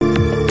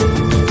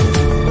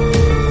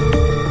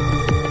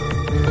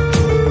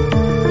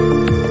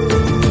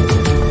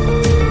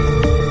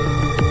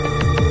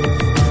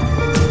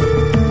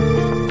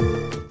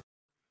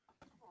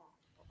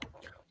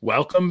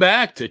Welcome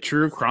back to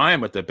True Crime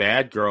with the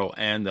Bad Girl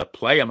and the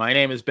Playa. My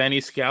name is Benny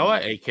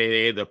Scala,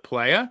 a.k.a. the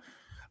Playa.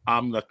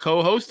 I'm the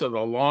co-host of the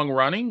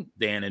long-running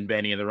Dan and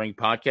Benny in the Ring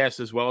podcast,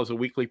 as well as a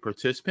weekly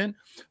participant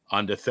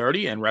on the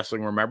 30 and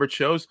Wrestling Remembered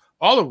shows,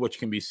 all of which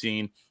can be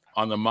seen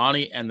on the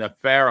Monty and the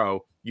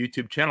Pharaoh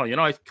YouTube channel. You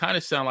know, I kind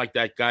of sound like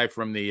that guy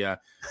from the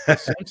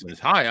Simpsons.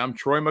 Hi, I'm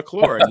Troy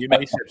McClure, and you may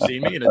have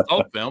seen me in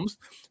adult films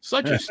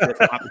such as Stiff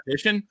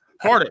Competition,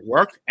 Hard at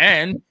Work,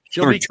 and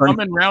She'll Be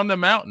Coming Round the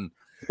Mountain.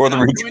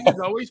 I'm joined as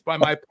always by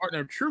my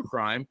partner in True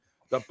Crime,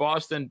 the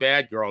Boston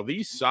Bad Girl,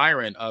 the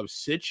siren of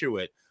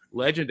Scituate,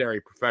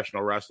 legendary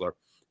professional wrestler,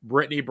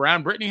 Brittany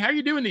Brown. Brittany, how are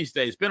you doing these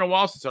days? It's been a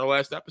while since our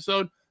last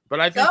episode, but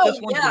I think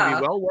this one's going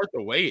to be well worth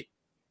the wait.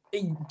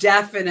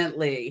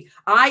 Definitely.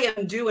 I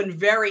am doing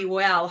very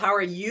well. How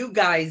are you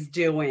guys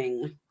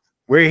doing?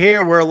 We're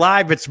here. We're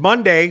live. It's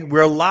Monday.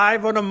 We're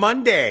live on a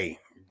Monday.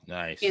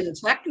 Nice. In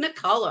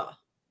Technicolor.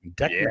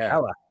 Technicolor.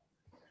 Yeah.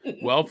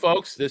 Well,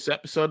 folks, this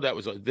episode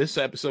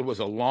was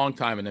a long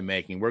time in the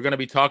making. We're going to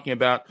be talking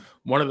about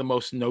one of the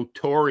most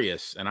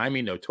notorious, and I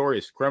mean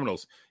notorious,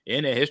 criminals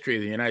in the history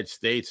of the United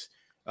States,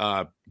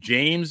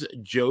 James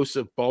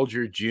Joseph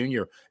Bulger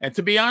Jr. And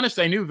to be honest,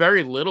 I knew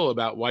very little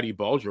about Whitey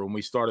Bulger when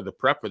we started the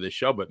prep for this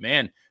show, but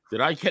man,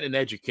 did I get an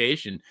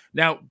education.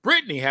 Now,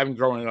 Brittany, having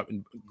grown up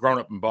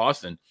in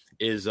Boston,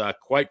 is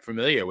quite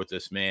familiar with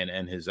this man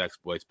and his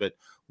exploits. But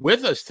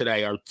with us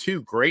today are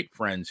two great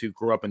friends who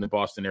grew up in the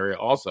Boston area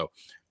also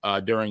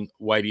during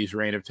Whitey's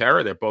reign of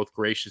terror. They're both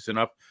gracious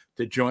enough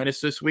to join us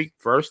this week.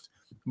 First,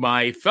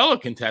 my fellow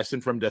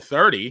contestant from the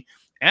 30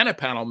 and a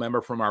panel member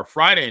from our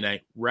Friday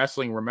night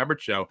Wrestling Remembered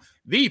show,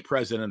 the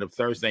president of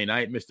Thursday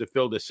Night, Mr.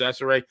 Phil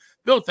DeCesare.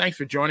 Phil, thanks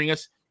for joining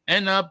us.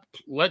 And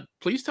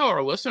please tell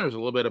our listeners a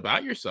little bit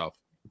about yourself.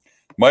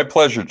 My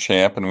pleasure,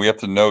 champ. And we have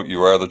to note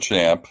you are the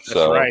champ.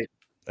 That's right.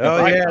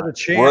 Oh, yeah, the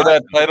champ. Wear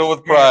that title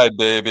with pride,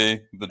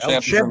 baby. The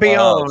champion.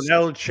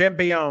 El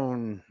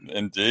champion.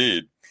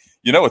 Indeed.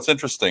 You know, it's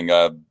interesting.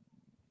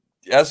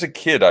 As a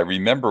kid, I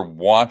remember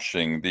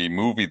watching the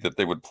movie that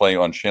they would play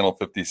on Channel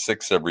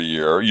 56 every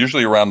year,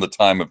 usually around the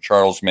time of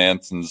Charles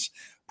Manson's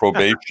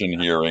probation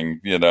hearing,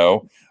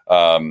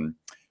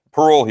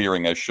 parole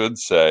hearing, I should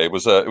say. It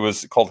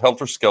was called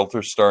Helter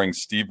Skelter, starring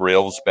Steve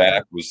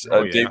Railsback.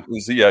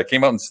 It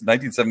came out in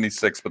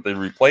 1976, but they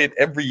replay it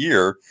every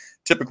year,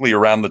 typically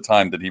around the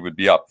time that he would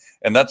be up.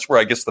 And that's where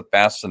I guess the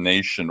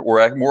fascination,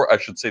 or more, I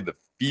should say, the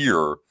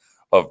fear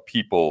of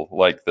people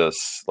like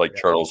this, like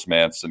Charles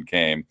Manson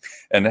came.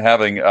 And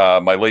having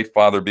my late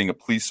father being a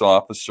police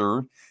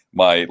officer,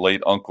 my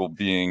late uncle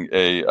being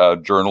a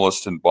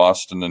journalist in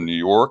Boston and New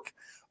York,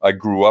 I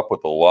grew up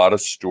with a lot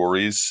of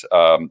stories,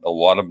 a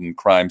lot of them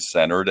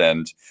crime-centered,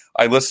 and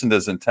I listened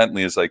as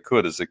intently as I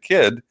could as a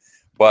kid.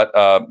 But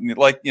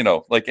like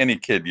any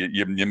kid,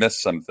 you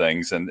miss some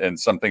things, and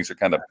some things are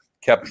kind of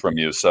kept from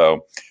you.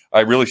 So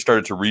I really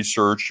started to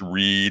research,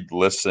 read,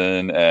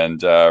 listen,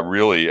 and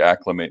really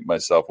acclimate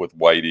myself with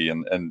Whitey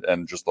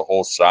and just the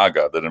whole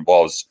saga that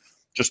involves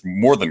just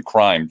more than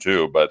crime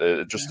too, but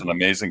it's just an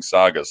amazing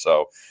saga.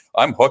 So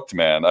I'm hooked,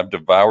 man. I've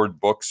devoured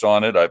books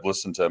on it. I've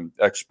listened to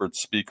experts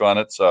speak on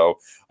it. So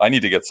I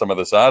need to get some of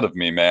this out of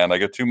me, man. I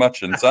got too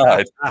much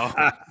inside.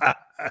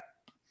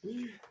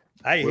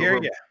 I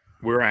hear you.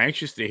 We're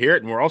anxious to hear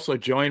it. And we're also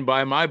joined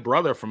by my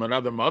brother from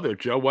another mother,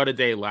 Joe What a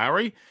Day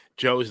Lowry.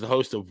 Joe is the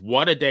host of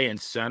What a Day in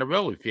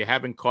Centerville. If you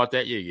haven't caught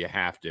that yet, you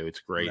have to. It's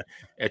great.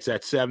 It's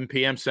at 7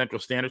 p.m. Central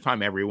Standard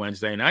Time every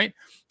Wednesday night.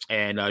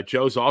 And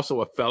Joe's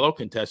also a fellow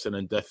contestant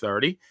in the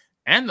 30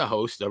 and the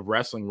host of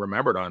Wrestling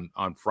Remembered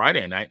on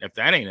Friday night. If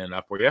that ain't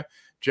enough for you,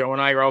 Joe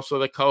and I are also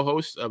the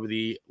co-hosts of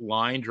the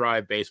Line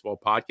Drive Baseball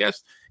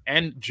podcast.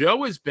 And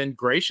Joe has been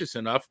gracious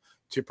enough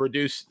to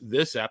produce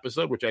this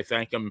episode, which I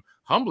thank him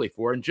humbly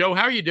for. And Joe,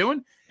 how are you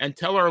doing? And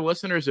tell our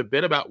listeners a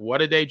bit about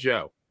What a Day,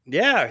 Joe.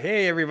 Yeah.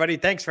 Hey, everybody.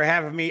 Thanks for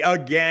having me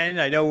again.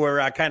 I know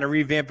we're kind of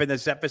revamping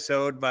this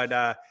episode, but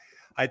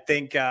I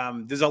think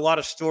there's a lot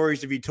of stories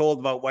to be told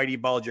about Whitey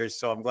Bulger,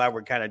 so I'm glad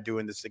we're kind of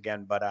doing this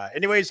again. But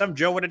anyways, I'm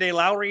Joe What a Day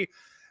Lowry.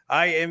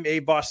 I am a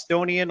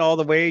Bostonian all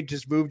the way.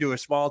 Just moved to a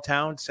small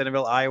town,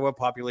 Centerville, Iowa,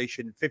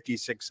 population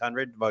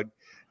 5,600. About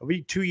it'll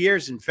be 2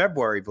 years in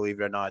February, believe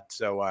it or not.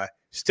 So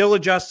still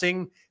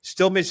adjusting,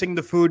 still missing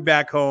the food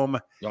back home.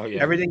 Oh, yeah.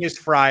 Everything is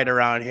fried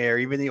around here,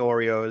 even the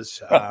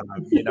Oreos.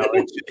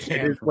 It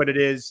is what it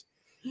is.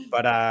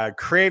 But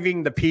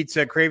craving the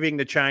pizza, craving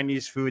the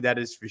Chinese food, that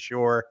is for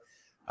sure.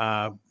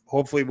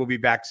 Hopefully we'll be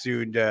back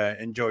soon to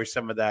enjoy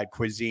some of that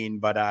cuisine.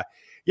 But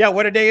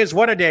what a day is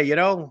what a day,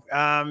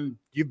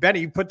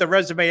 you put the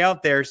resume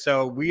out there.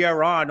 So we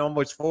are on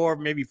almost 4,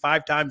 maybe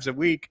 5 times a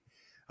week,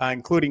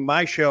 including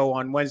my show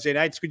on Wednesday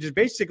nights, which is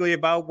basically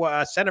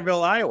about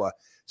Centerville, Iowa.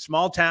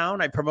 Small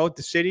town. I promote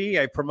the city.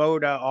 I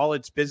promote all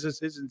its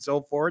businesses and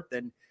so forth.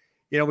 And,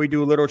 we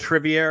do a little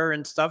trivia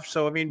and stuff.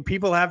 So, I mean,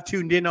 people have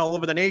tuned in all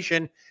over the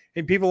nation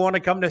and people want to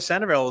come to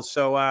Centerville.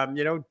 So,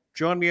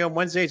 join me on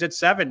Wednesdays at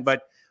 7.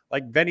 But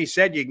like Benny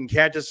said, you can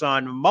catch us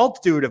on a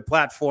multitude of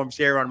platforms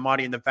here on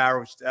Monty and the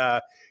Pharaoh's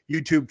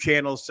YouTube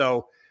channel.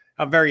 So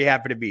I'm very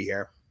happy to be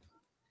here.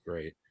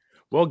 Great.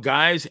 Well,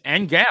 guys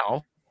and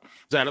gal,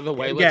 out of the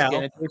way. Let's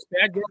get into this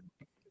bad girl.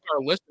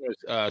 Our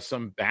listeners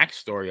some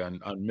backstory on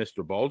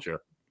Mr. Bulger.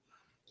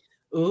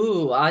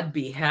 Ooh, I'd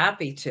be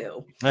happy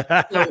to.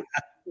 So,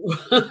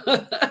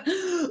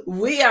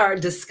 we are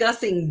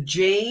discussing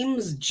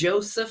James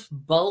Joseph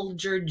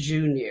Bulger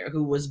Jr.,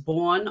 who was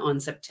born on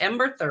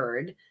September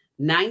 3rd,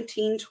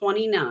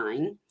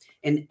 1929,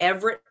 in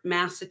Everett,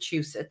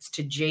 Massachusetts,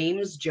 to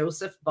James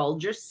Joseph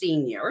Bulger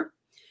Sr.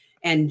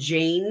 and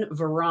Jane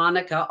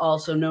Veronica,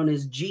 also known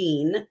as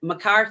Jean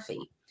McCarthy.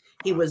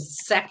 He was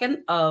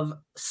second of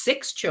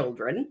 6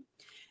 children.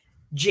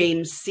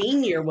 James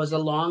Sr. was a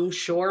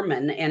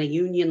longshoreman and a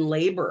union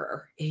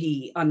laborer.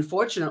 He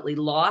unfortunately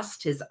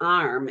lost his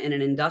arm in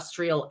an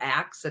industrial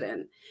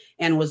accident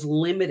and was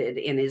limited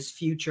in his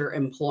future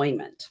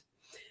employment.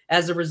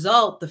 As a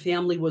result, the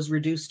family was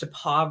reduced to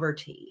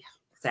poverty,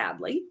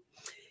 sadly.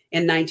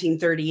 In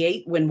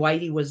 1938, when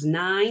Whitey was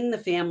 9, the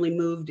family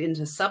moved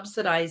into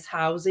subsidized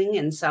housing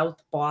in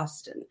South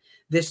Boston.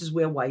 This is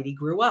where Whitey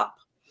grew up.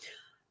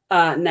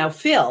 Now,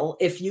 Phil,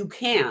 if you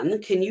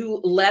can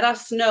you let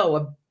us know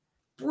a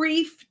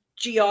brief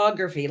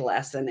geography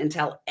lesson and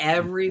tell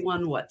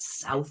everyone what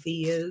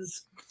Southie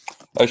is?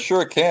 I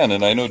sure can,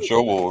 and I know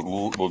Joe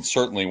will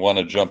certainly want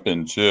to jump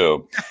in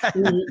too.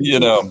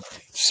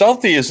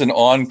 Southie is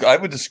I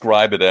would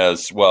describe it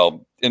as,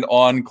 well, an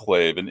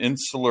enclave, an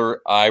insular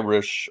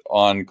Irish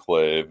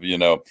enclave,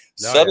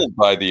 settled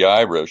by the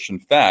Irish. In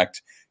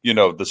fact,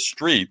 the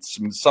streets,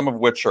 some of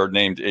which are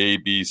named A,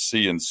 B,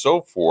 C, and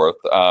so forth,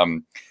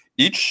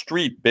 each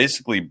street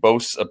basically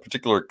boasts a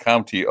particular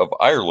county of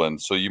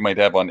Ireland. So you might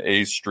have on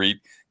A Street,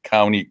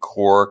 County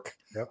Cork,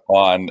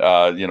 on,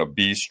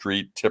 B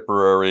Street,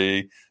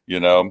 Tipperary,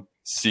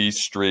 C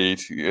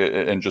Street,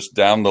 and just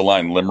down the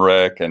line,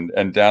 Limerick,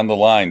 and down the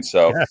line.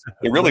 So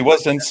it really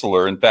was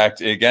insular. In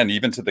fact, again,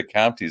 even to the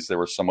counties, they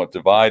were somewhat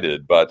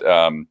divided. But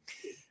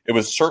it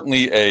was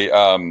certainly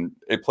a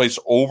place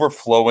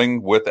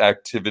overflowing with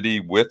activity,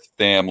 with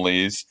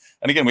families.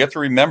 And again, we have to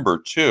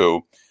remember,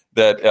 too,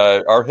 that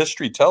our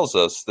history tells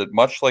us that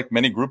much like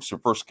many groups who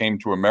first came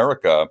to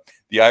America,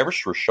 the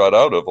Irish were shut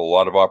out of a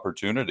lot of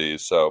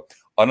opportunities. So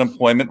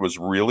unemployment was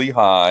really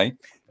high.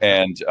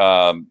 And,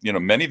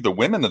 many of the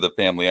women of the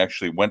family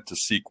actually went to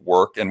seek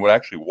work and would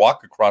actually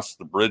walk across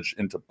the bridge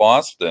into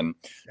Boston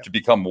to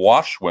become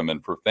washwomen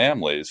for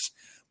families.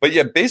 But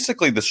yeah,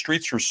 basically the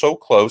streets were so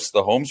close,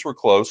 the homes were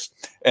close,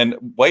 and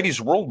Whitey's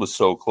world was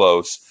so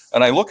close.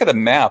 And I look at a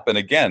map, and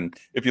again,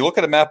 if you look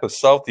at a map of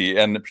Southie,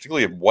 and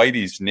particularly of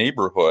Whitey's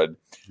neighborhood,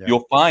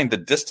 you'll find the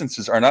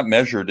distances are not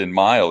measured in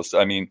miles.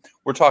 I mean,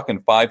 we're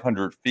talking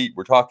 500 feet.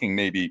 We're talking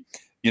maybe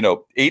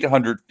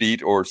 800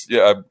 feet or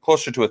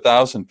closer to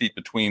 1,000 feet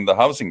between the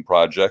housing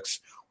projects.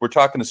 We're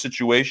talking a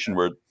situation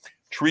where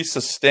Teresa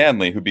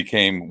Stanley, who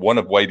became one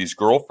of Whitey's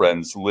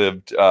girlfriends,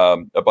 lived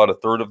about a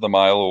third of the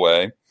mile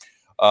away.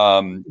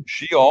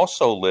 She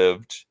also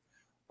lived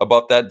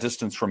about that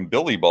distance from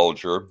Billy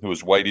Bulger, who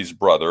was Whitey's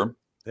brother.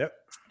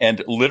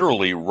 And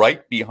literally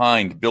right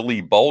behind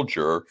Billy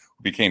Bulger,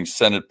 who became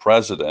Senate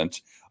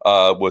president,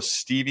 was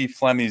Stevie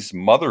Fleming's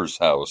mother's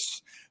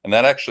house. And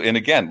that actually, and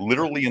again,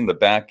 literally in the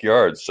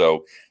backyard.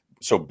 So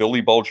Billy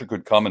Bulger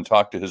could come and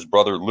talk to his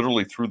brother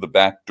literally through the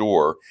back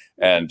door,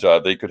 and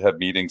they could have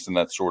meetings and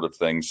that sort of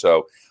thing.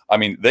 So, I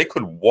mean, they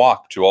could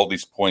walk to all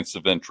these points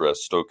of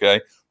interest,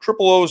 okay?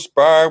 Triple O's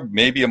bar,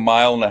 maybe a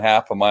mile and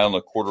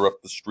a quarter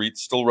up the street,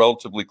 still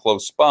relatively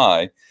close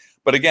by.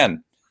 But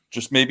again,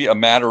 just maybe a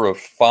matter of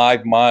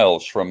 5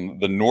 miles from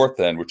the north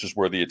end, which is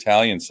where the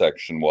Italian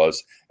section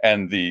was,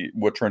 and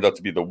what turned out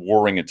to be the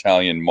warring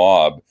Italian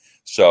mob.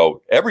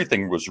 So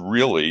everything was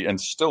really,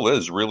 and still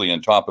is really,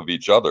 on top of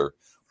each other.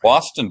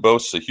 Boston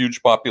boasts a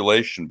huge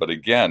population, but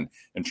again,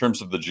 in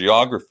terms of the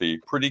geography,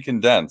 pretty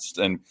condensed.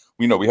 And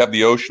we have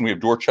the ocean, we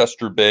have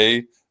Dorchester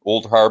Bay,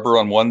 Old Harbor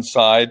on one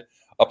side.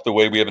 Up the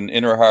way, we have an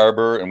inner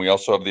harbor, and we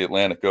also have the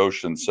Atlantic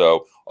Ocean.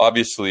 So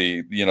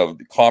obviously,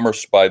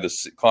 commerce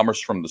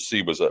from the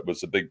sea was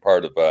a big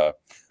part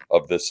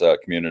of this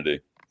community.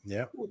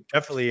 Yeah,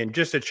 definitely. And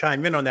just to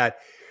chime in on that,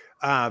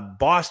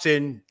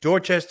 Boston,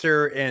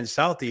 Dorchester, and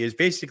Southie is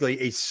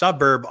basically a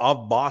suburb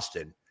of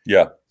Boston.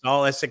 Yeah, it's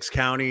all Essex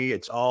County.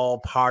 It's all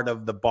part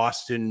of the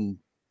Boston,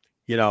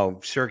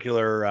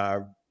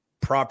 circular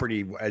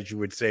property, as you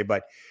would say.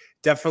 But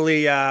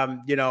definitely, and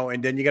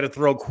then you got to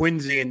throw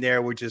Quincy in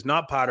there, which is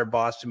not part of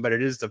Boston, but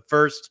it is the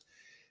first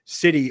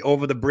city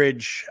over the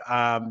bridge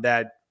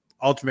that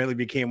ultimately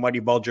became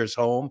Whitey Bulger's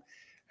home.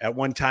 At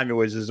one time, it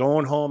was his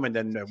own home, and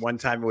then at one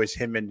time, it was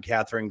him and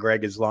Catherine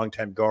Gregg, his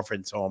longtime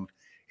girlfriend's home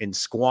in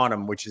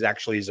Squantum, which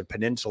is a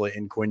peninsula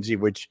in Quincy,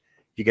 which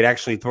you could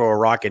actually throw a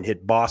rock and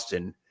hit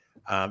Boston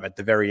at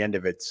the very end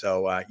of it.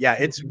 So,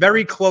 it's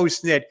very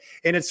close-knit.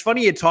 And it's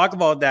funny you talk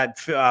about that,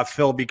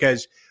 Phil,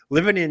 because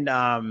living in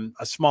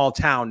a small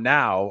town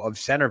now of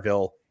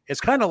Centerville,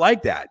 it's kind of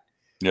like that.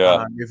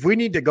 Yeah. If we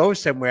need to go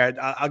somewhere,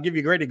 I'll give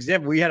you a great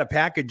example. We had a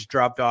package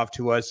dropped off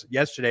to us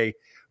yesterday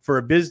for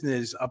a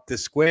business up the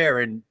square,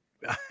 and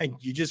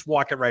you just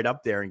walk it right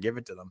up there and give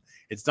it to them.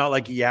 It's not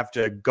like you have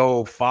to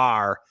go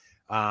far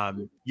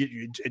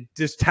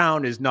This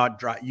town is not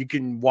dry. You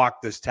can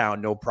walk this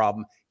town, no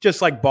problem.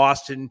 Just like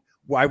Boston.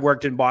 I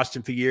worked in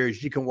Boston for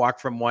years. You can walk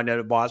from one end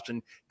of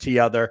Boston to the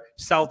other.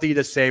 Southie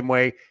the same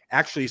way.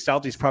 Actually,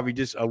 Southie's probably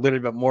just a little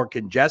bit more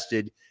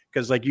congested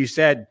because, like you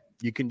said,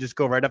 you can just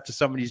go right up to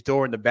somebody's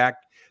door in the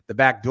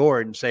back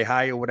door and say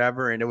hi or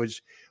whatever. And it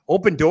was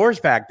open doors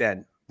back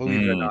then,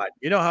 believe it or not.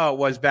 You know how it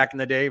was back in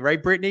the day,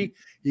 right, Brittany?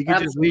 You could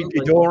just leave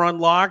the door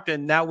unlocked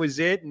and that was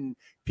it. And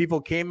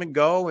people came and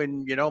go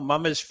and,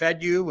 mamas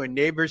fed you and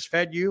neighbors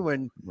fed you.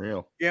 And,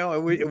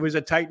 it was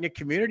a tight-knit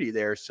community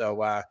there.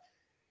 So,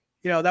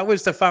 that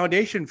was the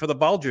foundation for the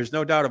Bulgers,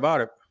 no doubt about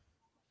it.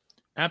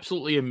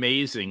 Absolutely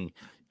amazing.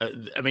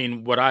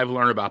 What I've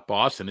learned about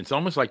Boston, it's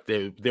almost like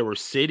there were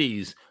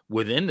cities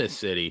within the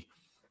city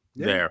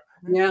there.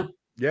 Yeah.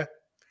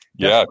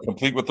 Yeah,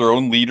 complete with their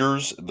own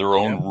leaders, their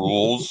own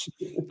rules.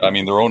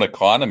 Their own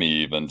economy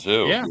even,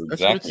 too. Yeah, you're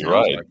exactly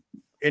right.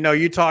 Like.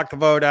 You talked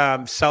about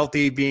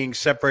Southie being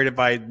separated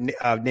by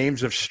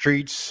names of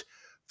streets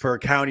for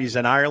counties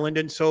in Ireland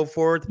and so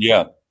forth.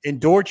 Yeah. In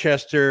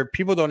Dorchester,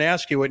 people don't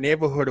ask you what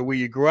neighborhood or where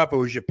you grew up. It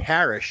was your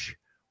parish.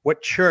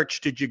 What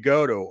church did you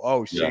go to?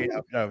 Oh,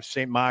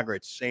 St.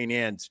 Margaret's, St.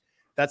 Anne's.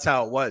 That's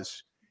how it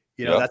was.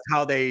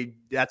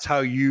 That's how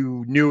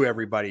you knew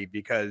everybody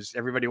because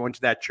everybody went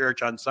to that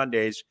church on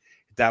Sundays.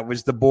 That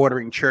was the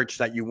bordering church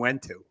that you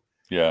went to.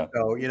 Yeah.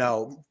 So,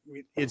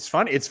 it's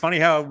funny. It's funny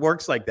how it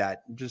works like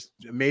that. It just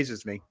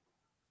amazes me.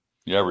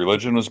 Yeah.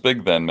 Religion was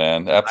big then,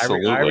 man.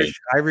 Absolutely.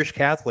 Irish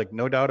Catholic,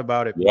 no doubt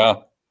about it. Yeah.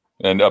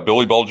 And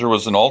Billy Bulger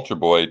was an altar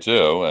boy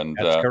too, and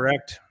that's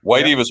correct.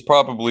 Whitey was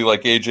probably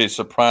like AJ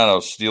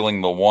Soprano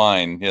stealing the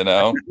wine.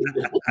 No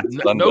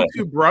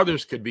two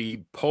brothers could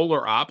be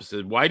polar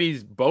opposite.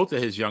 Both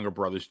of his younger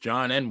brothers,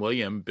 John and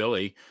William,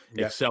 Billy,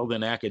 excelled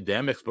in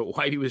academics, but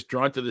Whitey was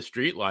drawn to the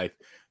street life.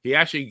 He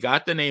actually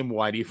got the name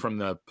Whitey from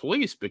the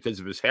police because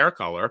of his hair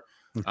color.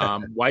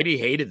 Whitey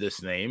hated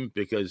this name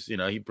because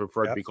he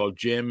preferred to be called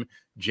Jim,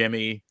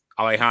 Jimmy,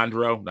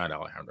 Alejandro, not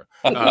Alejandro,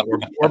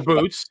 or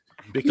Boots.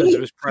 Because of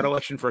his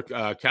predilection for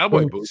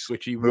cowboy boots,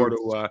 which he wore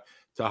to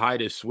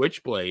hide his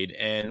switchblade,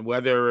 and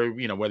whether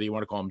you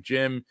want to call him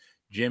Jim,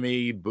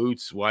 Jimmy,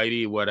 Boots,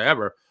 Whitey,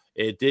 whatever,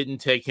 it didn't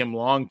take him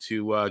long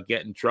to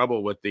get in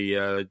trouble with be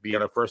on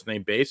a first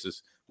name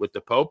basis with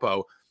the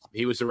Popo.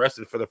 He was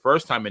arrested for the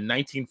first time in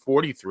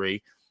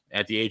 1943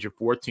 at the age of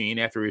 14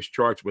 after he was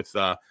charged with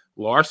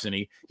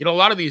larceny. A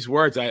lot of these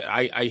words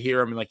I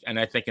hear him and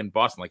I think in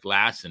Boston like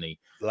larceny.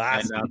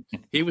 And,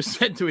 he was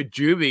sent to a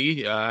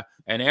juvie,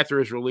 and after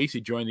his release, he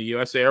joined the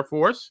U.S. Air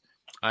Force.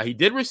 He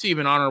did receive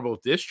an honorable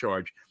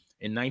discharge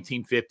in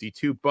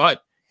 1952,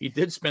 but he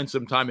did spend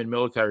some time in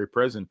military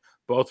prison,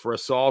 both for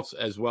assaults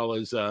as well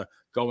as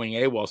going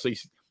AWOL. So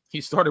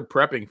he started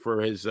prepping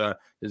for his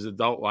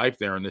adult life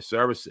there in the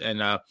service.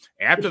 And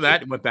after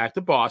that, he went back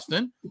to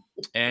Boston.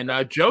 And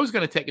Joe's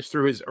going to take us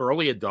through his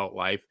early adult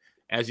life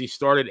as he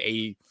started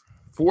a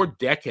 4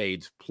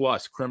 decades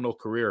plus criminal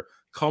career,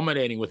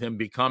 culminating with him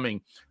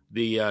becoming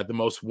the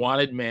most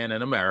wanted man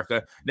in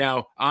America.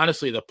 Now,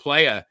 honestly, the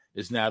playa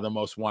is now the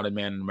most wanted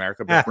man in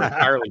America, but for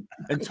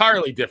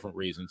entirely different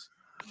reasons.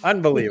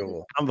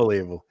 Unbelievable.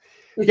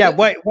 Yeah,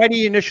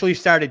 Whitey initially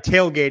started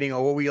tailgating,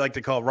 or what we like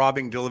to call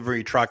robbing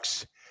delivery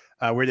trucks,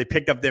 where they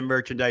picked up their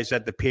merchandise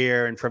at the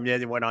pier, and from there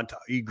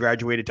he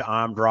graduated to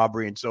armed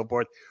robbery and so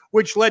forth,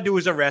 which led to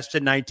his arrest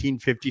in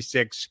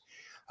 1956,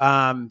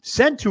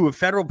 sent to a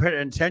federal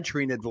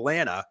penitentiary in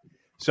Atlanta.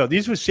 So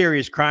these were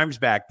serious crimes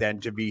back then,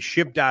 to be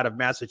shipped out of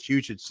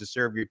Massachusetts to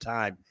serve your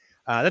time.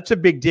 That's a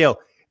big deal.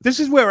 This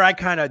is where I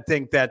kind of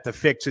think that the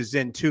fix is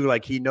in too.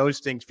 Like, he knows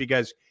things,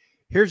 because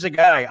here's a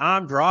guy,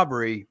 armed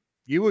robbery.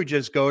 You would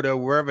just go to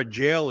wherever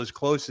jail is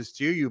closest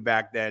to you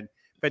back then,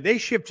 but they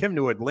shipped him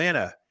to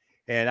Atlanta.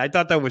 And I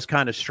thought that was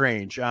kind of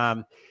strange.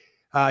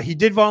 He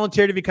did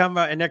volunteer to become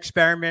an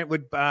experiment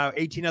with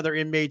 18 other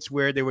inmates,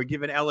 where they were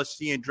given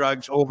LSD and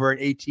drugs over an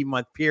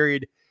 18-month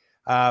period.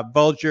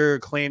 Bulger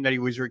claimed that he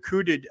was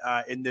recruited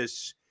in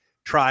this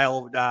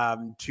trial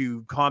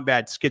to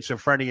combat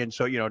schizophrenia, and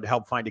so, to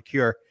help find a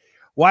cure.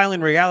 While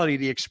in reality,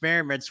 the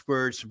experiments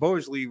were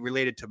supposedly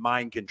related to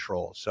mind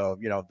control. So,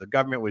 the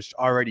government was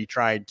already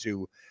trying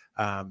to,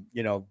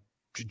 to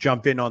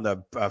jump in on the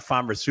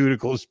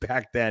pharmaceuticals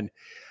back then.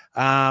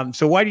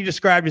 So Whitey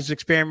described his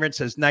experiments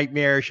as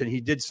nightmarish, and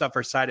he did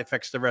suffer side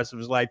effects the rest of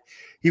his life.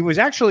 He was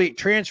actually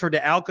transferred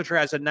to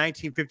Alcatraz in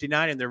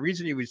 1959, and the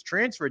reason he was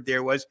transferred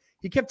there was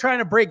he kept trying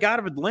to break out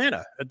of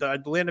Atlanta, at the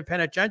Atlanta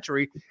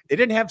Penitentiary. They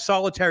didn't have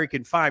solitary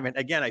confinement.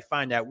 Again, I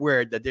find that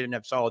weird that they didn't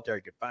have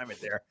solitary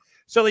confinement there.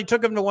 So they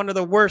took him to one of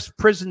the worst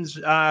prisons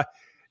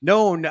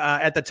known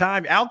at the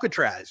time,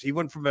 Alcatraz. He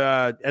went from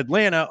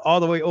Atlanta all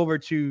the way over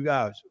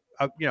to,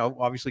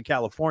 obviously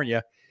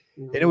California.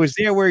 And it was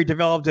there where he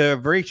developed a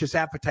voracious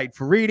appetite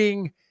for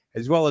reading,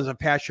 as well as a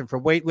passion for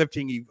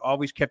weightlifting. He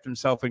always kept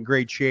himself in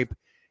great shape.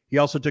 He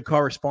also took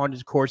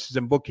correspondence courses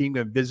in bookkeeping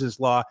and business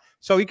law.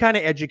 So he kind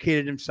of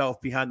educated himself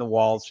behind the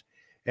walls.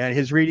 And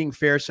his reading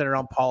fare centered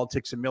on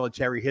politics and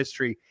military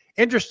history.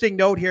 Interesting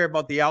note here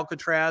about the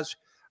Alcatraz.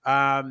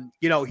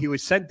 He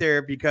was sent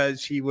there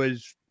because he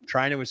was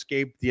trying to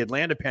escape the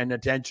Atlanta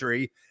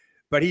penitentiary,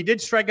 but he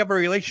did strike up a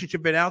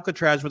relationship in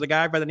Alcatraz with a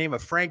guy by the name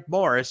of Frank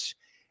Morris.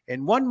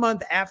 And 1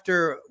 month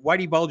after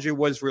Whitey Bulger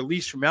was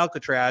released from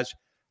Alcatraz,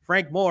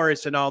 Frank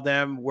Morris and all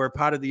them were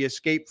part of the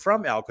escape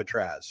from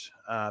Alcatraz.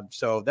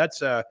 So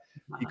that's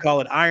you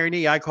call it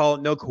irony. I call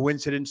it no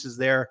coincidences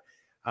there.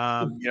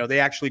 They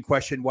actually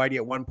questioned Whitey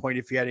at one point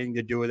if he had anything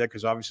to do with it,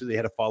 because obviously they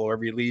had to follow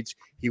every leads.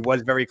 He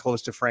was very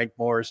close to Frank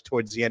Morris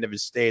towards the end of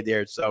his stay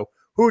there. So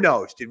who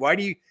knows? Did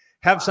Whitey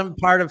have some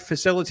part of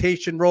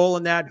facilitation role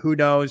in that? Who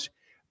knows?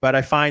 But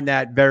I find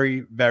that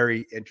very,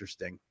 very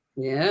interesting.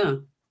 Yeah.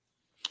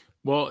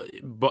 Well,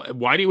 but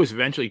Whitey was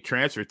eventually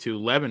transferred to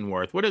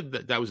Leavenworth.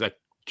 That was a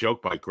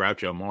joke by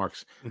Groucho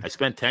Marx. I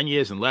spent 10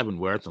 years in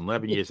Leavenworth and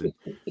 11 years and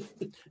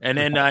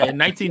then in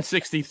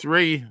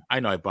 1963, I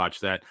know I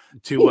botched that,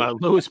 to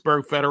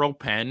Lewisburg Federal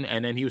Pen,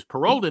 and then he was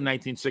paroled in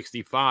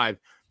 1965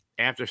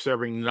 after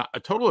serving a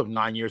total of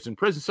 9 years in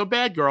prison. So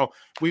bad girl.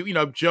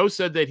 Joe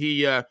said that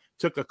he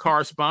took a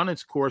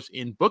correspondence course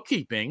in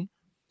bookkeeping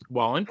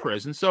while in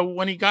prison. So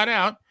when he got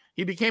out,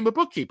 he became a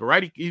bookkeeper,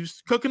 right? He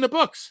was cooking the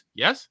books.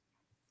 Yes?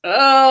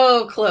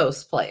 Oh,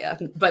 close, playa,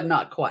 but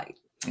not quite.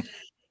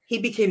 He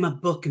became a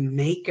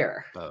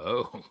bookmaker.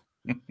 Oh.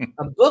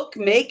 A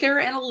bookmaker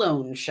and a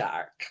loan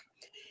shark.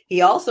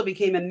 He also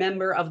became a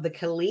member of the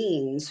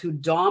Colleens, who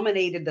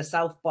dominated the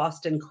South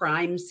Boston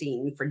crime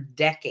scene for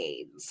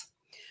decades.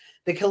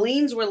 The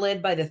Colleens were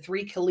led by the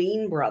three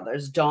Colleen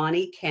brothers,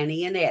 Donnie,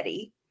 Kenny, and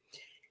Eddie.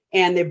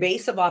 And their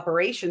base of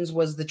operations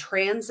was the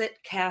Transit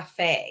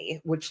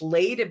Cafe, which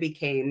later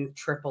became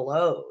Triple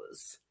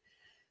O's.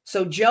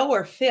 So, Joe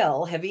or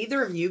Phil, have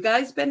either of you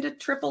guys been to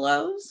Triple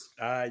O's?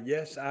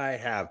 Yes, I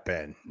have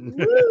been.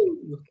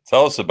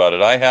 Tell us about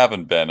it. I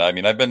haven't been. I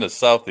mean, I've been to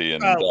Southie,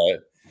 and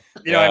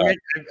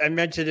I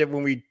mentioned it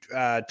when we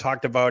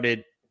talked about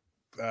it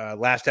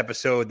last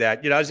episode.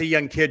 That as a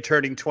young kid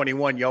turning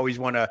 21, you always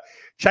want to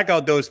check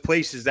out those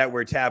places that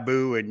were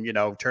taboo,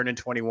 and turning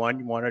 21,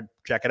 you want to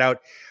check it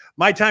out.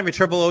 My time at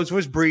Triple O's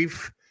was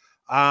brief.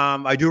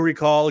 I do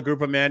recall a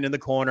group of men in the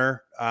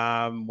corner,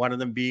 one of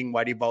them being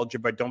Whitey Bulger,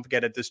 but don't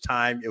forget at this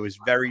time, it was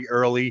very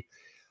early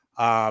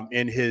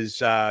in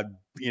his,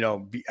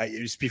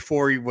 it was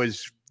before he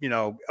was,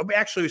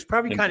 actually it was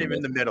probably kind of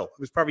in the middle. It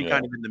was probably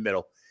kind of in the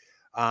middle.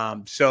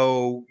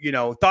 So,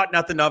 thought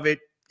nothing of it.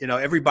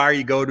 Every bar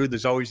you go to,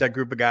 there's always that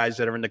group of guys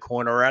that are in the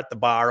corner or at the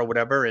bar or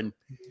whatever. And,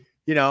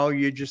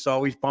 you just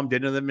always bumped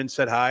into them and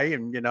said hi.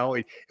 And,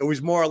 it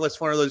was more or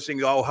less one of those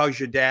things. Oh, how's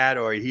your dad?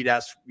 Or he'd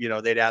ask,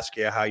 they'd ask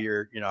you how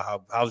you're,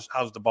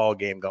 how's the ball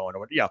game going?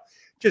 Or,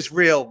 just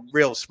real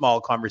small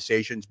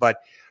conversations. But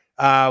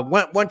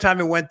one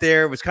time I went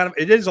there,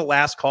 it is a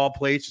last call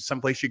place. It's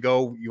someplace you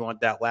go, you want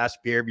that last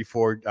beer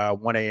before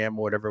 1 a.m.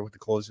 or whatever what the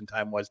closing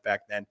time was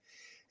back then.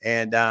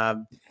 And,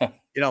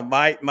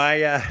 my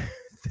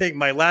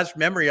last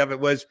memory of it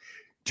was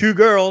two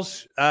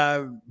girls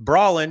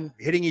brawling,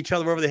 hitting each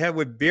other over the head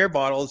with beer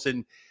bottles.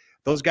 And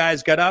those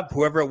guys got up,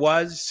 whoever it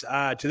was.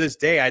 To this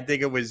day, I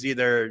think it was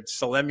either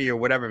Salemi or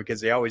whatever, because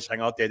they always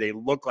hung out there. They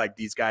look like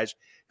these guys.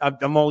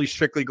 I'm only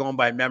strictly going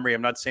by memory.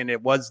 I'm not saying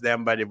it was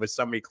them, but it was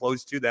somebody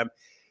close to them.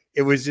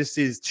 It was just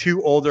these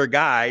two older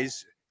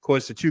guys. Of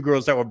course, the two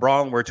girls that were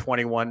brawling were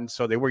 21,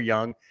 so they were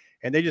young.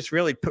 And they just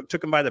really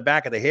took them by the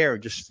back of the hair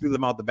and just threw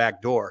them out the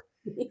back door.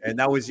 And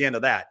that was the end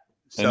of that.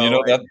 So, and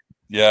that,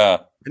 yeah.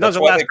 And that was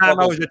the last time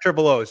I was at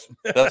Triple O's.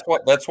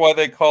 That's why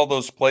they call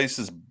those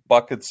places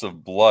buckets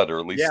of blood, or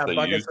at least they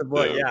used to.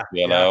 Blood,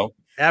 you know,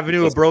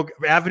 Avenue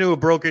of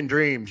Broken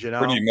Dreams.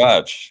 Pretty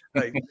much.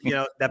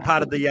 That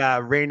part of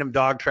the random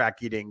dog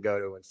track you didn't go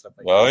to and stuff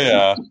like that. Oh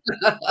yeah.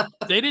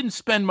 They didn't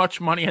spend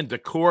much money on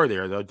decor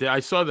there, though.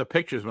 I saw the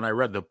pictures when I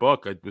read the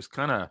book. It was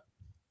kind of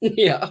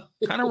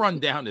run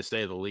down, to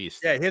say the least.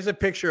 Yeah, here's a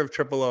picture of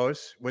Triple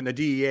O's when the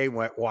DEA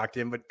walked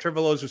in, but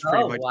Triple O's was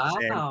pretty much the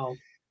same.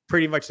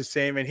 Pretty much the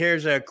same. And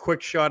here's a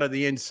quick shot of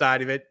the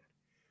inside of it.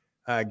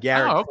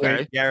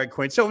 Garrett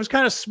Quinn. So it was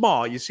kind of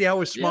small. You see how it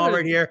was small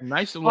right here?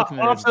 Nice looking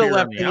off to the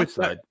left.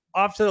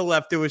 Off to the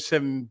left, there was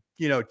some,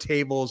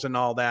 tables and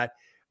all that.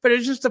 But it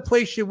was just a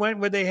place you went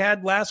where they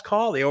had last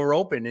call. They were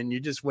open, and you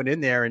just went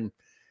in there and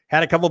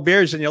had a couple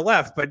beers and you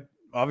left. But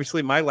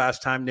obviously, my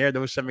last time there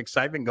was some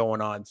excitement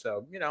going on.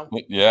 So,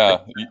 Yeah.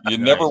 You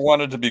never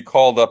wanted to be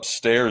called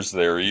upstairs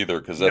there either,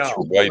 because that's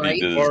where Whitey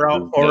did.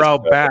 Or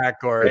out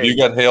back. Or if you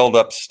got hailed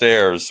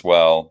upstairs,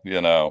 well,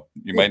 you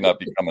might not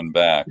be coming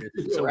back.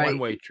 It's a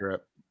one-way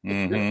trip.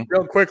 Mm-hmm.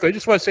 Real quickly, I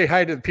just want to say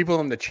hi to the people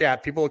in the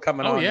chat. People are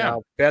coming on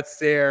now. Beth's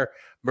there.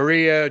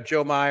 Maria,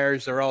 Joe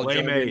Myers, they're all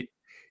joining.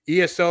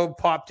 ESO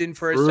popped in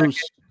for a second.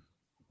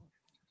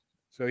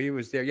 So he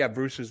was there. Yeah,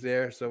 Bruce was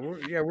there. So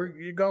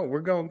we're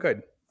going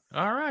good.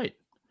 All right.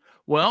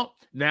 Well,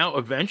 now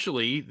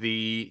eventually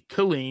the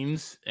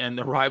Colleens and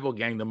the rival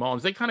gang, the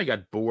Mullins, they kind of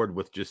got bored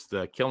with just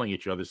killing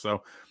each other.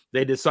 So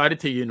they decided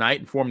to unite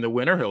and form the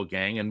Winter Hill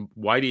Gang, and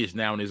Whitey is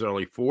now in his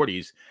early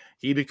 40s.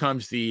 He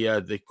becomes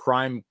the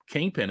crime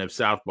kingpin of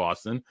South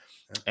Boston,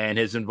 and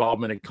his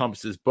involvement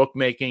encompasses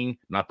bookmaking,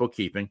 not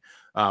bookkeeping,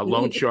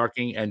 loan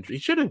sharking, and he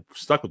should have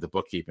stuck with the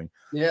bookkeeping.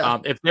 Yeah.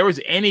 If there was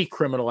any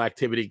criminal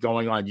activity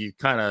going on, you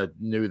kind of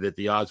knew that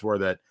the odds were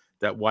that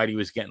Whitey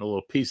was getting a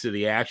little piece of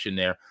the action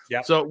there.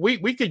 Yep. So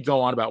we could go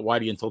on about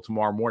Whitey until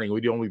tomorrow morning.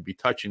 We'd only be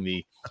touching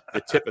the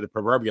tip of the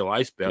proverbial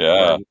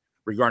iceberg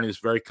regarding this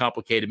very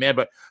complicated man.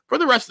 But for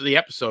the rest of the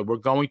episode, we're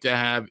going to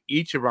have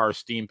each of our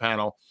esteemed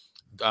panel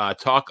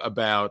talk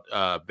about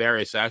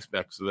various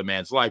aspects of the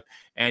man's life.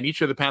 And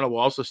each of the panel will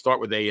also start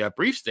with a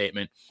brief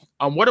statement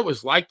on what it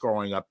was like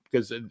growing up,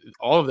 because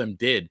all of them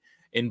did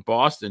in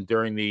Boston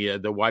during the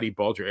Whitey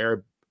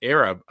Bulger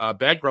era.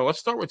 Bad Girl, let's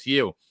start with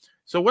you.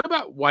 So what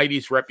about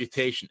Whitey's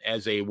reputation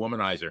as a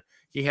womanizer?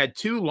 He had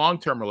 2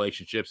 long-term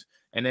relationships,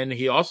 and then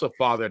he also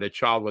fathered a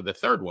child with a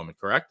third woman,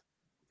 correct?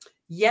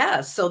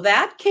 Yeah, so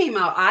that came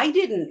out. I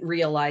didn't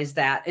realize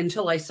that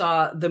until I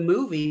saw the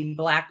movie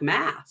Black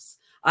Mass.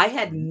 I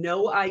had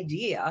no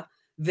idea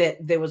that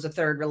there was a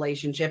third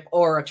relationship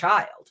or a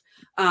child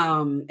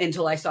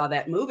until I saw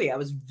that movie. I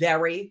was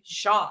very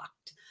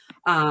shocked.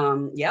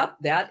 Yep,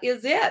 that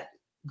is it.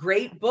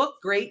 Great book,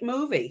 great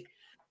movie.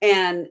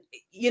 And,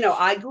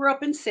 I grew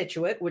up in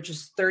Scituate, which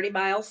is 30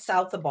 miles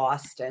south of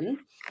Boston.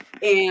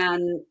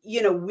 And,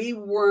 we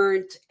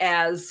weren't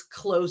as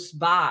close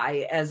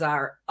by as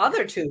our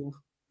other 2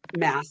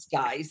 Mass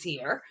guys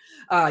here.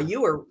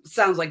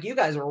 Sounds like you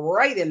guys were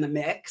right in the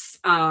mix.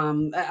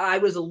 I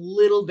was a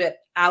little bit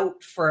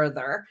out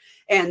further.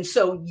 And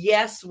so,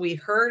 yes, we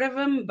heard of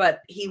him,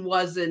 but he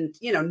wasn't,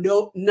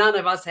 none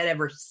of us had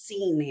ever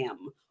seen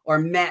him or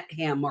met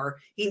him, or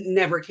he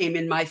never came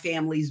in my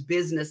family's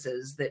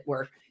businesses that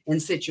were in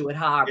Scituate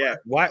Harbor. Yeah,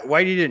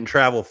 Whitey didn't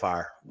travel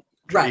far.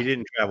 Right. He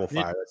didn't travel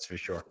far, that's for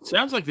sure.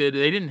 Sounds like they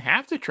didn't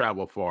have to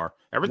travel far.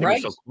 Everything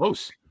was so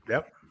close.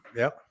 Yep.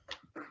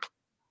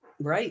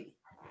 Right.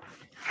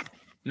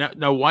 Now,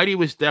 Whitey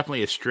was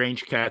definitely a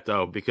strange cat,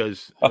 though,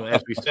 because,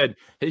 as we said,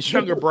 his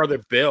younger brother,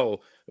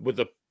 Bill, with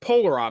the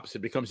polar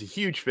opposite, becomes a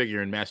huge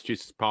figure in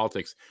Massachusetts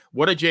politics.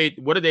 What a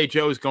Day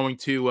Joe is going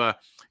to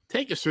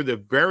take us through the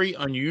very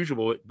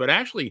unusual, but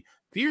actually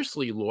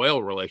fiercely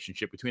loyal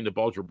relationship between the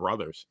Bulger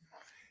brothers.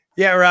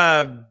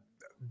 Yeah,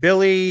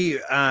 Billy,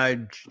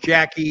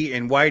 Jackie,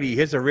 and Whitey.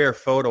 Here's a rare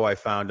photo I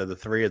found of the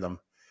 3 of them.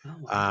 Oh,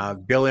 wow.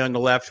 Billy on the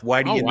left,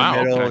 Whitey in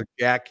the middle,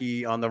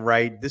 Jackie on the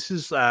right. This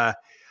is a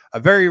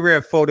very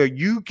rare photo.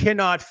 You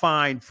cannot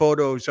find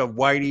photos of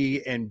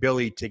Whitey and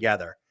Billy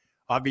together.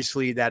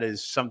 Obviously, that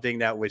is something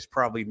that was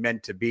probably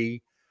meant to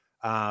be.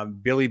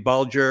 Billy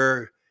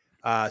Bulger,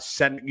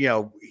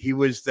 he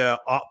was the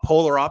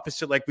polar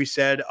opposite, like we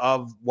said,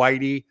 of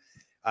Whitey.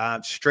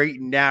 Straight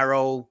and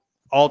narrow,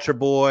 altar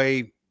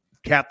boy,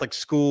 Catholic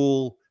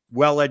school,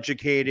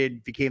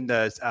 well-educated, became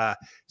the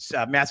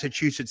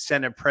Massachusetts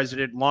Senate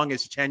president,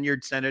 longest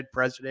tenured Senate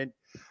president,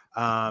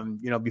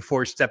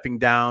 before stepping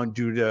down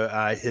due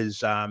to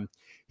his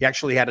he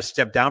actually had to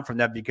step down from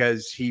that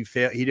because he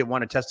didn't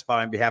want to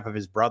testify on behalf of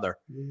his brother.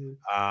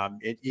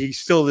 Mm-hmm. He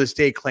still to this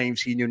day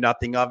claims he knew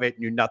nothing of it,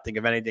 knew nothing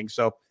of anything.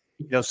 So,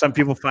 some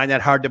people find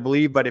that hard to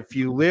believe, but if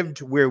you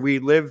lived where we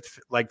lived,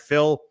 like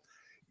Phil,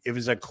 it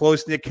was a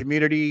close-knit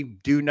community,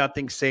 do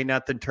nothing, say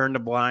nothing, turn a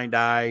blind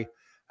eye.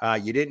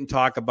 You didn't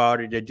talk about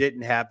it. It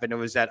didn't happen. It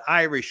was that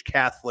Irish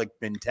Catholic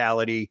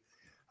mentality.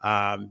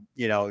 If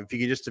you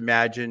could just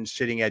imagine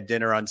sitting at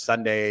dinner on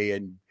Sunday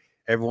and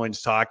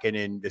everyone's talking,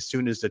 and as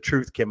soon as the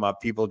truth came up,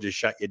 people just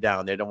shut you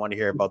down. They don't want to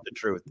hear about the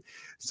truth.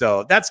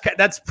 So that's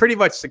pretty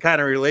much the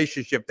kind of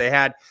relationship they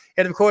had.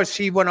 And of course,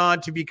 he went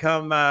on to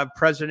become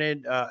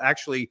president.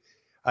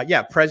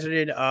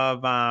 President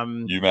of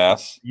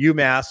UMass.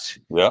 UMass.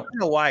 Yeah. I don't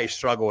know why I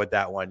struggle with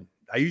that one.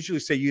 I usually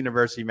say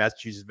University of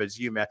Massachusetts, but it's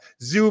UMass.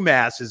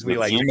 ZooMass, as we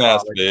like to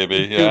call it.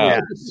 Baby. Yeah.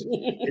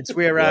 It's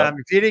where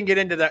if you didn't get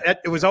into that,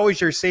 it was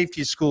always your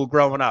safety school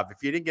growing up.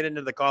 If you didn't get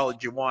into the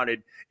college you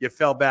wanted, you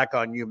fell back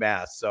on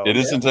UMass. So it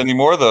isn't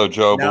anymore, though,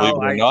 Joe. Believe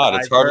it or not,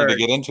 it's harder to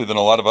get into than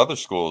a lot of other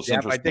schools. Yeah,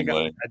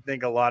 interestingly, I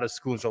think a lot of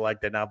schools are like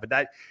that now. But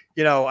that,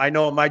 I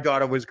know my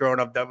daughter was growing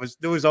up.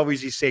 There was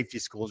always these safety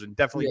schools, and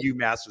definitely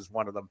UMass was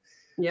one of them.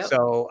 Yep.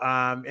 So,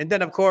 and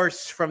then of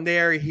course from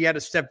there he had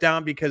to step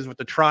down because with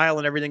the trial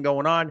and everything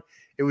going on,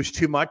 it was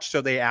too much.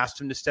 So they asked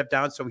him to step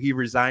down. So he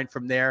resigned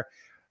from there.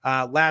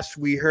 Last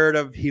we heard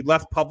of, he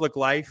left public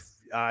life.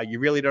 You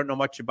really don't know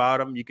much about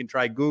him. You can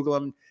try Google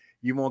him.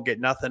 You won't get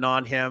nothing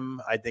on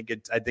him. I think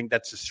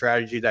that's a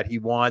strategy that he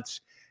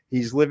wants.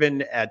 He's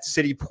living at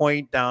City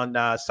Point down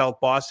South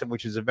Boston,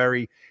 which is a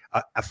very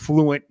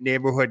affluent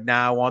neighborhood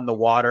now, on the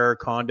water,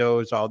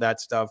 condos, all that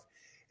stuff.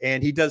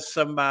 And he does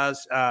some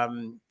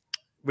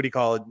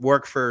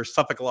work for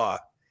Suffolk Law.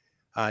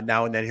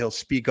 Now and then he'll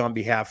speak on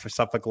behalf of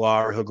Suffolk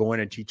Law, or he'll go in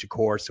and teach a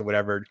course or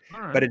whatever.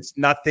 Right. But it's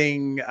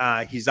nothing.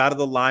 He's out of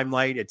the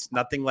limelight. It's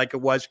nothing like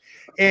it was.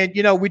 And,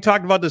 we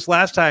talked about this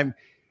last time.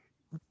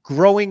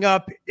 Growing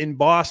up in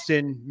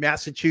Boston,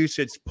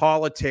 Massachusetts,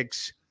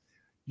 politics,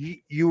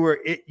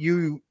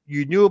 you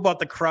knew about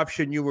the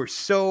corruption. You were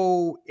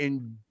so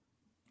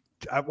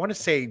I want to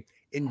say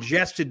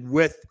ingested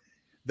with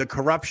the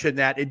corruption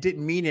that it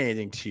didn't mean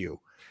anything to you.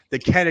 The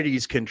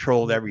Kennedys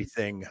controlled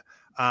everything.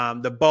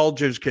 The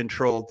Bulgers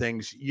controlled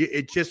things.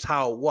 It's just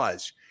how it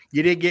was.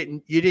 You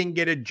didn't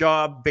get a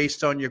job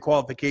based on your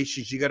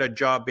qualifications. You got a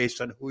job based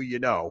on who you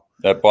know.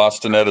 At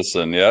Boston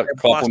Edison, yeah.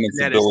 Compliments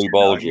to Billy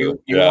Bulger.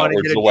 You want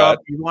to get a job.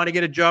 You want to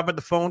get a job at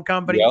the phone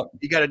company. Yeah.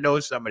 You got to know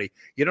somebody.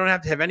 You don't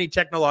have to have any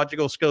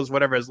technological skills,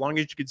 whatever. As long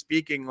as you can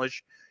speak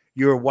English,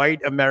 you're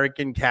white,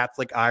 American,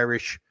 Catholic,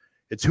 Irish.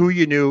 It's who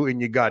you knew,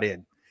 and you got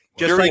in.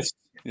 Just like,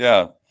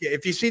 yeah.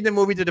 If you've seen the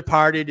movie The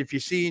Departed, if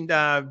you've seen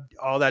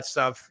all that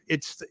stuff,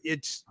 they've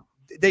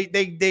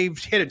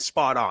hit it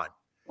spot on.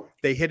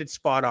 They hit it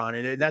spot on,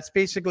 and that's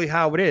basically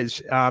how it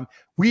is.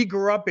 We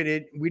grew up in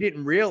it. We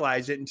didn't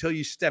realize it until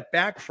you step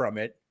back from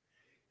it.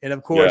 And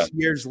of course,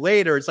 years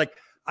later, it's like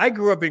I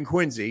grew up in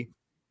Quincy.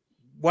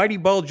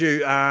 Whitey Bulger,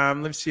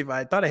 let's see if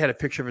I thought I had a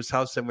picture of his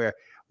house somewhere.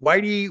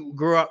 Whitey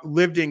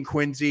lived in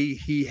Quincy.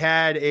 He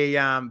had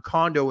a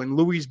condo in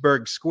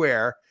Louisburg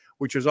Square,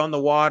 which was on the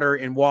water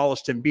in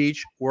Wollaston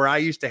Beach, where I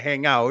used to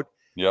hang out.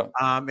 Yeah.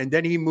 And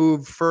then he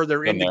moved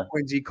further into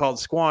Quincy, called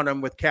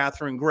Squantum, with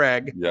Catherine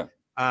Gregg. Yeah.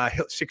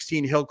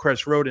 16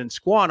 Hillcrest Road in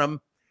Squantum,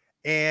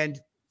 and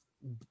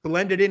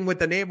blended in with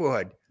the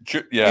neighborhood.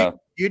 Yeah.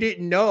 You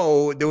didn't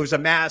know there was a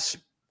mass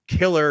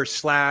killer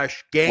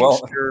 /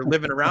 gangster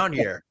living around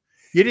here.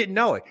 You didn't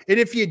know it. And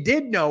if you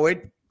did know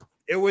it,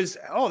 it was,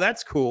 oh,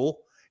 that's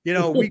cool. You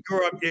know, we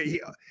grew up,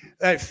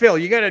 Phil,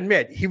 you got to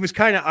admit, he was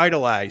kind of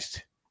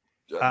idolized.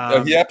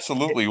 He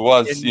absolutely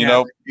was, in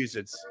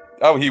Massachusetts.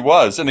 Oh, he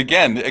was. And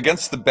again,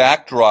 against the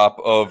backdrop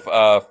of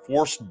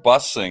forced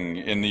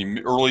busing in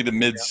the early to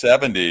mid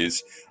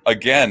 70s,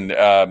 again,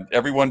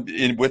 everyone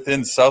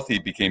within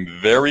Southie became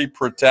very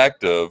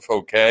protective,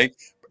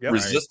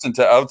 resistant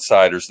to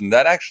outsiders. And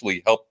that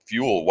actually helped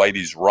fuel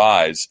Whitey's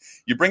rise.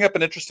 You bring up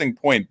an interesting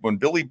point. When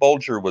Billy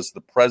Bulger was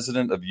the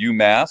president of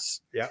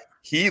UMass,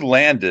 he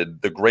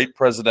landed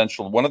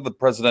one of the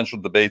presidential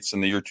debates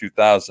in the year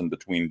 2000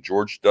 between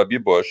George W.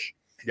 Bush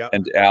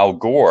and Al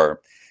Gore.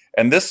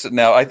 And this,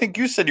 now, I think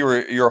you said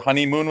your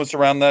honeymoon was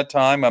around that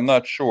time. I'm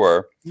not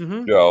sure,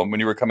 Joe, when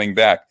you were coming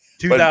back.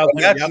 2000,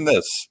 but imagine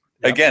this.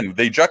 Again,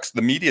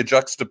 the media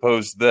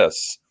juxtaposed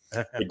this.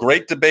 The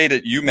great debate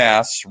at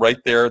UMass, right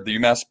there, the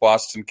UMass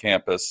Boston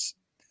campus,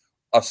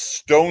 a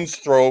stone's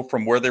throw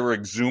from where they were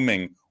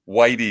exhuming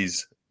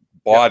Whitey's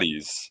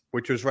bodies.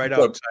 Which was right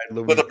outside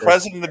Louisburg. But the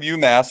president of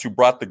UMass, who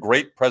brought the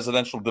great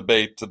presidential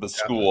debate to the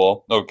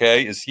school,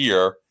 is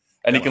here.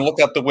 And he can look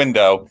out the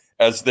window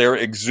as they're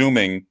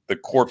exhuming the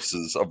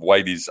corpses of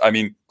Whitey's. I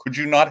mean, could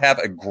you not have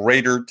a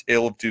greater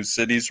Tale of Two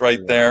Cities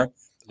right there?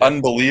 Yeah.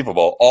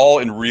 Unbelievable. All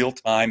in real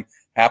time,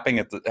 happening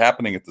at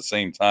the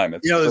same time.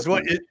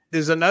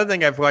 There's another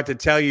thing I forgot to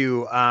tell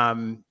you.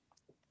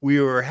 We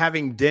were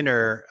having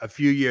dinner a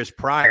few years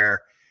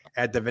prior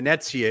at the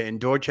Venezia in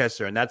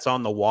Dorchester, and that's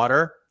on the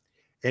water.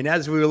 And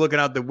as we were looking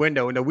out the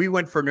window, we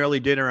went for an early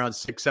dinner around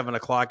 6, 7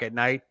 o'clock at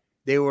night.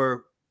 They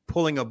were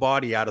pulling a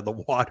body out of the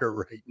water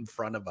right in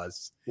front of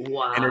us.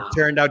 Wow. And it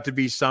turned out to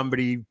be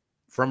somebody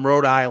from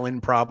Rhode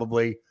Island,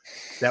 probably,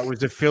 that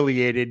was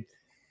affiliated.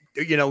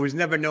 It was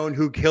never known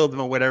who killed them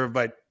or whatever,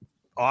 but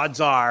odds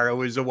are it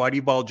was a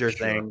Whitey Bulger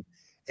thing.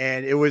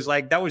 And it was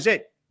like, that was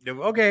it.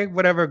 Okay,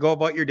 whatever, go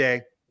about your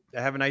day.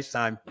 Have a nice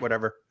time,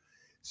 whatever.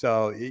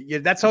 So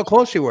that's how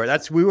close we were.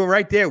 We were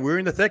right there. We were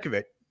in the thick of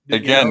it.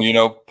 Again,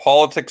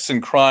 politics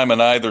and crime on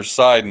either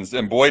side,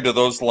 and boy, do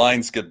those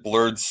lines get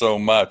blurred so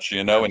much,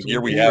 and here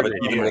we have it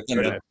even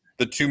within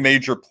the two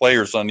major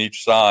players on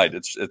each side.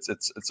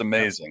 It's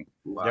amazing.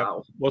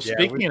 Wow. Well,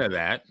 speaking of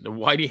that,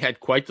 Whitey had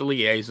quite the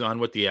liaison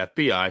with the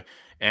FBI,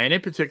 and in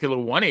particular,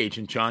 one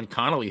agent, John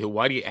Connolly, who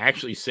Whitey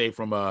actually saved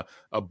from a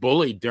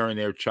bully during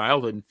their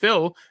childhood. And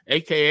Phil,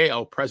 a.k.a.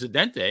 El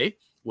Presidente,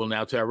 will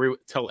now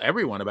tell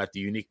everyone about the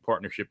unique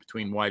partnership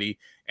between Whitey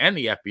and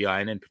the FBI,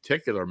 and in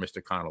particular,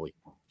 Mr. Connolly.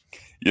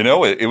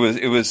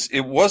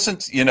 It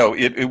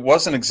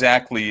wasn't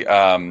exactly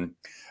an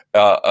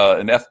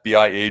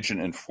FBI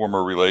agent and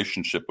former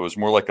relationship. It was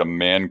more like a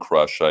man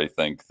crush, I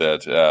think,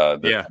 that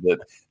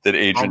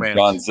Agent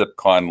John Zip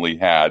Conley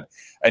had.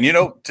 And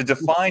to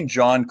define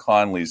John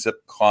Conley,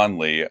 Zip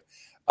Conley,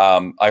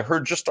 I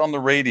heard just on the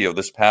radio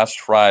this past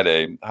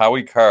Friday,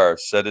 Howie Carr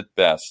said it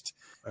best.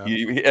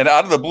 And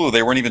out of the blue,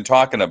 they weren't even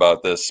talking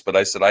about this, but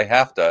I said I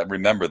have to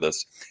remember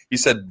this. He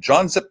said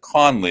John Zip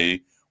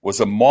Conley was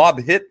a mob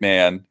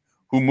hitman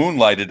who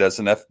moonlighted as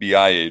an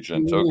FBI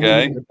agent,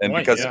 and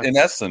because in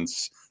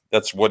essence,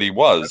 that's what he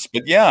was.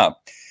 But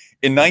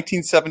in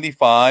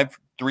 1975,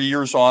 3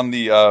 years on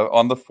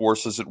the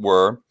force, as it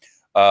were,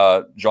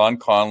 John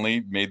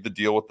Conley made the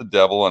deal with the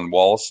devil on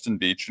Wollaston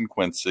Beach in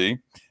Quincy,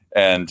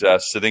 and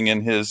sitting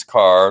in his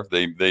car,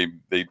 they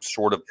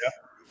sort of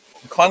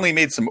Conley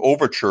made some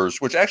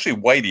overtures, which actually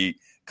Whitey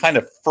kind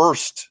of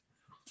first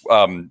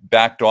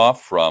backed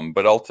off from,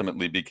 but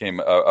ultimately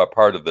became a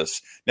part of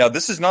this. Now,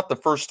 this is not the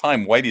first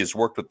time Whitey has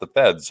worked with the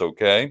feds,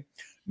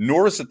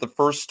 nor is it the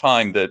first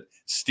time that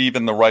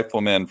Stephen the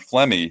Rifleman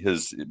Flemmy,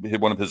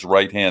 one of his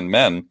right-hand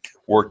men,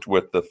 worked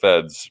with the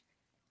feds.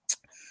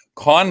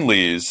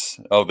 Conley's,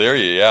 there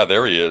he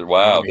is.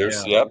 Wow,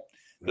 there's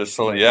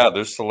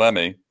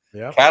Salemi.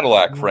 Yep.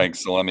 Cadillac Frank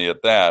Salemi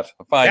at that.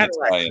 A fine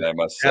Cadillac Italian, Frank.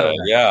 I must say.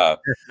 Yeah.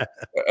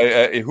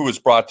 Who was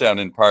brought down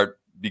in part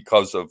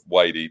because of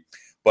Whitey.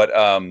 But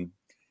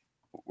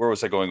where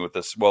was I going with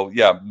this? Well,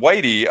 yeah,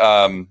 Whitey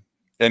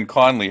and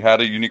Conley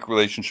had a unique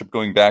relationship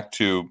going back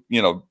to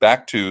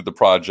the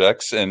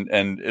projects, and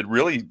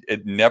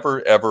it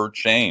never ever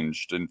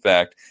changed. In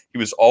fact, he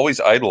was always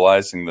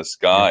idolizing this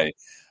guy. Yeah.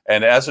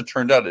 And as it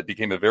turned out, it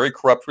became a very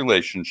corrupt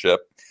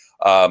relationship.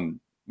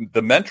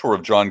 The mentor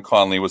of John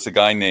Conley was a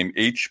guy named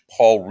H.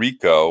 Paul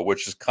Rico,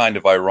 which is kind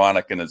of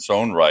ironic in its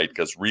own right,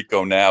 because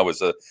Rico now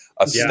is a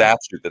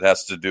statute that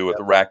has to do with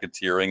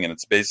racketeering, and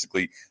it's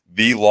basically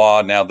the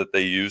law now that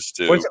they used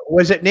to.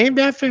 Was it named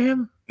after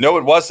him? No,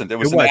 it wasn't. It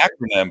was an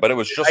acronym, but it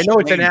was just. I know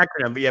it's an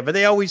acronym, but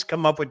they always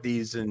come up with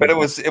these. But it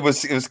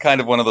was kind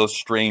of one of those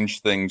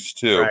strange things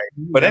too. Right.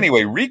 But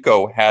anyway,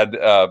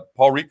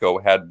 Paul Rico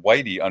had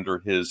Whitey under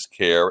his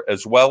care,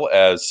 as well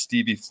as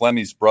Stevie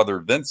Flemmy's brother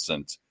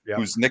Vincent,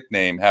 whose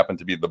nickname happened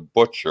to be the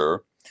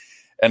Butcher,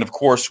 and of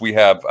course we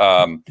have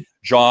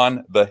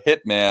John the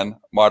Hitman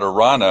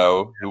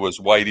Martirano, who was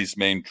Whitey's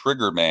main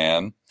trigger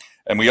man,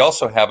 and we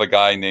also have a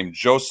guy named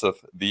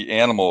Joseph the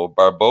Animal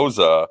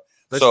Barboza.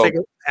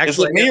 Is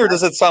it me, or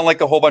does it sound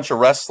like a whole bunch of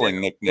wrestling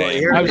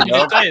nicknames?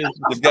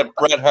 You've got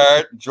Bret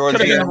Hart, George.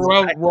 Could have been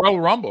Royal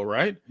Rumble,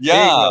 right?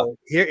 Yeah.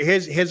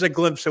 Here's a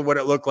glimpse of what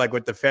it looked like.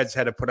 What the feds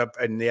had to put up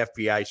in the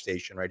FBI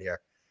station right here.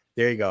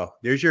 There you go.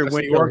 There's your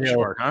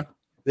window. Huh?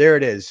 There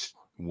it is.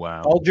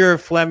 Wow. Bulger,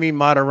 Flemmy,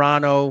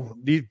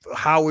 Martirano,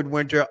 Howard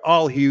Winter,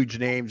 all huge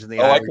names in the.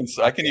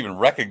 I can even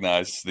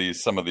recognize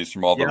some of these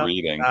from all the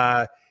reading.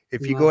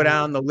 If you go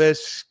down the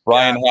list,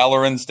 Brian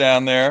Halloran's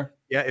down there.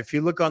 Yeah, if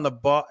you look on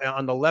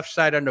the left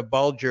side under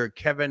Bulger,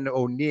 Kevin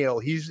O'Neill,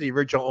 he's the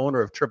original owner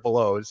of Triple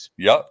O's.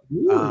 Yep.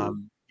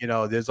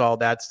 There's all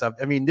that stuff.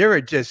 I mean, there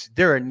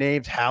are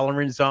names.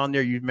 Halloran's on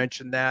there. You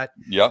mentioned that.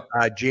 Yep.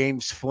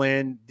 James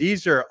Flynn.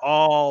 These are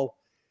all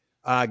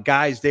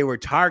guys they were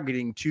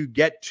targeting to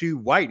get to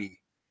Whitey.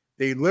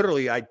 They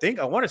literally, I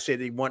want to say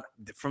they went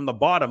from the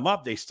bottom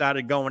up. They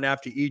started going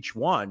after each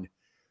one,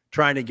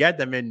 trying to get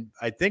them. And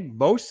I think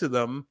most of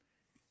them,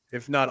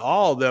 if not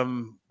all of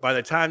them, by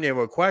the time they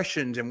were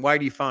questioned and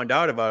Whitey found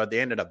out about it, they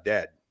ended up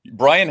dead.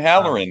 Brian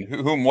Halloran,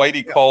 whom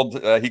Whitey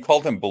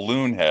called him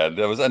Balloon Head.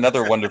 That was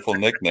another wonderful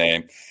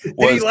nickname.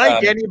 Did he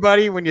like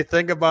anybody when you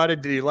think about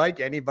it? Did he like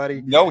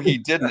anybody? No, he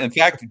didn't. In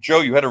fact,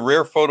 Joe, you had a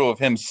rare photo of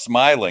him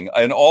smiling.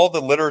 In all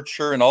the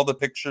literature and all the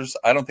pictures,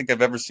 I don't think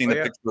I've ever seen a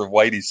picture of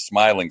Whitey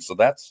smiling. So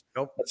that's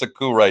a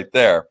coup right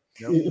there.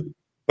 Nope.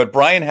 But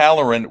Brian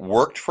Halloran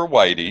worked for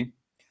Whitey.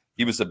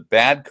 He was a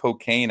bad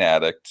cocaine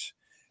addict.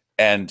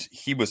 And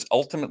he was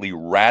ultimately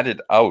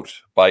ratted out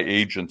by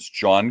agents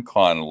John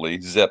Connolly,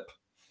 Zip,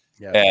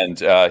 and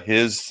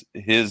his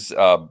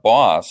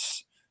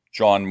boss,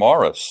 John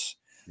Morris.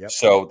 Yep.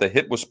 So the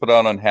hit was put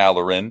out on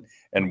Halloran,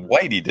 and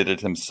Whitey did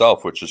it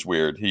himself, which is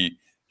weird.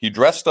 He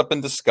dressed up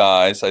in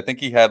disguise. I think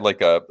he had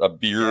like a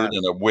beard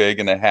and a wig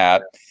and a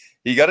hat.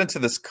 He got into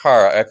this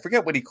car. I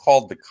forget what he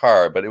called the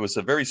car, but it was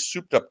a very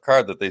souped up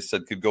car that they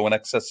said could go in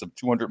excess of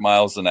 200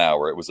 miles an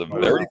hour. It was a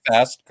very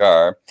fast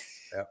car.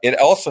 Yep. It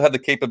also had the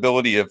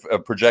capability of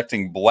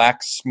projecting black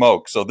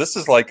smoke. So this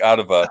is like out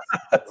of a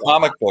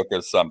comic book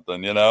or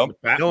something, No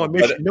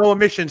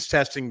emissions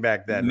testing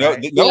back then. No,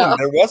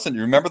 there wasn't.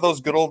 You remember those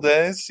good old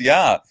days?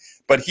 Yeah.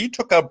 But he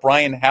took out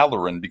Brian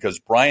Halloran because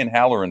Brian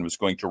Halloran was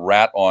going to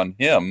rat on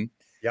him,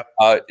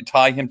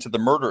 tie him to the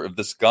murder of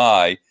this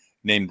guy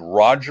named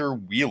Roger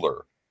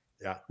Wheeler,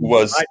 who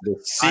was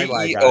the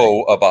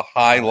CEO of a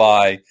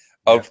high-lie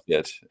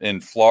outfit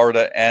in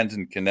Florida and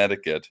in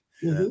Connecticut.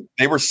 Mm-hmm.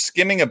 They were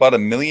skimming about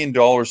 $1 million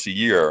a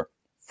year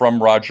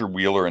from Roger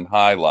Wheeler and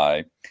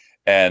High-Lie,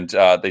 and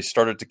they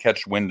started to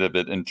catch wind of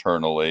it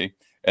internally.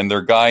 And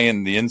their guy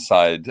in the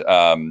inside,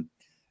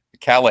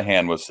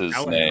 Callahan was his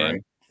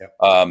name,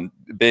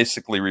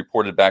 basically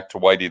reported back to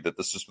Whitey that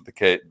this is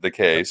the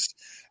case.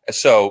 Yep.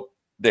 So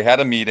they had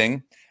a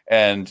meeting,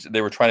 and they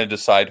were trying to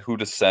decide who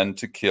to send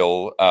to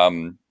kill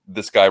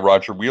this guy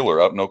Roger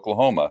Wheeler out in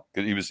Oklahoma.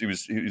 He was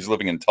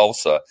living in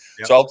Tulsa.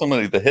 Yep. So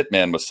ultimately the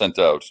hitman was sent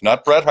out.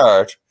 Not Bret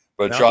Hart,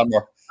 but John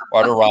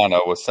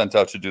Martirano was sent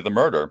out to do the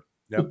murder.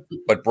 Yep.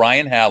 But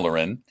Brian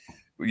Halloran,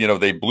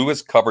 they blew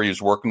his cover. He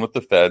was working with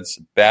the feds,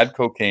 bad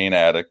cocaine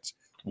addict.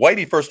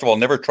 Whitey, first of all,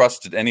 never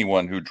trusted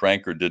anyone who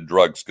drank or did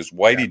drugs because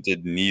Whitey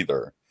did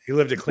neither. He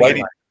lived a clean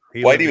life.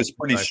 Whitey was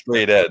pretty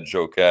straight edge,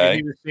 okay?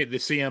 He was the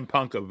CM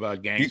Punk of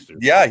gangsters.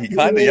 He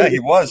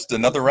was.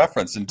 Another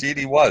reference. Indeed,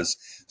 he was.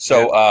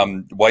 So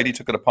Whitey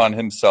took it upon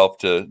himself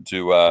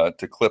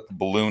to clip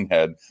Balloon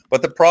Head.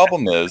 But the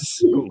problem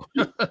is,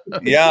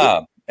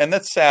 and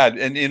that's sad.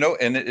 And,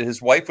 and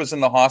his wife was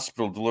in the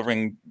hospital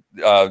delivering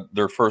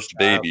their first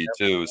baby,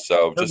 too.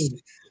 So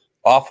just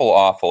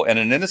awful. And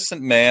an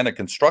innocent man, a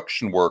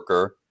construction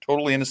worker,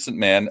 totally innocent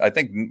man. I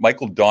think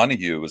Michael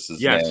Donahue was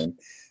his name.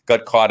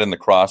 got caught in the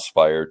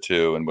crossfire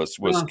too and was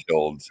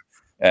killed.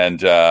 And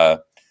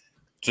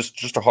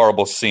just a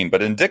horrible scene,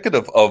 but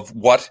indicative of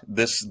what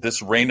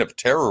this reign of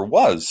terror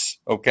was.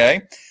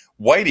 Okay,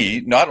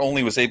 Whitey not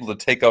only was able to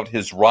take out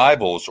his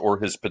rivals or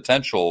his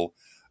potential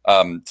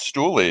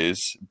stoolies,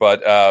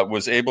 but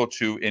was able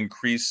to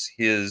increase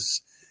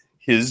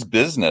his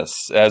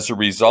business as a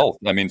result.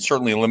 I mean,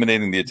 certainly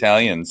eliminating the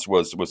Italians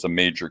was a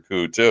major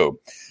coup too.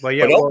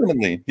 But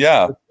ultimately,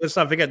 let's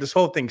not forget this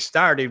whole thing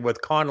started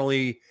with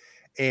Connolly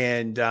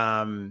and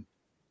John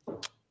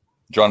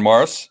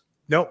Morris.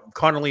 No,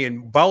 Connolly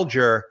and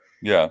Bulger.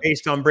 Yeah,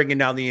 based on bringing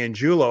down the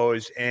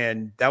Angelos,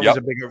 and that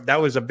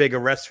was a big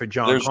arrest for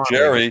John. There's Connolly.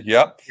 Jerry.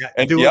 Yep. Yeah.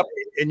 And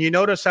and you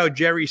notice how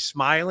Jerry's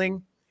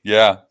smiling.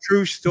 Yeah.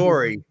 True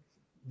story.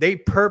 They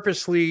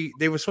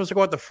were supposed to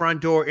go out the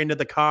front door into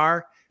the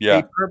car.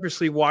 Yeah. They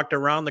purposely walked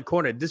around the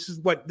corner. This is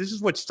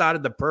what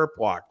started the perp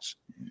walks.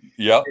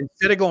 Yeah.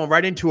 Instead of going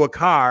right into a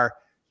car,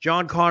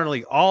 John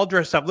Connolly, all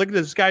dressed up. Look at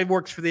this guy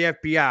works for the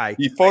FBI.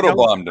 He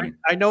photobombed him.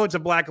 I know it's a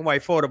black and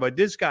white photo, but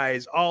this guy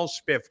is all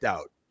spiffed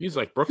out. He's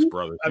like Brooks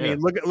Brothers. I mean,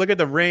 look at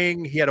the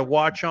ring. He had a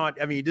watch on.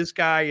 I mean, this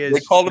guy is. They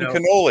called him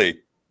Cannoli.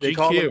 They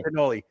called him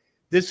Cannoli.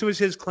 This was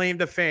his claim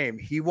to fame.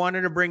 He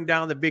wanted to bring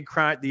down the big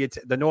crime,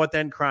 the North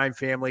End crime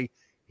family.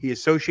 He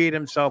associated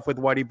himself with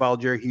Whitey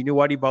Bulger. He knew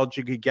Whitey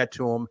Bulger could get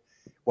to him.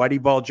 Whitey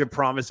Bulger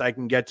promised I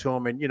can get to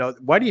him. And,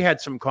 Whitey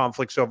had some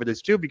conflicts over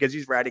this too, because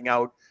he's ratting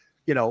out,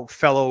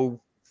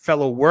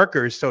 fellow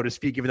workers, so to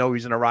speak, even though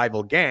he's in a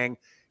rival gang.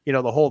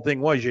 The whole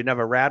thing was you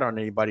never rat on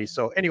anybody.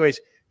 So anyways,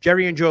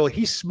 Jerry Angiulo,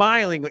 he's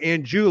smiling,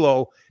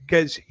 Angiulo,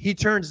 because he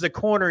turns the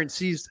corner and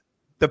sees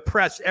the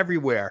press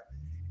everywhere.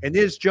 And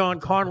there's John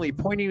Connolly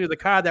pointing to the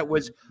car that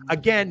was,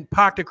 again,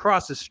 parked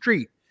across the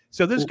street.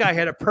 So this guy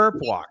had a perp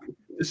walk.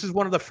 This is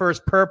one of the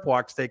first perp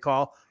walks they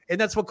call.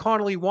 And that's what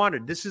Connolly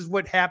wanted. This is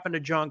what happened to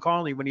John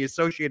Connolly when he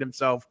associated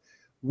himself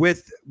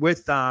with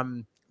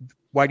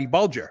Whitey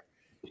Bulger.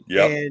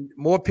 Yep. And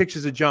more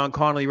pictures of John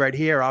Connolly right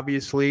here.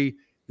 Obviously,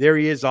 there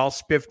he is all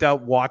spiffed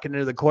out walking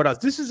into the courthouse.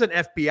 This is an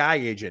FBI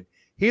agent.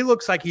 He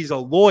looks like he's a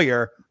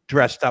lawyer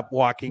dressed up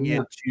walking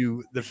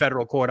into the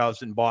federal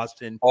courthouse in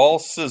Boston. All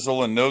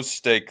sizzle and no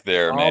steak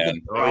there,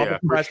 man.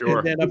 For sure.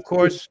 And then, of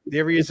course,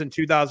 there he is in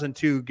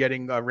 2002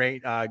 getting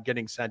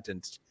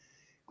sentenced.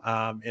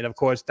 And, of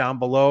course, down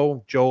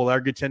below, Joel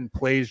Edgerton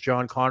plays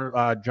John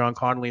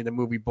Connolly in the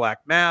movie Black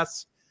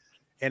Mass.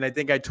 And I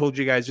think I told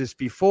you guys this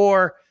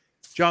before.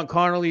 John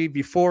Connolly,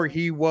 before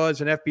he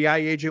was an FBI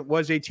agent,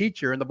 was a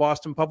teacher in the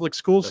Boston public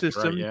school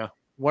system. Right, yeah.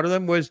 One of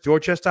them was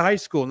Dorchester High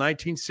School,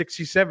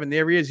 1967.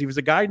 There he is. He was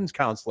a guidance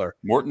counselor.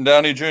 Morton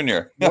Downey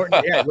Jr.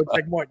 Morton, yeah, it looks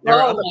like Morton.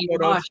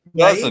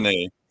 Doesn't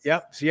he?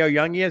 Yep. See how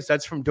young he is?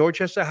 That's from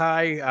Dorchester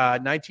High,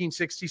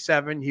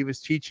 1967. He was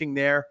teaching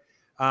there,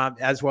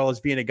 as well as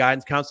being a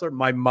guidance counselor.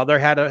 My mother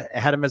had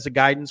him as a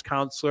guidance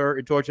counselor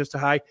at Dorchester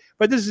High.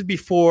 But this is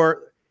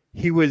before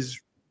he was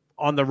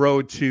on the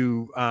road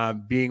to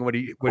being what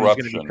he's going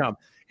to become.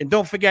 And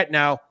don't forget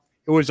now,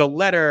 it was a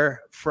letter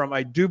from,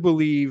 I do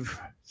believe,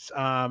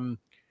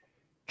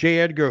 J.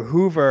 Edgar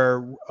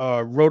Hoover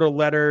wrote a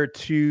letter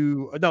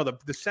to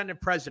the Senate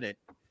president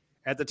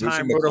at the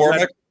time. Wrote a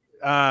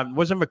letter,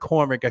 wasn't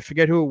McCormick. I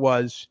forget who it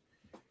was.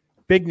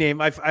 Big name.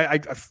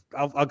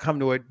 I'll come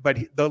to it. But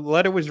the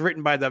letter was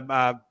written by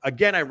the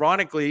again,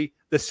 ironically,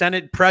 the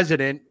Senate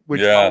president,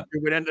 which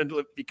would end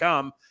up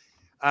become.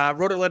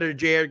 Wrote a letter to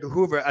J. Edgar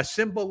Hoover, a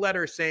simple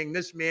letter saying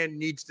this man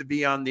needs to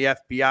be on the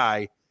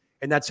FBI.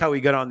 And that's how he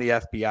got on the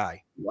FBI.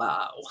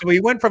 Wow. So he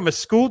went from a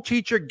school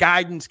teacher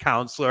guidance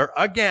counselor,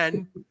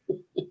 again,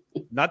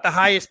 not the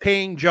highest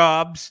paying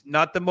jobs,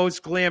 not the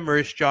most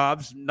glamorous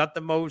jobs, not the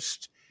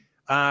most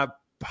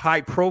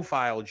high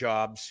profile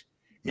jobs.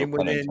 No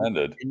pun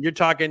intended. And you're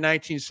talking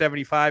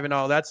 1975 and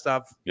all that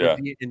stuff. Yeah.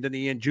 Into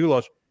the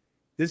Angiulos.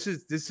 This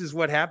is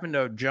what happened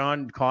to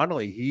John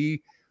Connolly.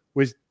 He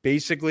was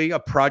basically a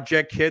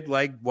project kid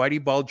like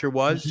Whitey Bulger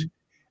was.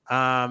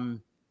 Mm-hmm.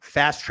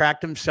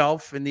 Fast-tracked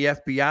himself in the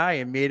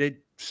FBI and made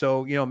it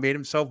so, made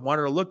himself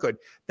wanted to look good.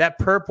 That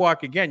perp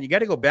walk, again, you got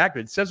to go back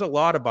to it. It says a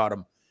lot about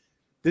him.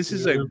 This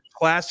is a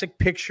classic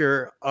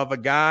picture of a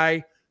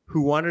guy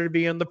who wanted to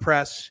be in the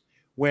press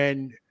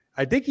when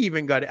I think he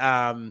even got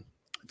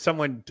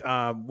someone,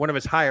 one of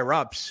his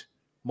higher-ups,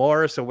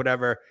 Morris or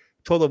whatever,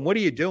 told him, what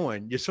are you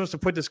doing? You're supposed to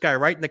put this guy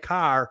right in the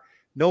car,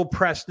 no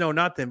press, no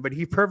nothing. But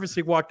he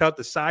purposely walked out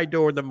the side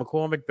door of the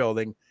McCormick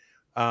building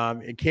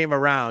and came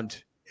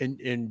around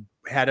and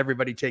had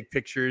everybody take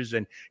pictures,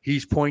 and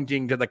he's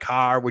pointing to the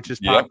car, which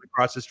is parked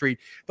across the street.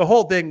 The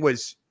whole thing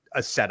was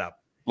a setup.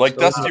 Like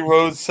Dusty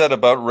Rhodes said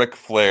about Ric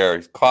Flair,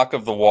 cock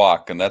of the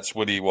walk, and that's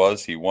what he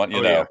was. He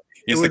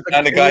he's the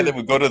kind of guy that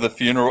would go to a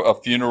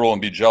funeral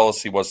and be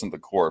jealous he wasn't the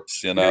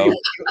corpse, You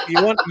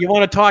want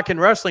to talk in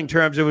wrestling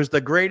terms, it was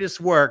the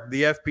greatest work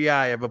the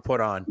FBI ever put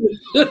on.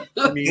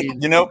 I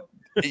mean,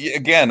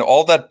 again,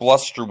 all that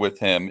bluster with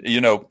him,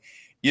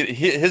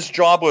 his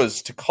job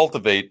was to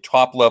cultivate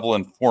top-level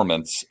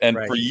informants, and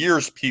for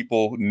years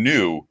people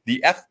knew, the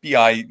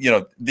FBI,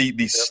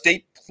 the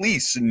state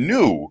police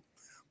knew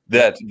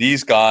that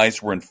these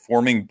guys were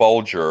informing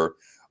Bulger,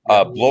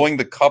 blowing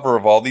the cover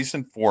of all these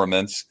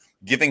informants,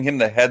 giving him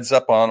the heads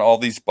up on all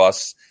these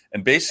busts,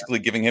 and basically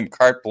giving him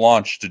carte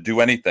blanche to do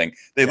anything.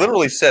 They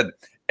literally said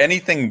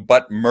anything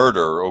but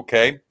murder,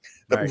 okay?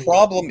 The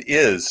problem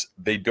is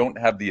they don't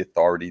have the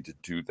authority to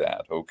do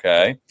that,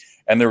 okay?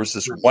 And there was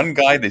this one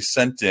guy they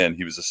sent in.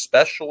 He was a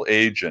special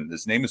agent.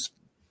 His name is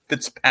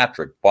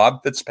Fitzpatrick,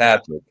 Bob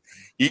Fitzpatrick.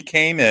 He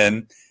came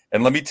in,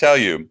 and let me tell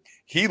you,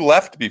 he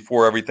left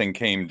before everything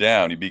came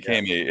down. He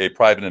became a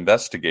private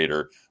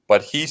investigator,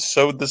 but he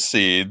sowed the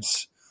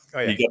seeds.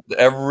 He got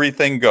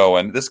everything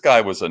going. This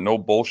guy was a no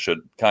bullshit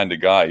kind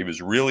of guy. He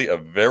was really a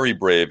very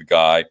brave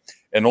guy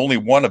and only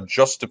one of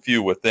just a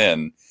few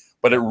within.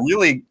 But it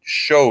really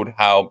showed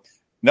how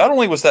not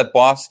only was that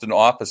Boston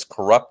office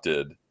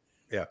corrupted,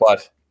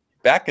 but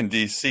back in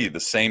D.C., the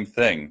same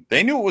thing.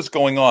 They knew what was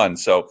going on.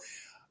 So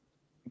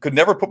could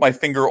never put my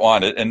finger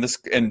on it.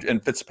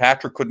 And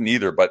Fitzpatrick couldn't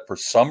either. But for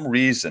some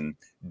reason,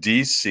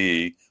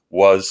 D.C.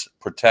 was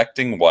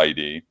protecting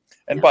Whitey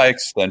and by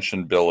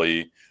extension,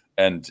 Billy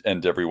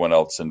and everyone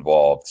else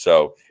involved.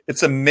 So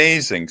it's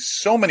amazing.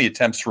 So many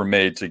attempts were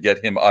made to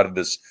get him out of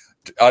this,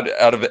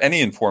 out of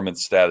any informant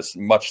status,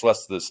 much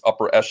less this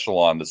upper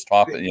echelon, this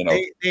top,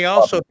 They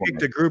also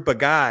picked a group of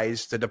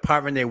guys, the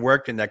department they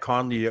worked in that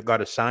Connolly got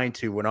assigned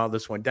to when all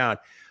this went down.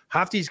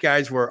 Half these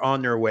guys were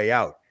on their way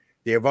out.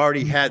 They have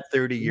already had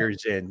 30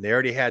 years in. They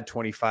already had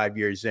 25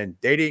 years in.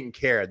 They didn't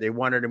care. They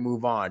wanted to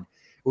move on.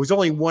 It was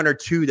only one or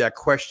two that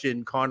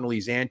questioned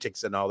Connolly's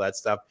antics and all that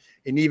stuff.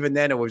 And even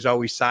then, it was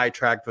always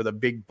sidetracked with a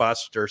big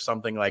bust or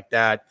something like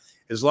that.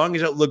 As long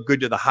as it looked good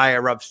to the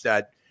higher ups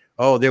that,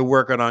 oh, they're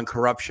working on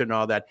corruption and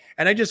all that.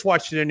 And I just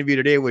watched an interview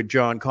today with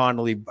John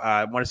Connolly.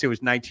 I want to say it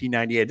was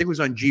 1998. I think it was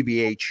on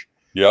GBH.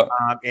 Yeah.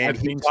 And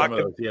I've seen some of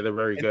those. Yeah, they're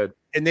very good.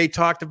 And they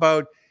talked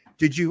about,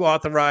 did you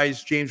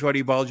authorize James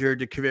Whitey Bulger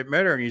to commit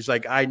murder? And he's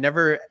like, I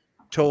never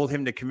told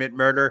him to commit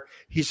murder.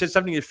 He said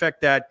something to the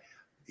effect that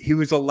he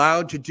was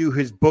allowed to do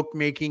his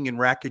bookmaking and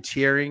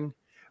racketeering,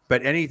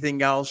 but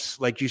anything else,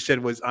 like you said,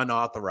 was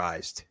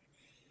unauthorized.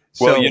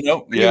 Well,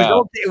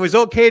 so it was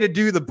okay to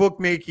do the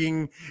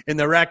bookmaking and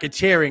the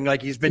racketeering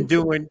like he's been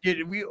doing.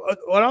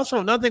 Also,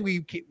 another thing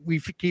we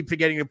keep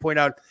forgetting to point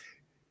out,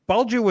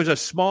 Bulger was a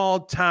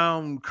small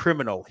town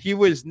criminal. He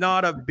was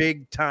not a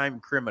big time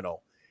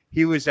criminal.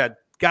 He was that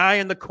guy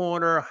in the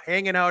corner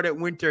hanging out at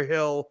Winter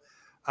Hill,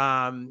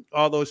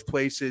 all those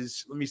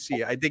places. Let me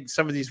see. I think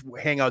some of these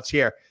hangouts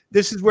here.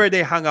 This is where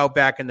they hung out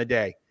back in the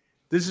day.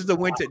 This is the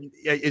winter.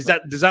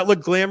 Does that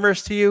look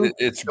glamorous to you?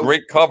 It's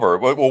great cover.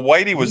 Well,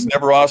 Whitey was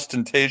never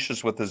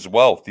ostentatious with his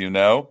wealth,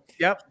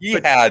 Yep. He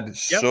had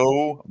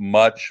so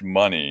much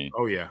money.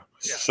 Oh, yeah.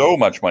 So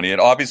much money. And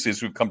obviously,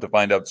 as we've come to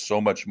find out, so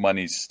much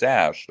money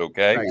stashed,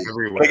 okay? Right,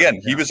 but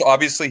again, he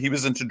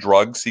was into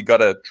drugs. He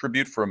got a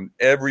tribute from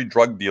every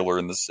drug dealer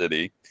in the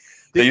city.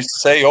 They used to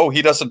say, oh,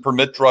 he doesn't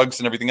permit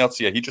drugs and everything else.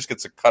 Yeah, he just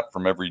gets a cut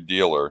from every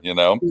dealer,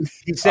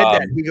 He said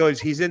that. He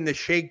goes, he's in the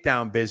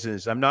shakedown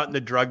business. I'm not in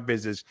the drug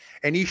business.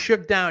 And he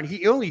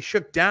only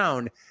shook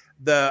down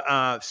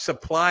the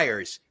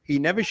suppliers. He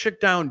never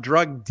shook down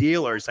drug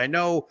dealers. I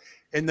know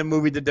in the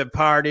movie The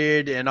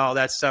Departed and all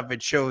that stuff,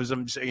 it shows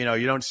him,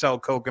 you don't sell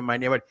coke in my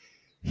neighborhood.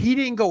 He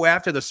didn't go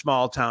after the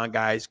small town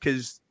guys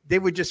because they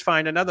would just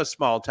find another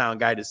small town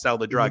guy to sell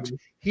the drugs. Mm-hmm.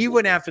 He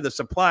went after the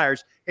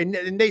suppliers. And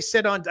they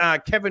said on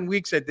Kevin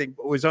Weeks, I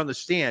think, was on the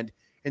stand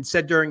and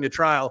said during the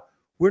trial,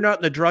 we're not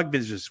in the drug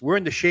business. We're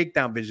in the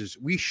shakedown business.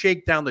 We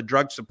shake down the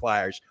drug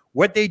suppliers.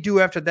 What they do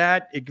after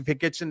that, if it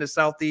gets into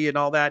Southie and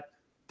all that,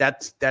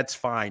 that's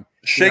fine.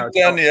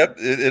 Shakedown,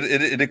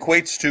 it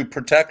equates to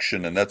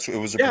protection, and it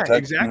was a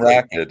protection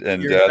racket.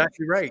 And you're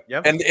exactly right.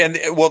 Yep. And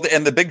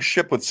the big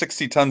ship with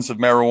 60 tons of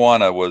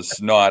marijuana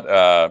was not.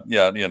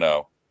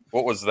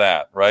 What was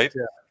that, right?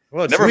 Yeah.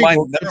 Well,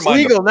 it's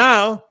legal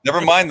now.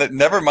 Never mind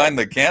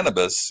the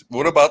cannabis.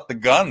 What about the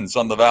guns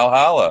on the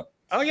Valhalla?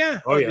 Oh yeah.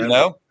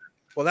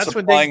 Well, that's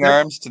supplying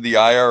arms to the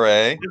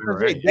IRA,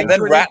 and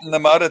then ratting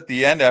them out at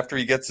the end after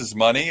he gets his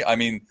money. I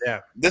mean,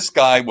 this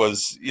guy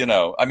was,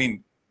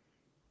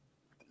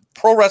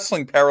 pro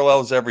wrestling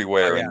parallels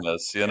everywhere in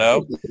this.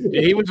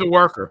 He was a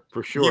worker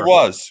for sure. He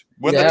was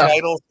win the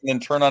titles and then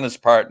turn on his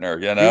partner.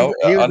 He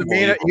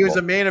was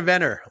a main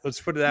eventer. Let's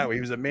put it that way.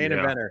 He was a main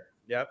eventer.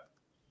 Yep.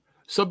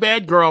 So,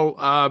 Bad Girl,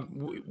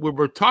 we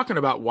were talking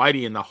about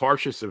Whitey in the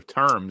harshest of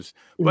terms,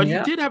 but he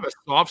did have a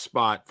soft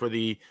spot for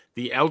the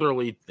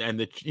elderly and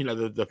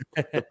the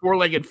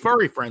four-legged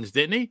furry friends,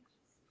 didn't he?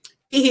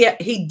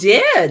 He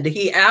did.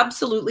 He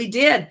absolutely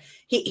did.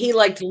 He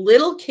liked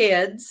little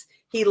kids.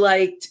 He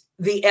liked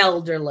the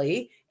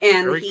elderly,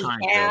 and he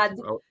had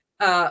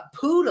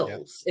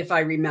poodles, if I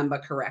remember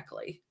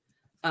correctly.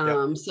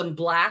 Some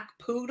black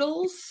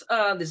poodles.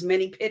 There's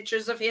many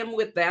pictures of him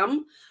with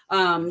them.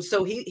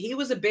 So he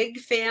was a big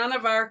fan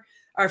of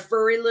our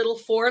furry little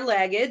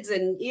four-leggeds.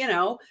 And,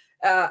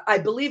 I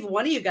believe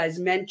one of you guys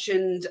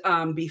mentioned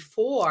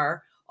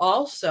before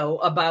also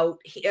about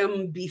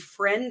him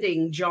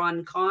befriending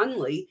John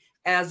Connolly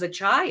as a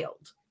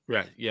child.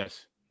 Right.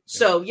 Yes.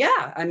 So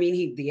yeah, I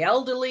mean, the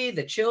elderly,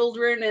 the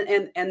children,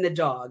 and the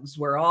dogs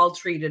were all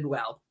treated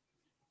well.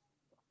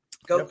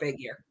 Go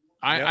figure.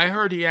 I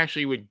heard he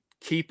actually would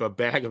keep a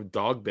bag of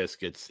dog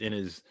biscuits in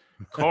his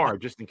car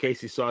just in case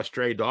he saw a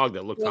stray dog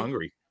that looked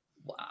hungry.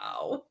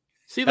 Wow.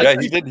 See, yeah,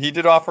 he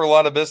did offer a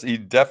lot of business. He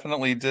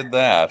definitely did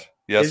that.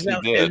 Yes, he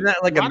did. Isn't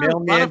that like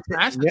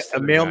a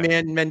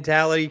mailman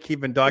mentality,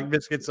 keeping dog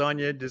biscuits on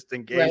you just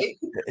in case? Right?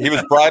 He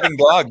was bribing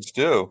dogs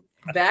too.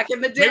 Back in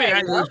the day,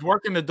 he was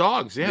working the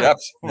dogs. Yeah,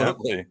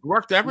 absolutely. He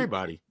worked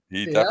everybody.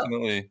 He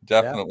definitely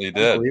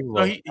did.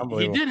 So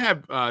he did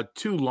have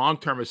two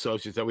long-term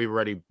associates that we've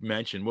already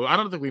mentioned. Well, I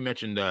don't think we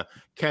mentioned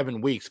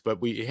Kevin Weeks,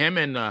 but him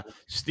and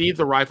Steve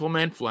the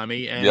Rifleman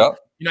Flemmy. And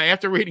you know,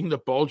 after reading the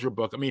Bulger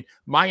book, I mean,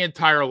 my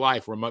entire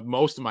life, or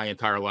most of my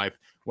entire life,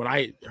 when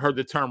I heard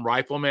the term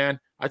Rifleman,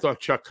 I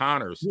thought Chuck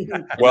Connors.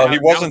 Well, he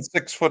wasn't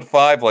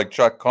 6'5" like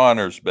Chuck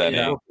Connors, Benny.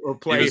 Yeah, or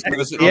played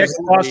the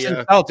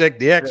ex-Boston Celtic,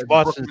 the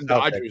ex-Boston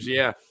Dodgers.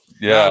 Yeah.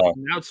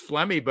 Now it's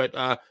Flemmy,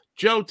 but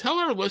Joe, tell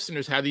our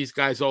listeners how these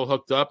guys all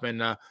hooked up,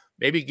 and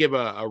maybe give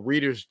a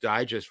Reader's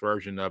Digest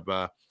version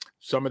of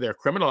some of their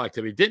criminal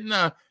activity.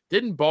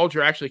 Didn't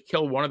Bulger actually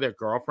kill one of their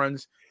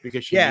girlfriends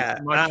because she?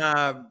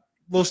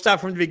 We'll start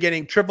from the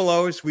beginning. Triple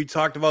O's. We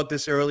talked about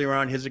this earlier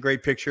on. Here's a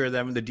great picture of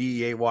them, the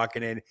DEA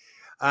walking in.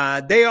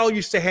 They all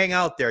used to hang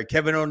out there.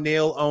 Kevin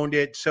O'Neill owned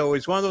it, so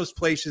it's one of those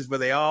places where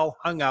they all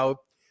hung out.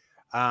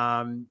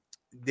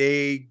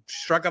 They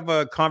struck up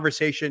a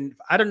conversation.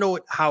 I don't know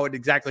how it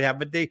exactly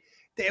happened, but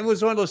it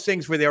was one of those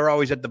things where they were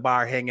always at the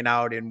bar hanging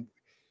out, and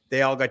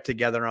they all got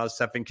together and all this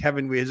stuff. And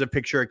here's a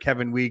picture of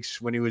Kevin Weeks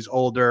when he was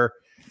older.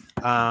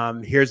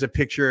 Here's a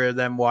picture of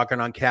them walking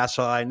on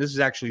Castle Island. This is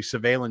actually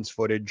surveillance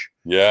footage.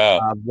 Yeah.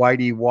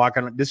 Whitey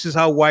walking. This is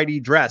how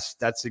Whitey dressed.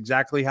 That's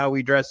exactly how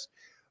he dressed.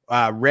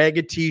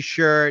 Ragged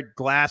t-shirt,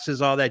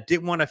 glasses, all that.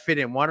 Didn't want to fit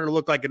in. Wanted to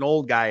look like an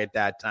old guy at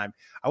that time.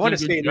 I want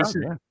to say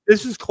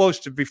this is close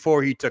to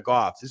before he took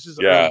off. This is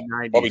early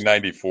 90s. Probably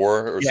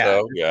 94 or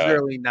so. Yeah.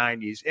 Early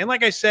 90s. And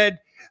like I said,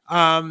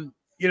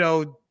 you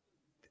know,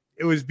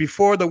 it was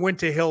before the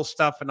Winter Hill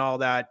stuff and all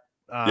that.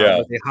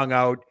 They hung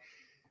out.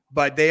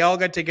 But they all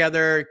got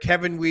together.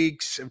 Kevin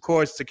Weeks, of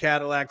course, the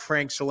Cadillac,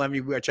 Frank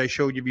Salemi, which I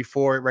showed you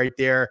before right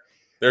there.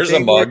 There's a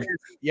mug.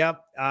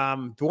 Yep.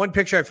 The one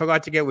picture I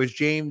forgot to get was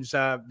James,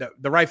 the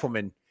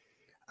Rifleman.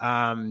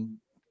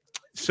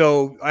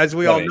 So as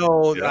we all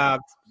know,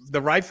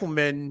 the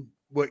Rifleman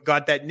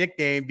got that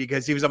nickname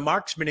because he was a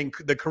marksman in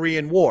the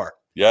Korean War.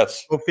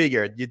 Yes. Go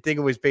figure. You'd think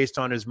it was based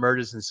on his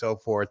murders and so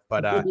forth.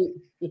 But,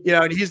 you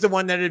know, he's the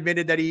one that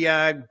admitted that he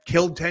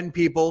killed 10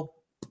 people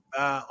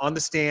on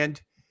the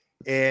stand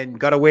and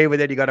got away with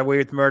it. He got away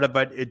with murder.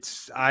 But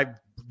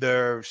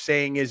the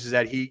saying is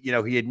that he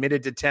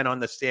admitted to 10 on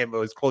the stand, but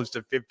it was close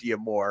to 50 or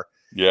more.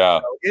 Yeah.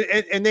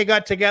 And they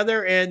got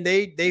together and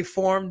they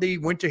formed the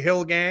Winter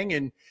Hill Gang,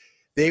 and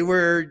they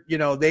were,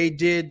 they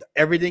did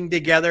everything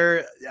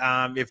together.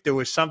 If there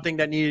was something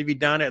that needed to be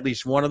done, at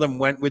least one of them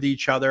went with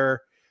each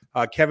other.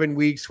 Kevin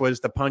Weeks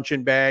was the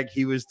punching bag.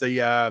 He was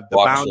the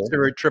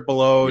bouncer at Triple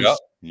O's. Yep,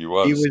 he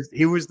was.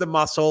 He was the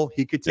muscle.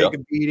 He could take a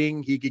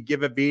beating. He could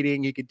give a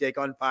beating. He could take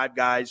on 5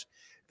 guys,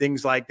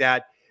 things like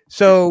that.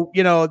 So,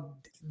 he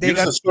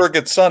was a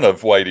surrogate son of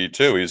Whitey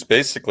too. He's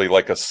basically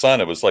like a son.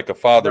 It was like a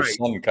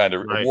father-son kind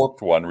of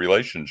warped one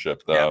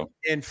relationship, though.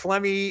 Yeah. And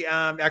Flemmy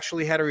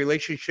actually had a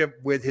relationship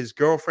with his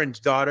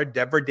girlfriend's daughter,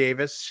 Deborah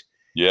Davis.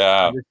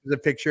 Yeah. This is a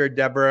picture of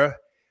Deborah.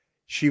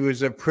 She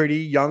was a pretty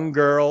young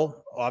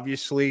girl.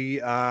 Obviously,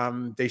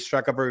 they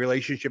struck up a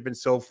relationship and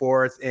so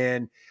forth.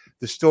 And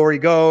the story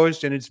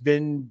goes, and it's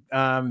been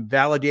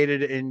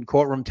validated in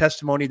courtroom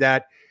testimony,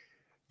 that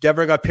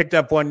Deborah got picked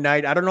up one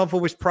night. I don't know if it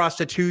was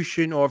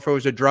prostitution or if it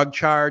was a drug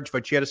charge,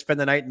 but she had to spend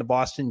the night in the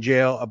Boston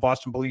jail, a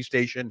Boston police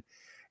station.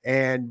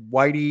 And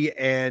Whitey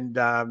and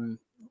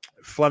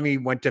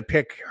Flemmy went to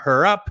pick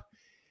her up,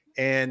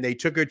 and they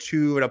took her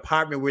to an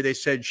apartment where they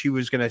said she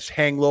was going to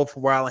hang low for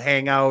a while,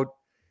 hang out.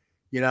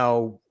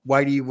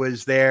 Whitey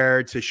was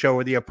there to show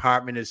her the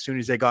apartment as soon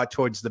as they got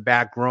towards the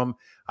back room.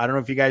 I don't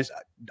know if you guys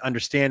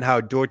understand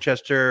how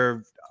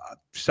Dorchester,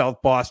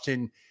 South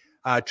Boston,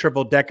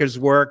 triple deckers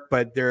work,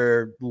 but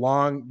they're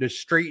long, they're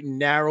straight and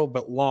narrow,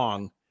 but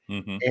long.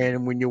 Mm-hmm.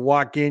 And when you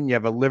walk in, you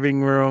have a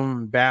living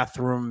room,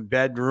 bathroom,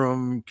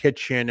 bedroom,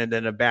 kitchen, and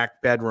then a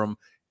back bedroom.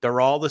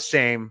 They're all the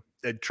same.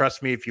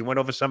 Trust me, if you went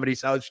over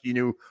somebody's house, you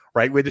knew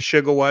right where the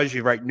sugar was.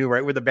 You knew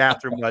right where the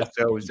bathroom was.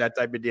 So it was that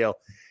type of deal.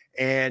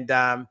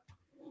 And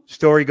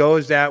story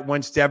goes that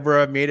once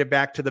Deborah made it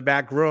back to the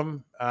back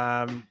room,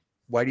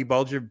 Whitey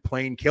Bulger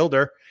plain killed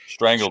her.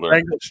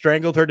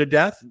 Strangled her to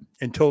death,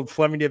 and told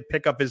Fleming to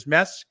pick up his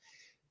mess.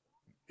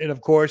 And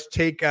of course,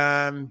 take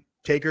her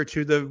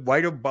to the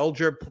Whitey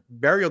Bulger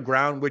burial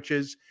ground, which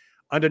is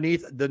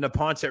underneath the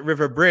Neponset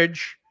River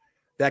Bridge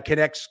that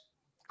connects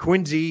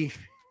Quincy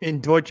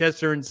in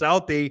Dorchester and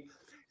Southie,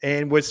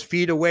 and was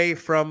feet away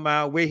from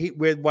where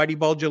Whitey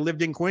Bulger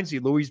lived in Quincy,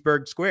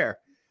 Louisburg Square.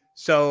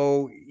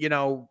 So,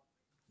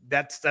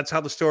 that's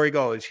how the story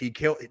goes.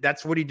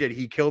 That's what he did.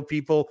 He killed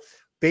people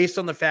based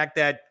on the fact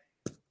that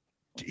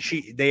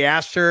they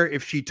asked her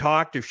if she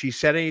talked, if she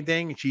said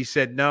anything. She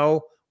said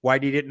no.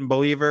 Whitey didn't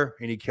believe her,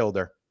 and he killed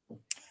her.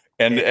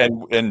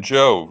 And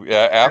Joe,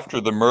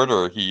 after the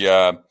murder,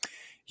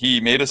 he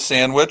made a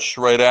sandwich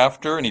right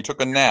after, and he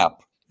took a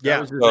nap.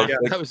 Yeah,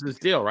 that was his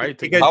deal, right?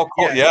 Because,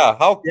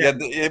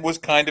 it was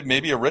kind of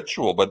maybe a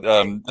ritual, but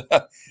and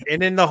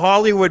in the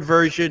Hollywood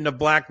version of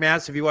Black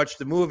Mass, if you watch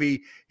the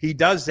movie, he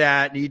does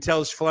that, and he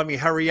tells Fleming,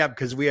 "Hurry up,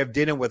 because we have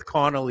dinner with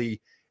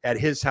Connolly at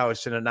his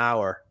house in an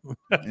hour."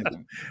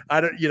 I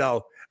don't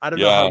know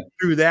how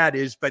true that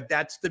is, but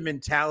that's the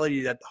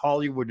mentality that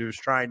Hollywood was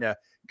trying to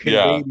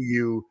convey to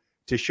you,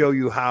 to show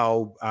you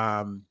how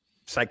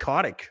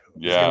psychotic.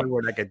 Is the only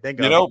word I can think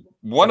of. You know,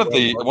 one of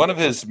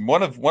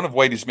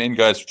Whitey's main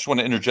guys. Just want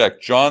to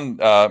interject. John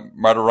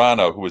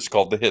Martirano, who was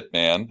called the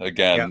Hitman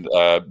again,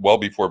 well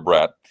before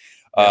Brett,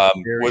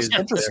 was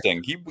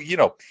interesting.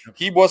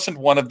 He wasn't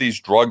one of these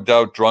drugged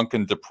out,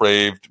 drunken,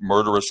 depraved,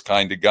 murderous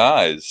kind of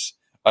guys.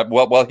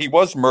 Well, he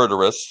was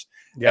murderous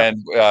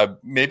and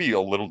maybe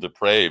a little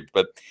depraved,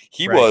 but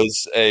he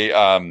was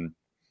a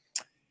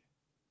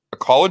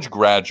college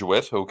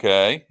graduate.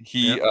 Okay,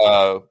 he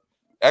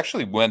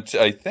actually went,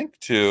 I think,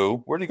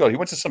 to, where did he go? He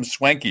went to some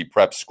swanky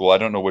prep school. I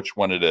don't know which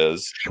one it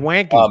is.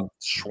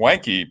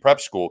 Swanky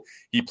prep school.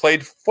 He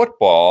played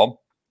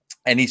football,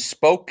 and he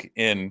spoke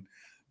in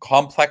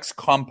complex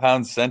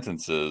compound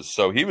sentences.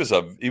 So he was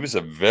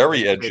a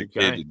very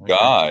educated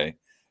guy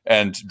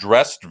and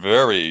dressed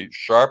very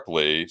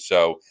sharply.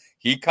 So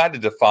he kind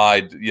of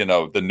defied,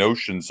 the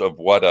notions of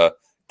what a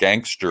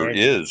gangster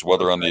is,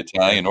 whether on the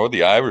Italian or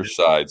the Irish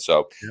side.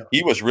 So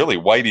he was really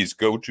Whitey's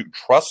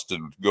trusted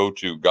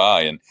go-to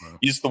guy, and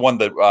he's the one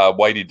that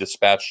Whitey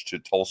dispatched to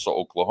Tulsa,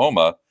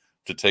 Oklahoma,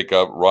 to take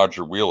out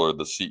Roger Wheeler,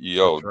 the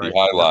CEO, the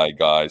highlight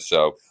guy.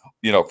 So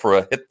for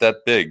a hit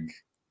that big,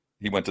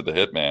 he went to the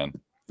Hitman.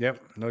 Yep,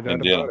 no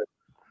doubt about it.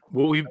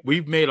 Well,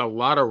 we've made a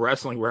lot of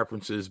wrestling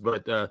references,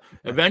 but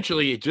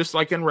eventually, just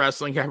like in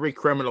wrestling, every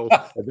criminal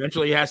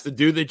eventually has to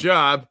do the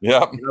job.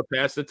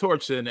 Pass the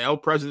torch. And El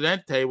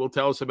Presidente will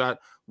tell us about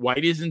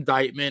Whitey's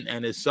indictment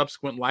and his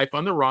subsequent life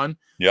on the run,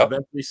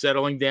 eventually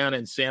settling down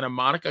in Santa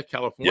Monica,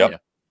 California.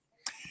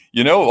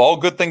 All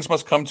good things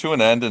must come to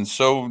an end, and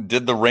so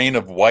did the reign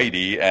of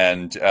Whitey,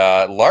 and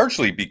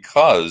largely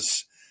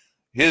because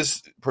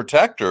his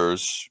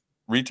protectors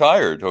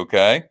retired.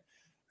 Okay.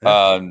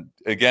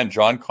 Again,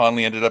 John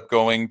Connolly ended up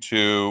going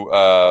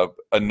to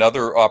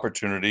another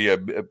opportunity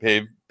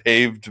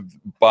paved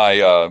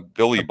by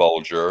Billy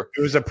Bulger.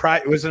 It was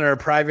wasn't it a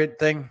private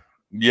thing?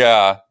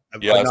 Not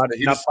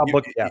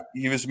public.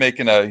 He was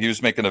making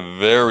a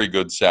very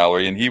good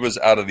salary, and he was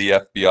out of the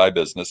FBI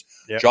business.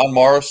 John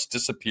Morris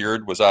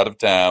disappeared, was out of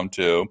town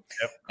too,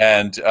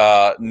 and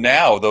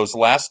now those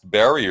last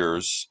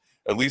barriers,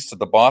 at least at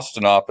the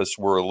Boston office,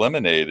 were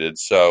eliminated.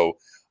 So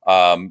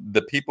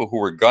the people who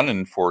were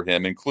gunning for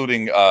him,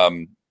 including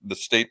the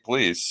state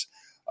police,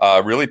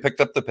 really picked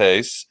up the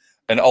pace,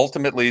 and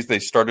ultimately they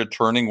started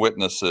turning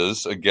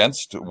witnesses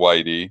against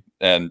Whitey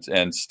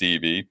and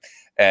Stevie.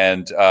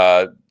 And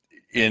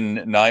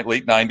in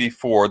late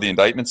 '94, the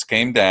indictments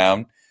came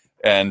down,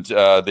 and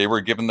they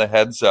were given the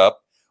heads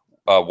up.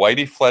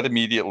 Whitey fled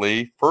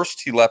immediately.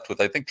 First, he left with,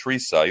 I think,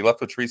 Teresa. He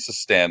left with Teresa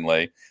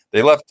Stanley.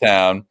 They left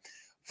town.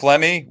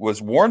 Flemmy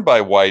was warned by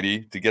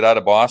Whitey to get out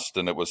of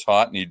Boston. It was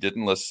hot, and he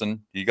didn't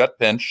listen. He got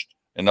pinched,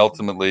 and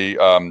ultimately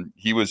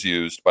he was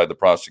used by the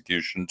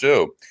prosecution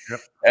too.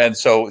 And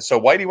so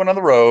Whitey went on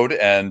the road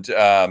and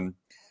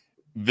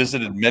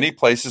visited many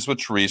places with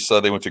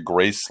Teresa. They went to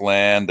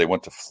Graceland. They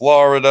went to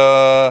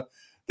Florida.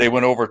 They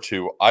went over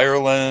to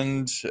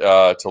Ireland,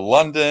 to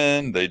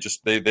London.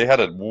 They had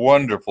a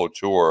wonderful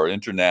tour,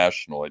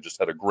 international. They just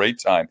had a great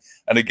time.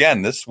 And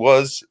again, this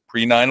was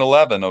pre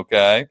 9/11.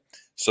 Okay.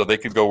 So they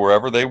could go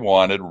wherever they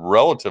wanted,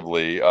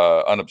 relatively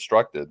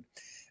unobstructed.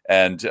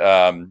 And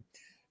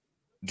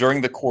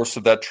during the course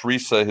of that,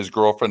 Teresa, his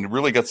girlfriend,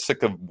 really got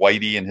sick of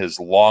Whitey and his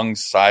long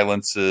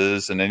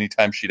silences. And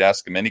anytime she'd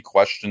ask him any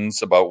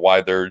questions about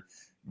why they're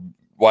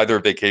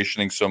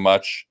vacationing so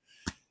much,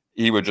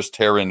 he would just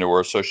tear into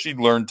her. So she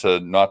learned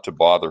not to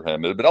bother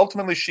him. But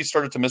ultimately, she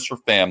started to miss her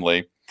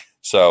family.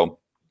 So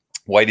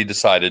Whitey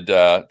decided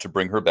to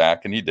bring her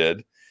back, and he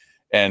did.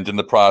 And in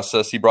the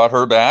process, he brought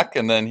her back,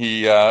 and then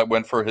he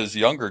went for his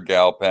younger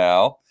gal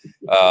pal,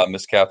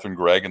 Miss Catherine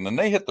Gregg, and then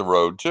they hit the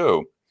road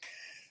too.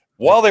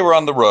 While they were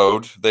on the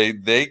road,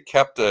 they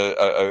kept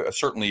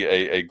certainly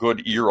a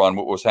good ear on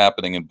what was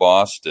happening in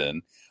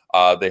Boston.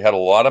 They had a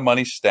lot of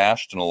money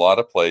stashed in a lot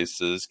of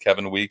places.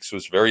 Kevin Weeks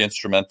was very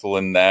instrumental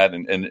in that,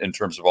 and in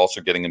terms of also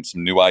getting him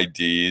some new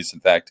IDs. In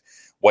fact,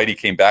 Whitey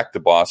came back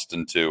to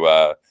Boston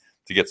to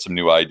get some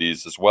new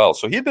IDs as well.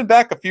 So he had been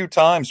back a few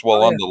times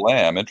while on the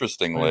lam,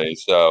 interestingly.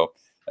 So,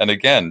 and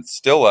again,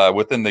 still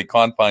within the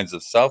confines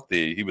of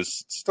Southie, he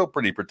was still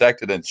pretty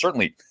protected and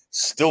certainly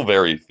still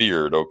very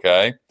feared.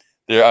 Okay.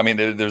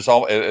 There's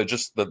all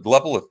just the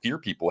level of fear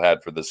people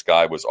had for this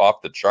guy was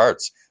off the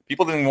charts.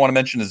 People didn't even want to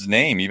mention his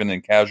name, even in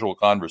casual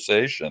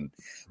conversation.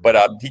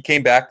 But he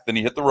came back, then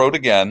he hit the road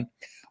again.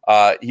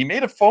 He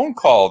made a phone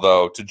call,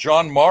 though, to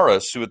John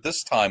Morris, who at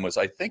this time was,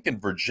 I think, in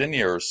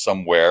Virginia or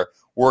somewhere,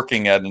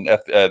 working at I don't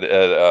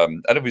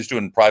know if he was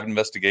doing private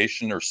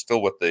investigation or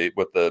still with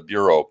the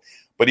Bureau.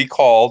 But he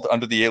called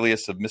under the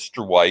alias of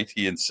Mr. White.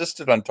 He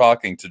insisted on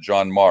talking to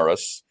John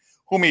Morris,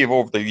 whom he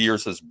over the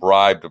years has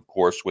bribed, of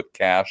course, with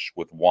cash,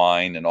 with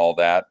wine, and all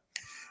that.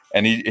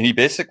 And he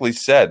basically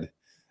said,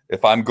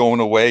 "If I'm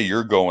going away,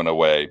 you're going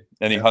away."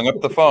 And he hung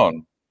up the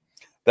phone.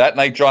 That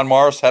night, John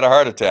Morris had a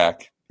heart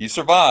attack. He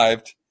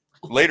survived,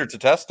 later to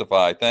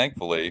testify,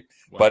 thankfully.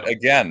 Wow. But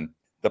again,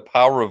 the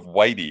power of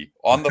Whitey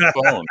on the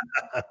phone,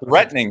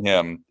 threatening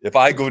him, "If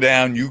I go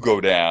down, you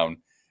go down."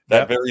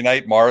 That very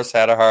night, Morris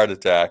had a heart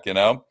attack,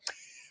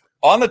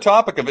 On the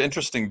topic of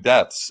interesting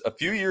deaths, a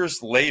few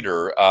years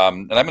later,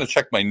 and I'm going to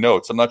check my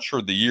notes. I'm not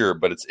sure the year,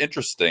 but it's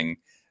interesting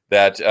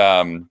that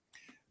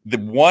the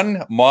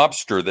one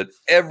mobster that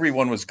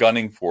everyone was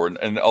gunning for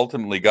and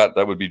ultimately got,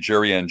 that would be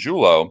Jerry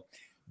Angiulo,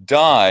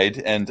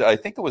 died. And I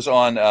think it was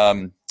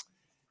on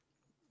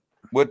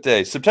what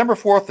day? September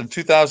 4th of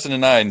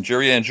 2009,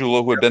 Jerry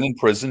Angiulo, who had been in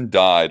prison,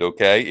 died,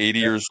 80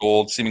 years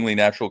old, seemingly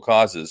natural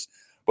causes.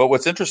 But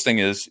what's interesting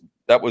is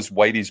that was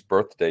Whitey's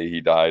birthday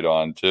he died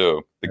on,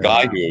 too. The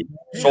guy who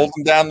sold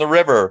him down the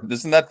river.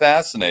 Isn't that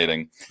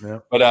fascinating? Yeah.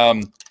 But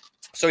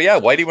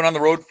Whitey went on the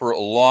road for a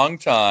long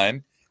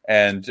time.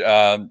 And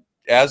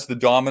as the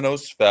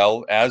dominoes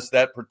fell, as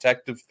that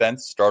protective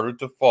fence started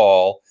to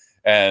fall,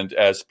 and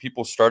as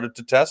people started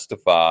to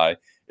testify,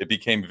 it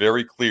became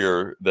very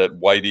clear that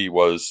Whitey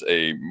was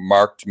a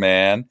marked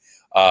man.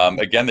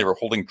 Again, they were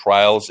holding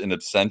trials in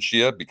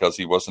absentia because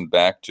he wasn't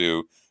back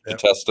to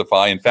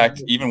testify. In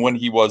fact, even when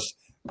he was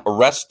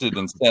arrested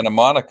in Santa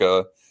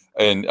Monica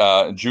in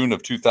June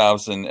of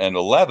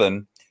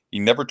 2011, he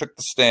never took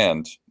the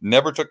stand.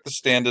 Never took the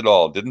stand at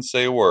all. Didn't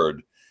say a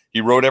word. He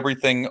wrote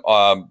everything.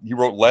 He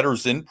wrote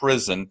letters in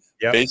prison,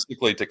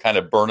 basically to kind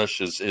of burnish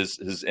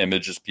his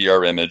image, his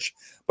PR image.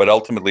 But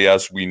ultimately,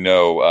 as we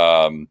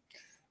know,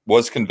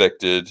 was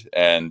convicted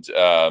and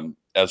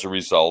as a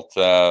result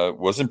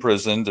was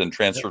imprisoned and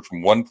transferred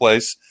from one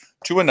place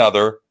to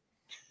another.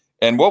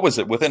 And what was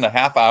it? Within a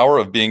half hour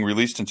of being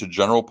released into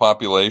general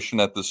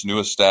population at this new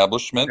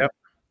establishment,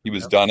 he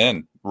was done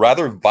in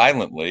rather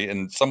violently,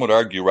 and some would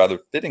argue rather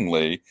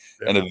fittingly,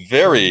 in a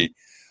very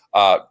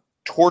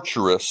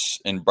torturous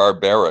and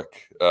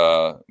barbaric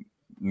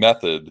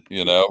method.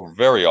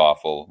 Very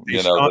awful.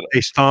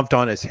 They stomped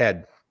on his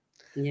head.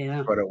 Yeah,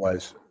 that's what it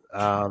was.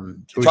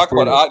 Talk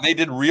about they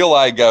did real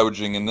eye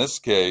gouging in this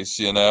case.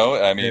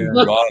 I mean,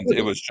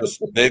 it was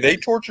just they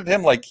tortured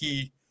him like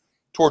he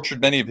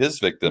tortured many of his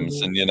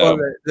victims. And well,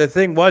 the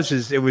thing was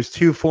it was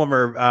two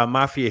former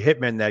mafia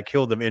hitmen that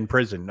killed him in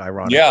prison,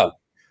 ironically.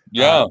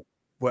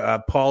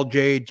 Paul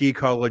J.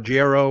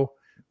 Gicolagero,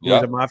 who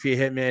was a mafia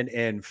hitman,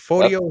 and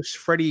Fotios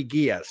Freddy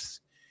Gias.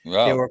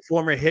 They were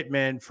former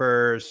hitmen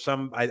for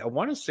some, I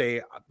want to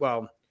say,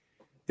 well,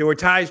 there were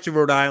ties to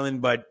Rhode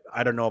Island, but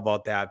I don't know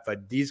about that.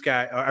 But these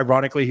guys,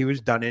 ironically, he was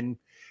done in,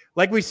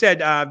 like we said,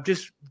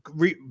 just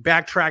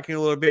backtracking a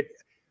little bit.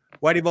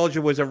 Whitey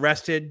Bulger was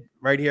arrested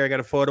right here. I got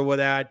a photo of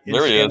that in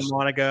Santa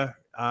Monica.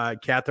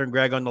 Catherine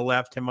Gregg on the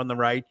left, him on the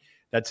right.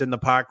 That's in the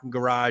parking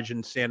garage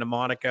in Santa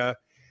Monica.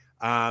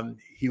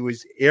 He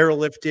was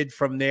airlifted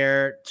from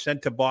there,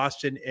 sent to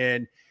Boston.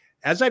 And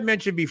as I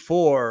mentioned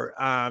before,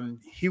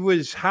 he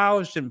was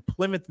housed in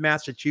Plymouth,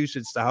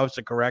 Massachusetts, the House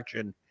of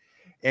Correction.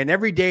 And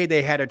every day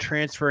they had to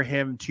transfer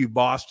him to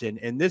Boston.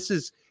 And this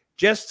is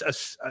just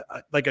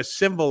like a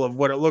symbol of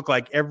what it looked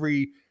like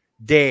every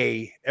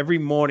day, every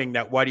morning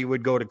that Whitey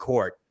would go to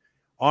court.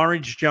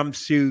 Orange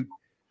jumpsuit.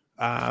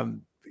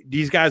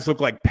 These guys look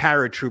like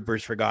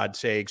paratroopers, for God's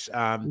sakes.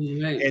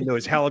 And there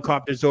was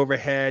helicopters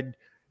overhead.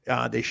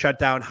 They shut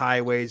down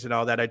highways and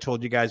all that. I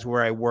told you guys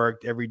where I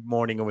worked. Every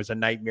morning it was a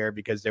nightmare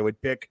because they would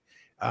pick,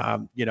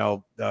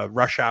 the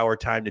rush hour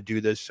time to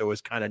do this. So it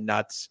was kind of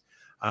nuts.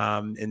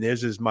 And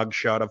there's his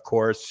mugshot, of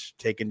course,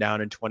 taken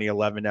down in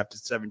 2011 after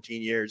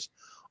 17 years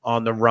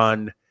on the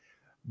run.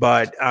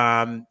 But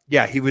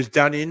he was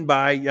done in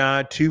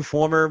by two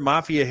former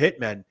mafia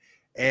hitmen.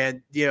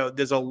 And,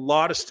 there's a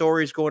lot of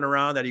stories going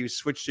around that he was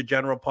switched to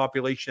general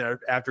population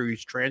after he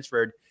was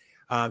transferred.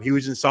 He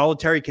was in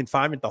solitary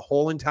confinement the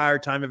whole entire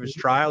time of his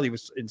trial. He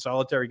was in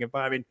solitary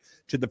confinement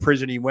to the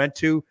prison he went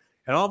to.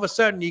 And all of a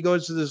sudden he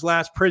goes to this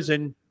last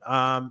prison.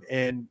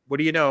 And what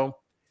do you know?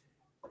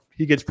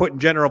 He gets put in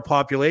general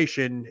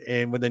population,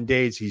 and within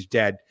days he's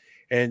dead.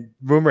 And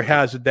rumor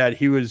has it that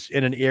he was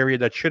in an area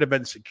that should have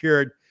been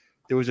secured.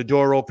 There was a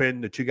door open.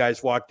 The two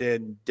guys walked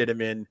in, did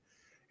him in,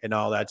 and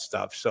all that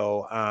stuff.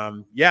 So,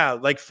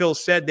 like Phil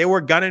said, they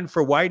were gunning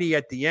for Whitey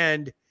at the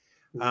end.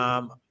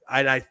 And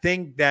I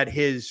think that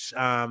his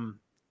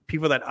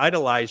people that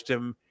idolized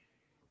him,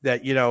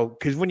 that,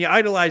 because when you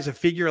idolize a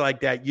figure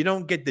like that, you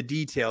don't get the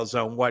details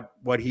on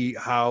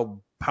how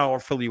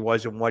powerful he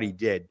was and what he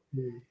did.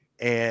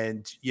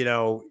 And,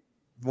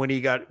 when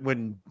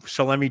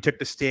Salemi took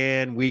the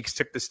stand, Weeks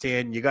took the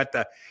stand, you got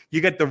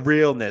the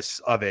realness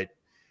of it.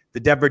 The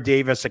Deborah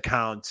Davis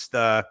accounts,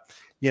 the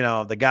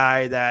the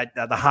guy that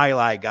the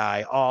highlight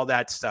guy, all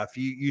that stuff.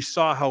 You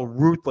saw how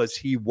ruthless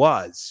he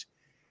was.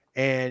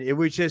 And it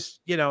was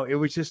just, it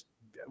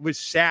was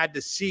sad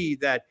to see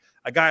that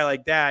a guy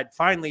like that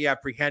finally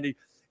apprehended,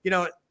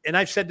 and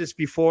I've said this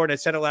before, and I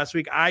said it last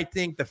week. I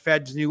think the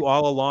feds knew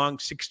all along,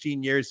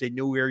 16 years, they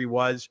knew where he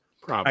was.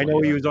 Probably, I know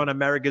he was on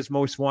America's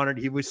Most Wanted.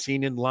 He was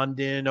seen in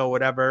London or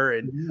whatever,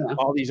 and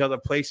all these other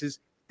places.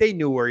 They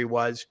knew where he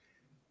was.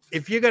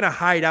 If you're going to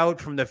hide out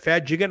from the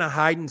feds, you're going to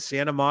hide in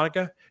Santa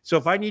Monica. So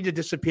if I need to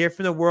disappear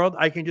from the world,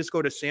 I can just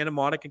go to Santa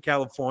Monica,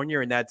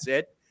 California, and that's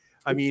it.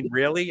 I mean,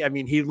 really? I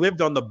mean, he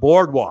lived on the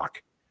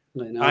boardwalk.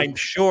 I'm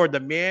sure the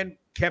man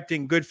kept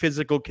in good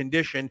physical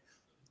condition.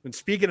 And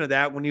speaking of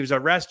that, when he was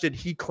arrested,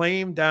 he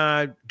claimed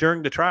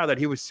during the trial that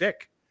he was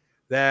sick,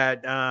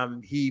 that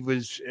he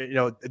was,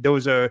 there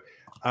was a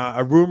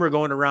rumor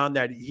going around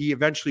that he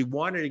eventually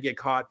wanted to get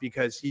caught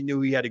because he knew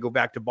he had to go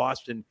back to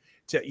Boston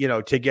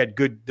to get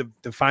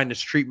the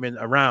finest treatment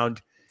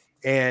around.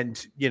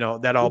 And,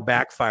 that all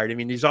backfired. I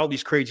mean, there's all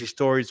these crazy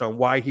stories on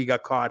why he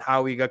got caught,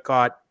 how he got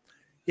caught,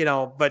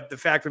 but the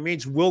fact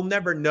remains we'll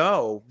never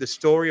know the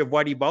story of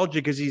Whitey Bulger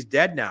because he's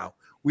dead now.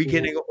 We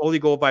can only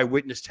go by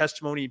witness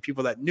testimony and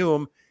people that knew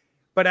him.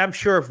 But I'm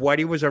sure if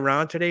Whitey was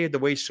around today, the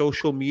way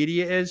social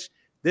media is,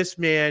 this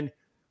man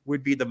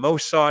would be the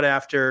most sought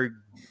after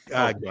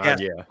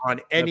guest on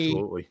any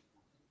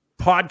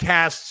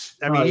podcasts.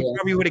 I mean, he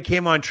probably would have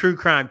came on True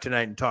Crime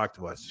tonight and talked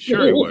to us.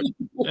 Sure he would.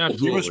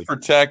 Absolutely. He was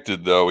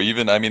protected, though.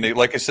 Even, I mean,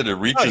 like I said, it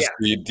reaches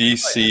the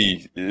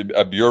D.C.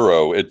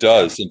 bureau. It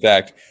does. In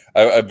fact,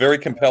 a very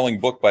compelling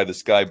book by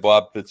this guy,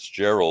 Bob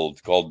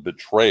Fitzgerald, called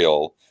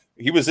Betrayal.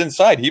 He was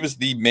inside. He was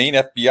the main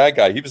FBI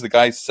guy. He was the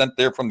guy sent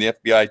there from the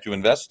FBI to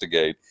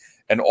investigate.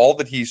 And all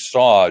that he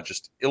saw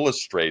just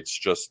illustrates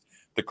just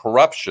the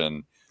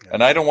corruption.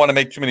 And I don't want to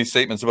make too many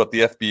statements about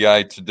the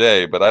FBI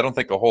today, but I don't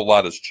think a whole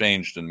lot has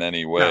changed in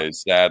many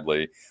ways,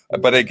 sadly.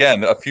 But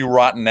again, a few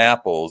rotten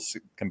apples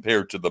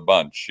compared to the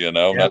bunch,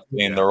 not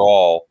saying they're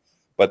all,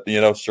 but,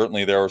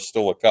 certainly there are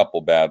still a couple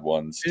bad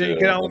ones too.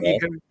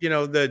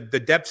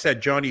 The depths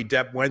that Johnny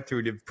Depp went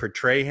through to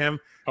portray him.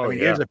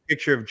 Here's a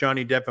picture of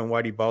Johnny Depp and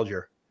Whitey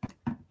Bulger.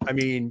 I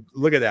mean,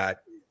 look at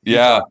that.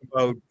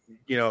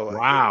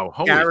 Wow.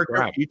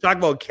 Character. You talk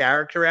about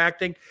character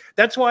acting.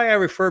 That's why I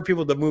refer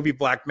people to the movie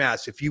Black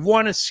Mass. If you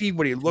want to see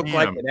what he looked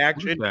like in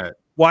action,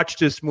 watch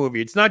this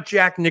movie. It's not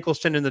Jack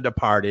Nicholson in The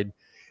Departed.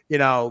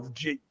 That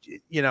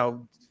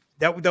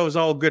was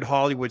all good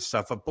Hollywood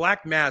stuff. But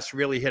Black Mass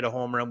really hit a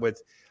home run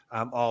with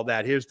all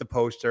that. Here's the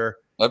poster.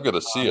 I've got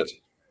to see it.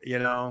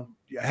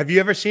 Have you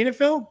ever seen it,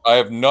 Phil? I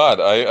have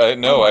not. I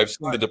know I've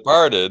seen The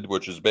Departed,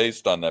 which is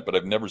based on that, but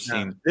I've never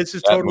seen this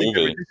is totally movie.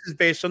 Different. This is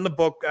based on the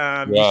book.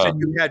 You said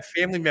you had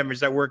family members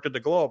that worked at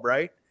the Globe,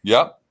 right?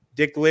 Yeah.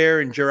 Dick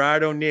Lear and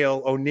Gerard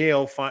O'Neill.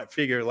 O'Neill,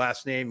 figure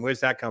last name. Where's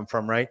that come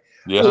from, right?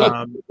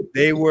 Yeah.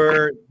 They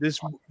were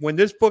when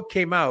this book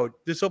came out.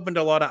 This opened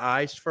a lot of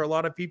eyes for a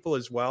lot of people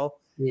as well.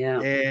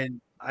 Yeah. And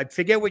I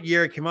forget what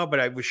year it came out, but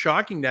it was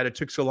shocking that it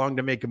took so long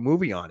to make a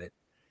movie on it.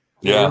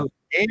 Yeah.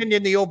 And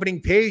in the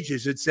opening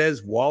pages, it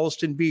says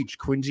Wollaston Beach,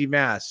 Quincy,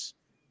 Mass.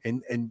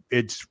 And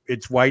it's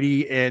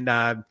Whitey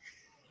and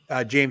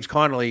James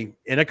Connolly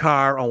in a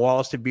car on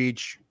Wollaston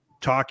Beach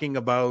talking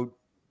about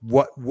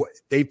what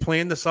they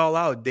planned this all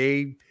out.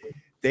 They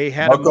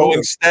had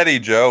going steady,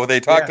 Joe. They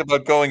talked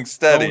about going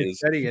steady.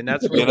 And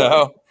that's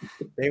what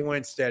they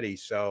went steady.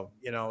 So,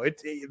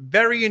 it's a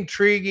very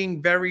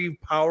intriguing, very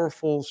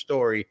powerful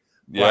story.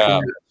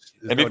 Yeah.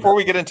 And before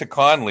we get into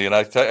Conley, and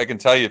I can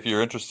tell you if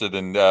you're interested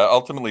in,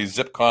 ultimately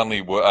Zip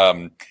Conley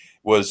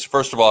was,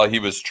 first of all, he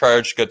was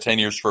charged, got 10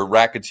 years for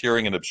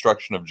racketeering and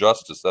obstruction of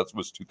justice. That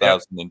was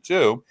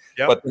 2002.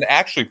 Yep. But then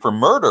actually for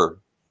murder,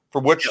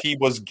 for which he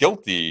was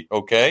guilty,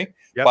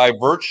 by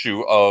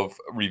virtue of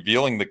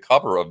revealing the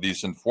cover of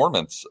these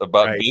informants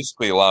about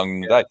basically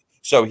allowing them to die.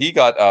 So he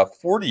got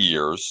 40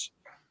 years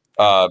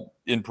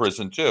in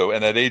prison too.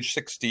 And at age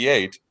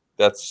 68,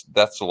 that's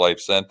a life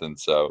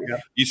sentence. So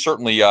he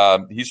certainly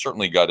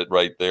got it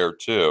right there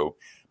too.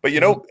 But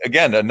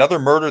again, another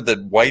murder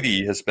that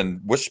Whitey has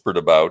been whispered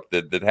about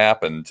that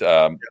happened.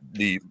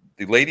 The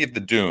Lady of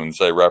the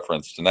Dunes I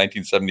referenced in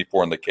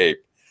 1974 in the Cape.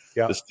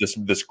 Yeah.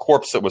 This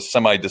corpse that was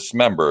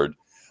semi-dismembered.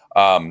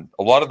 A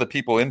lot of the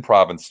people in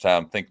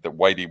Provincetown think that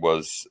Whitey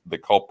was the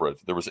culprit.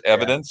 There was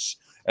evidence,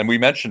 and we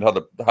mentioned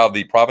how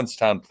the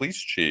Provincetown police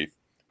chief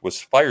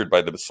was fired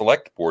by the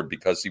select board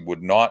because he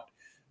would not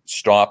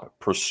stop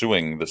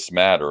pursuing this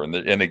matter.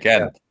 And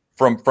again,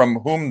 from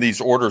whom these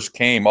orders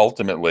came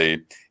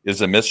ultimately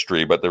is a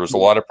mystery, but there was a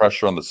lot of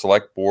pressure on the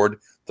select board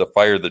to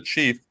fire the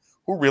chief,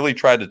 who really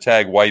tried to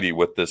tag Whitey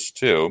with this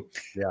too.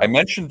 Yeah. I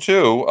mentioned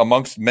too,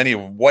 amongst many of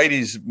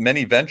Whitey's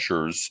many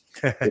ventures,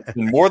 it's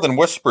been more than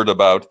whispered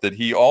about that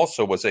he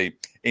also was a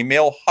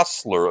male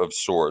hustler of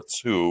sorts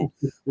who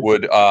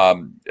would,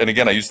 and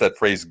again, I use that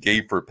phrase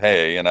 "gay for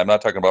pay," and I'm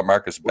not talking about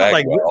Marcus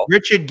Bagwell. Like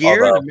Richard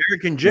Gere,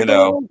 American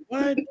Gigolo?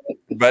 What?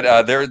 But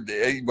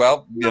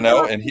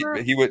and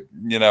he would,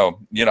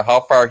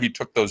 how far he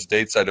took those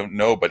dates, I don't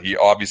know, but he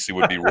obviously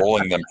would be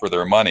rolling them for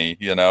their money,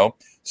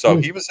 So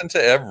he was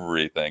into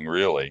everything,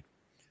 really.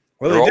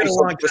 Well,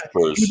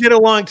 he did a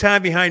long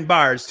time behind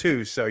bars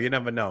too, so you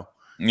never know.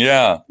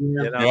 Yeah.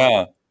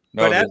 No,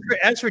 but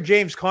as for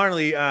James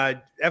Connolly,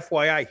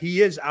 FYI,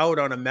 he is out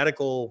on a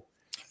medical.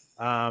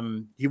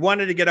 He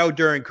wanted to get out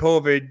during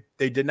COVID.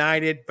 They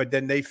denied it, but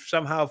then they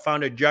somehow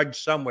found a judge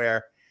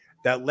somewhere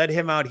that let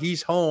him out.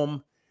 He's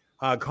home,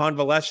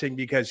 convalescing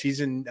because he's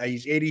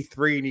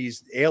 83 and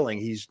he's ailing.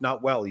 He's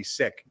not well. He's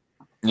sick.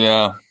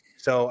 Yeah.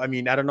 So I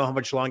mean, I don't know how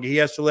much longer he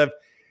has to live.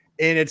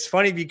 And it's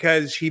funny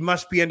because he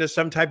must be under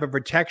some type of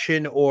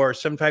protection or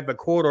some type of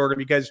court order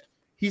because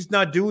he's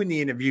not doing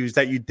the interviews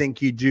that you'd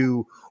think you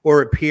do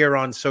or appear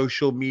on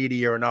social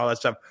media and all that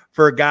stuff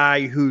for a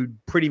guy who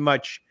pretty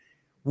much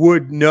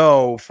would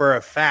know for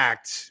a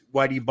fact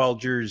Whitey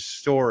Bulger's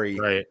story.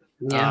 Right.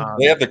 Yeah.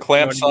 They have the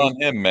clamps on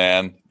him,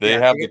 man. They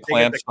have the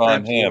clamps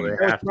on him. That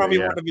was probably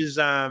one of his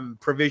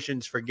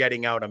provisions for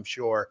getting out, I'm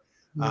sure.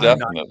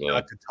 Definitely.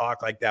 Not to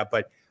talk like that,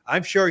 but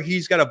I'm sure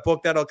he's got a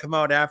book that'll come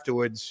out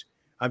afterwards.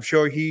 I'm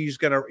sure he's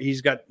got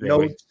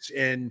notes,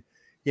 and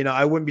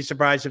I wouldn't be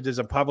surprised if there's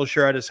a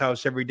publisher at his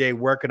house every day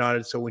working on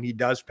it. So when he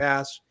does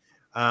pass,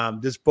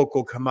 this book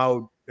will come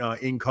out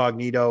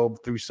incognito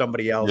through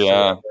somebody else.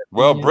 Yeah.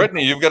 Well,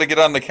 Brittany, you've got to get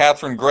on the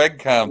Catherine Gregg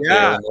count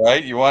there,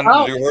 right? You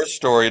wanted to do her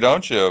story,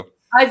 don't you?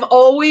 I've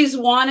always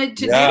wanted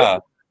to do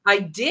it. I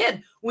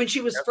did. When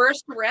she was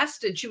first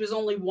arrested, she was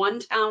only one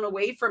town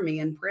away from me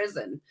in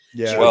prison.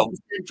 Yeah. She was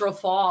in Central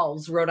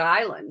Falls, Rhode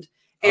Island.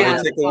 It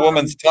would take a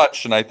woman's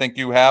touch, and I think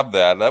you have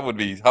that. That would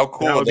be how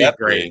cool would that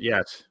be? Great.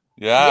 Yes.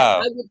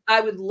 Yeah. I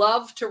would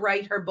love to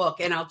write her book,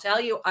 and I'll tell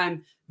you,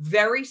 I'm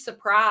very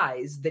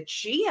surprised that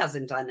she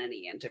hasn't done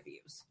any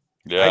interviews.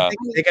 Yeah, I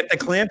think they got the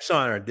clamps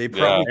on her. They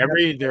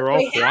probably they're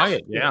all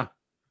quiet. Yeah.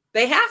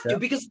 They have to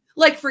because,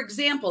 like, for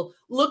example,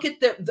 look at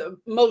the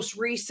most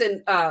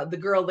recent, the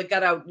girl that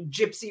got out,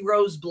 Gypsy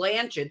Rose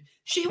Blanchard.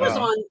 She was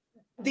on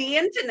the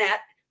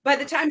internet by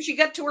the time she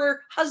got to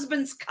her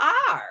husband's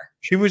car.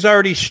 She was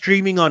already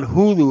streaming on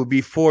Hulu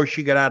before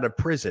she got out of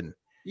prison.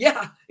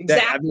 Yeah,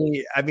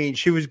 exactly. I mean,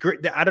 she was great.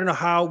 I don't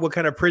know what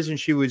kind of prison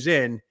she was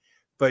in,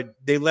 but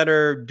they let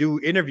her do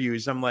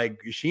interviews. I'm like,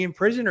 is she in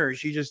prison or is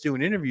she just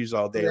doing interviews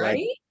all day?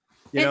 Right.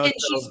 Like,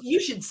 you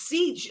should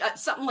see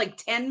something like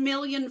 10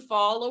 million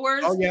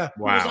followers. Oh yeah.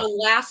 Wow. She was on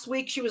last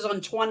week. She was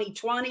on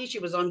 2020. She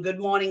was on Good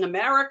Morning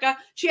America.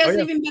 She hasn't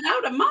even been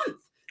out a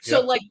month.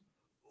 So like,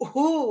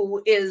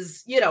 who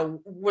is,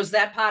 was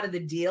that part of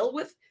the deal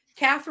with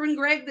Catherine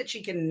Gregg that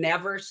she can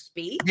never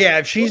speak? Yeah.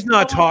 If she's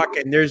not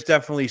talking, there's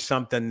definitely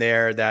something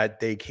there that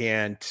they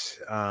can't,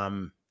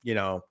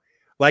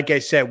 like I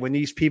said, when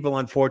these people,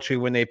 unfortunately,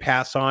 when they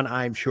pass on,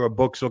 I'm sure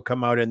books will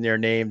come out in their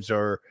names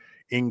or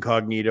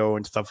incognito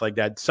and stuff like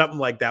that. Something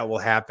like that will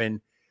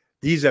happen.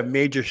 These are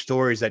major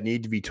stories that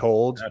need to be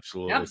told.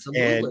 Absolutely.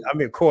 And I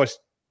mean, of course,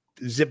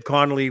 Zip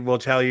Connolly will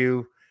tell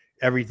you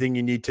everything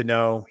you need to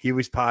know. He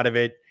was part of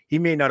it. He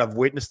may not have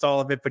witnessed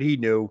all of it, but he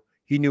knew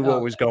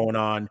what was going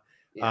on.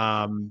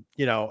 Yeah.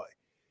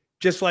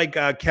 Just like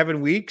Kevin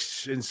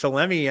Weeks and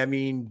Salemi, I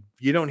mean,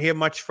 you don't hear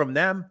much from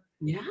them.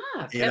 Yeah.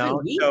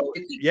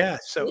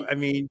 So I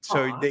mean,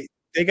 so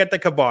they got the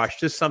kibosh,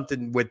 just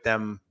something with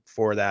them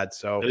for that.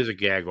 So there's a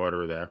gag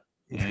order there.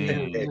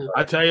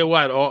 I tell you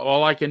what,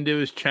 all I can do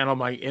is channel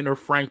my inner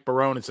Frank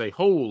Barone and say,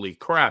 holy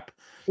crap.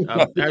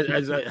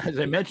 As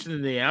I mentioned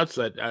in the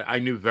outset, I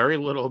knew very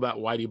little about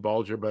Whitey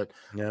Bulger, but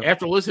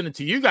after listening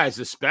to you guys,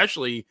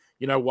 especially,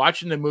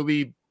 watching the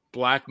movie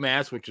Black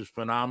Mass, which is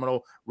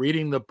phenomenal,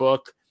 reading the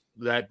book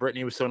that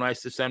Brittany was so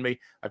nice to send me,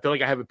 I feel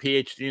like I have a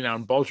PhD now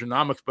in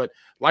Bulgernomics. But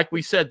like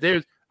we said,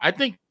 I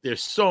think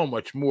there's so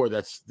much more.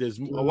 There's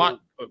a lot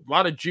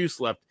of juice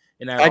left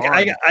in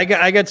that.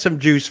 I got some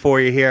juice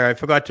for you here. I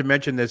forgot to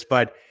mention this,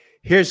 but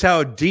here's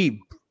how deep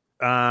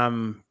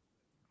Whitey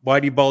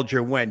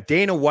Bulger went.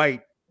 Dana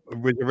White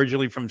was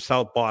originally from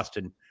South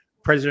Boston,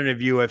 president of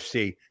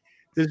UFC.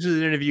 This is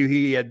an interview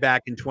he had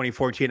back in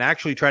 2014. I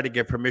actually tried to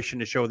get permission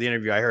to show the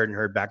interview. I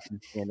heard back from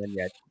CNN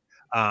yet.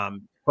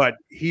 But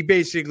he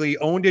basically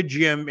owned a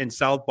gym in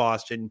South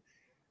Boston.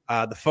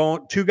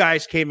 Two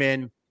guys came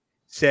in,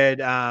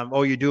 said,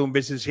 oh, you're doing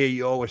business here.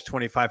 You owe us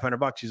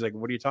 $2,500. He's like,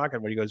 what are you talking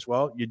about? He goes,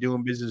 well, you're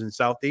doing business in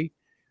Southie.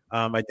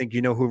 I think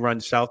you know who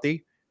runs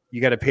Southie.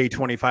 You got to pay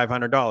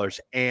 $2,500.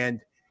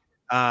 And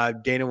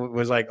Dana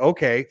was like,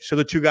 okay. So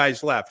the two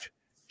guys left.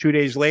 2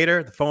 days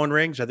later, the phone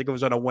rings. I think it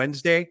was on a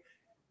Wednesday.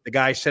 The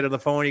guy said on the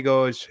phone, he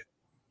goes,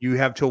 you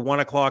have till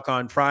 1:00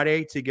 on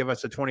Friday to give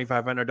us the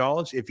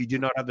 $2,500. If you do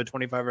not have the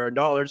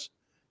 $2,500,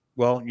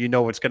 well, you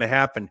know what's going to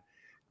happen.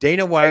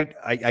 Dana White,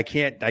 I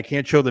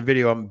can't show the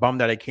video. I'm bummed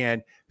that I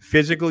can't.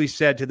 Physically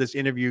said to this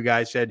interview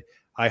guy, said,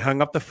 I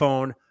hung up the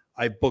phone.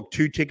 I booked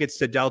 2 tickets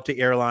to Delta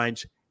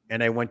Airlines,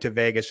 and I went to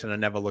Vegas, and I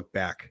never looked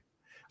back.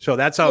 So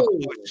that's how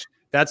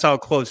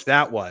close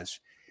that was.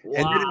 Wow.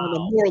 And then on the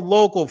more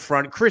local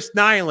front, Chris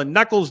Nyland,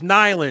 Knuckles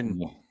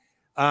Nyland,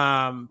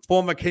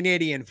 former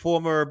Canadian,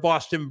 former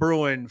Boston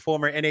Bruin,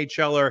 former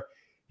NHLer,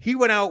 he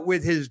went out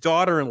with his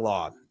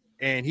daughter-in-law,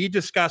 and he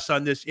discussed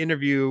on this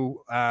interview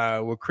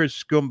with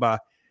Chris Skumba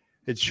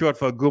It's short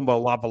for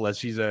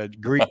Goombalopoulos. He's a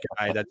Greek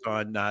guy that's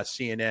on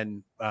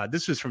CNN.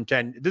 This is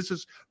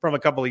from a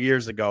couple of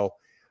years ago.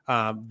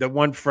 The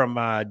one from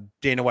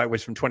Dana White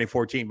was from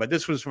 2014, but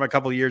this was from a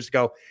couple of years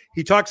ago.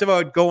 He talks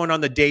about going on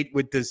the date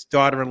with this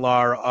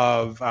daughter-in-law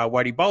of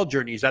Whitey Bulger,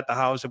 and he's at the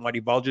house, and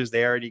Whitey Bulger's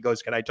there, and he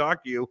goes, "Can I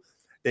talk to you?"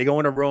 They go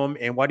in a room,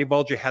 and Whitey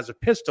Bulger has a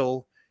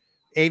pistol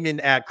aiming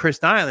at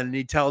Chris Nyland, and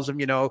he tells him,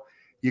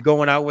 you're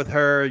going out with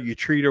her, you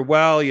treat her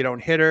well, you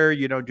don't hit her,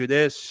 you don't do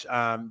this,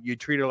 you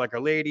treat her like a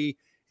lady.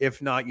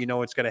 If not, you know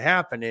what's going to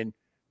happen. And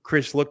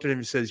Chris looked at him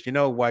and says,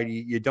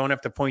 Whitey, you don't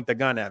have to point the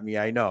gun at me.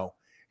 I know.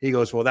 He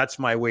goes, well, that's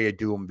my way of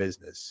doing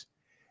business.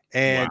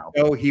 And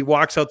so he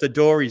walks out the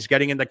door. He's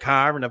getting in the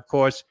car. And of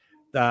course,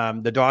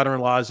 the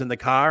daughter-in-law is in the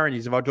car, and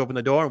he's about to open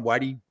the door. And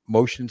Whitey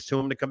motions to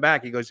him to come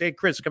back. He goes, hey,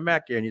 Chris, come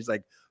back here. And he's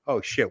like, oh,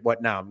 shit,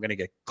 what now? I'm going to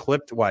get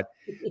clipped? What?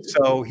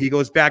 So he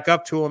goes back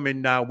up to him,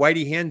 and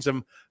Whitey hands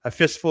him a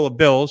fistful of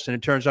bills, and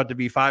it turns out to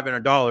be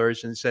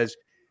 $500, and says,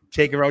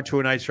 take her out to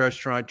a nice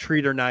restaurant,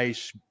 treat her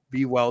nice,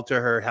 be well to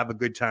her, have a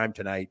good time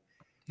tonight.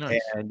 Nice.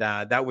 And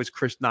that was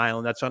Chris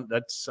Nyland.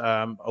 That's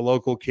a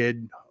local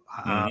kid,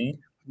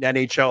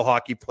 NHL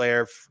hockey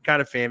player,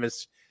 kind of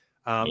famous.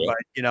 But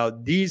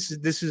this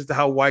is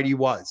how Whitey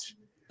was.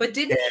 But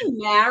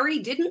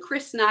didn't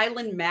Chris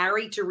Nyland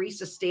marry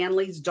Teresa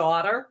Stanley's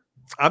daughter?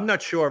 I'm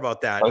not sure about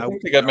that. I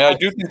think they got married.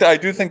 I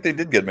do think they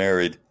did get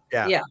married.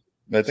 Yeah.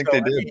 I think they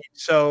did.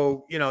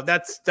 So,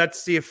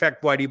 that's the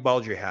effect Whitey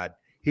Bulger had.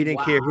 He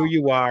didn't care who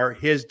you are.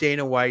 Here's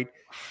Dana White.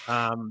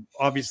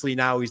 Obviously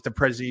now he's the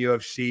president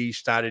of UFC,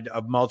 started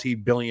a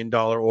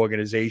multi-billion-dollar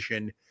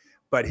organization,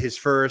 but his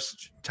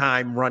first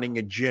time running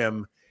a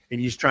gym,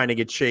 and he's trying to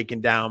get shaken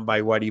down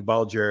by Whitey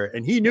Bulger,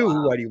 and he knew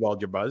who Whitey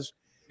Bulger was.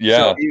 Yeah.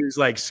 So he was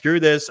like, screw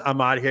this,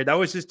 I'm out of here. That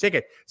was his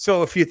ticket.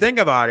 So if you think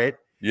about it,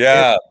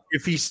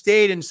 if he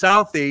stayed in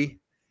Southie,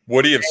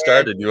 would he have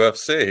started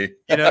UFC?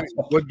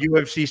 Would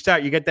UFC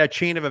start? You get that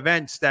chain of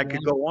events that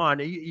could go on.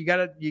 You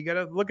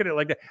gotta look at it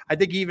like that. I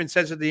think he even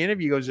says at the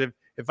interview, he goes,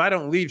 if I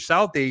don't leave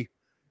Southie,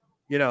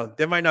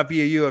 there might not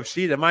be a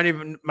UFC. There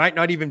might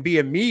not even be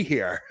a me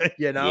here.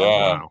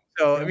 Yeah.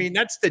 So I mean,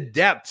 that's the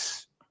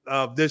depths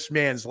of this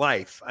man's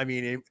life. I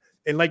mean,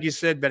 and like you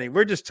said, Benny,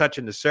 we're just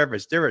touching the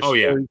surface. There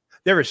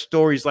are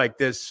stories like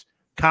this,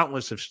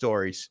 countless of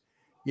stories.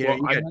 You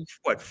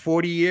got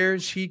 40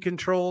 years he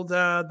controlled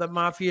the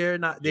mafia,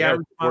 not the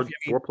Irish mafia.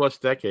 4+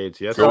 decades,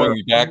 yes.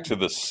 Going back to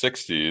the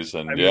 60s,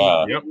 and you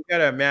got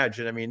to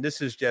imagine. I mean, this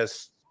is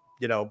just,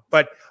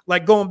 but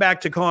like going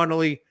back to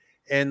Connolly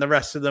and the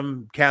rest of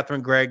them,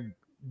 Catherine Gregg,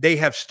 they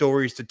have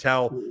stories to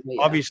tell.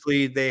 Yeah.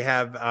 Obviously, they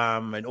have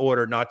an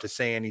order not to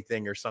say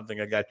anything or something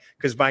like that,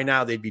 because by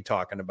now they'd be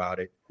talking about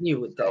it. You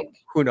would think.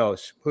 Who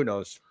knows?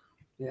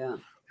 Yeah.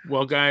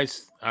 Well,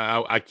 guys,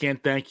 I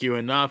can't thank you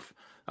enough.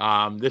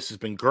 This has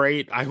been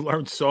great. I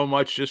learned so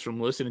much just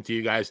from listening to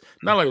you guys.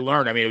 Not only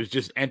learned, I mean, it was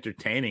just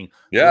entertaining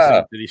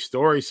listening to these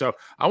stories. So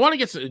I want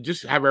to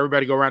just have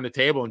everybody go around the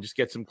table and just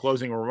get some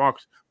closing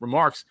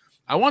remarks.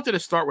 I wanted to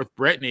start with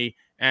Brittany,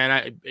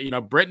 and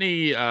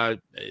Brittany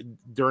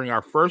during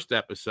our first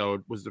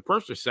episode, was the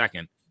first or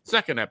second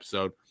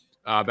episode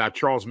about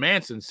Charles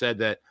Manson, said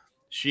that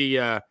she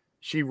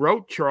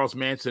wrote Charles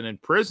Manson in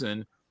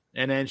prison,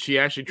 and then she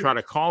actually tried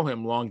to call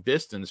him long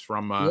distance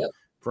from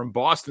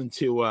Boston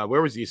to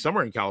where was he?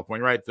 Somewhere in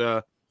California, right?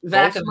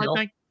 Vacaville, I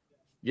think.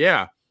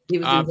 Yeah. He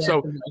was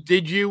so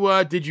did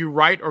you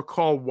write or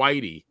call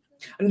Whitey?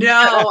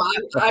 No,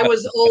 I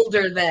was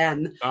older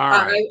then. All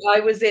right.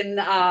 I was in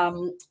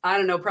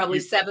probably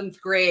 7th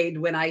grade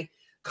when I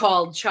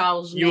called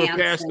Charles Manson. You were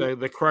past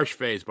the crush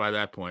phase by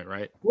that point,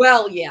 right?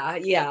 Well,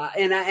 yeah,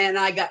 and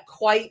I got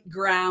quite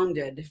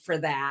grounded for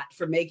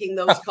making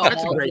those calls.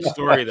 That's a great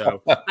story,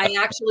 though. I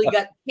actually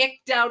got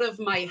kicked out of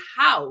my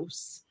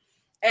house.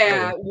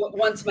 And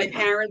once my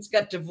parents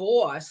got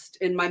divorced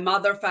and my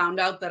mother found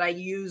out that I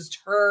used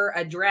her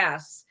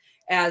address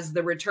as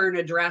the return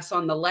address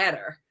on the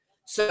letter.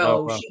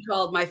 So she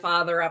called my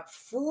father up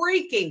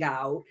freaking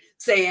out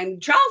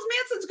saying, Charles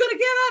Manson's going to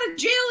get out of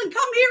jail and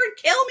come here and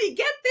kill me.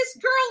 Get this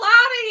girl out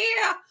of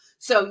here.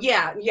 So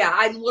yeah,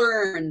 I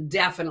learned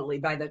definitely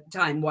by the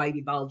time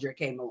Whitey Bulger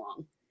came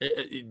along.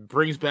 It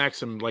brings back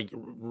some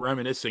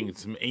reminiscing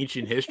some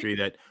ancient history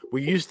that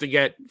we used to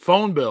get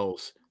phone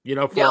bills,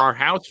 for our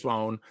house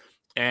phone.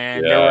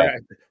 And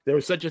there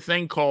was such a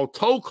thing called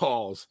toll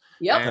calls.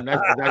 Yep. And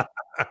that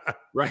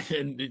right.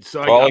 And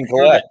so I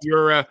heard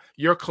that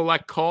your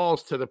collect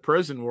calls to the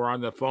prison were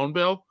on the phone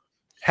bill.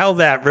 Hell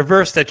that.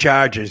 Reverse the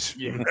charges.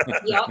 Yeah.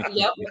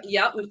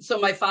 Yep. So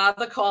my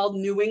father called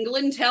New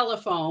England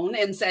Telephone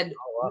and said,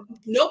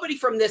 nobody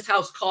from this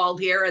house called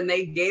here. And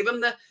they gave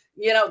him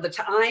the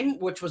time,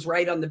 which was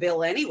right on the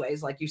bill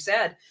anyways, like you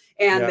said.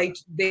 And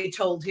they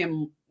told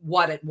him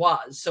what it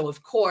was. So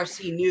of course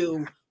he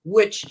knew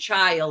which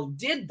child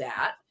did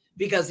that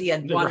because he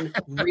had one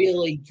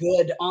really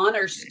good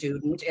honor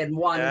student and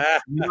one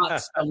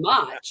not so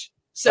much.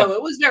 So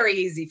it was very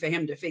easy for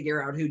him to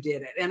figure out who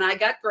did it. And I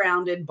got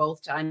grounded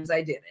both times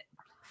I did it.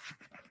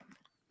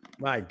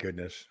 My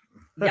goodness.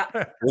 Yeah.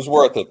 It was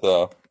worth it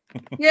though.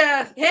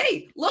 Yeah.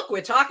 Hey, look,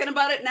 we're talking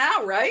about it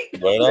now, right?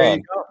 Right There on.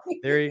 you go.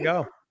 There you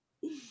go.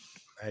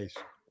 Nice.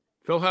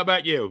 Phil, how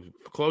about you?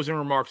 Closing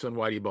remarks on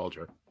Whitey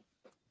Bulger.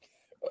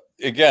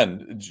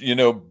 Again,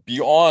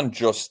 beyond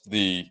just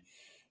the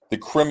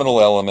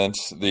criminal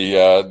elements,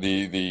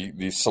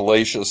 the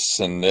salacious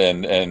and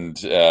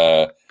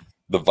the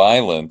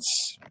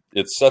violence,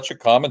 it's such a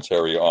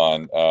commentary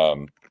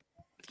on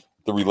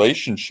the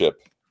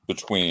relationship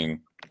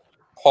between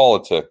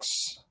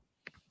politics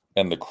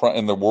and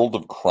the world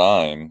of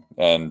crime,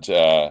 and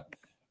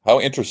how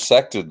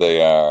intersected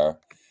they are,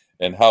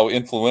 and how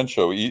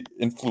influential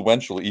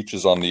each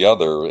is on the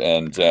other,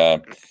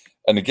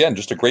 and again,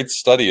 just a great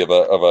study of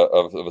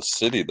a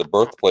city, the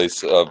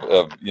birthplace of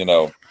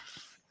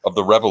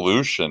the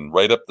revolution,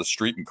 right up the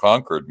street in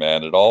Concord.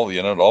 Man, it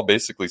all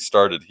basically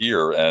started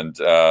here, and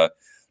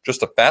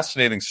just a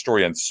fascinating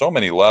story on so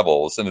many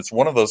levels. And it's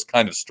one of those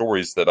kind of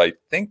stories that I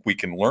think we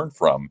can learn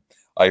from.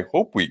 I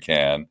hope we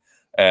can,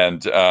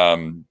 and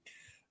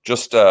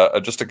just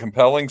a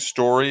compelling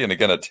story, and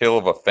again, a tale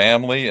of a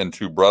family and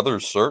two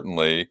brothers,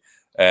 certainly,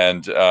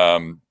 and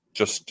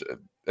just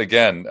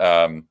again.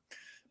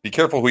 Be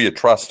careful who you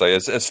trust.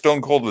 As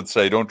Stone Cold would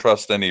say, don't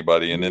trust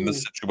anybody. And in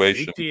this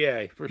situation,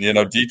 DTA, for sure.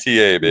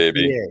 DTA,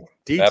 baby.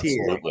 DTA.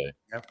 Absolutely.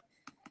 Yep.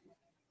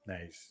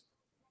 Nice.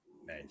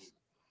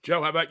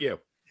 Joe, how about you?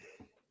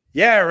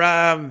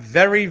 Yeah,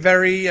 very,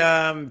 very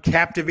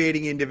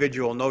captivating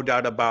individual, no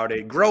doubt about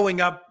it. Growing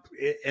up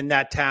in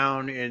that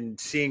town and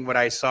seeing what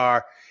I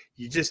saw,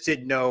 you just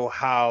didn't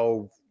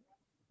know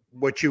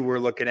what you were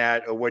looking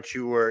at or what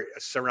you were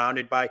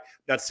surrounded by.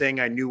 Not saying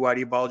I knew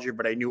Whitey Bulger,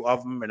 but I knew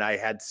of him and I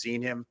had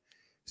seen him.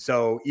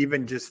 So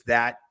even just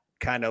that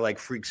kind of like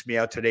freaks me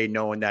out today,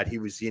 knowing that he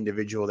was the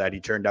individual that he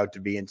turned out to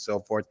be and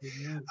so forth.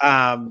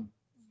 Mm-hmm.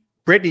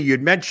 Brittany,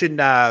 you'd mentioned,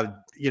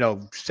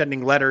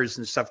 sending letters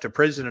and stuff to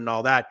prison and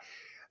all that.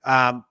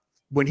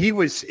 When he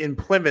was in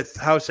Plymouth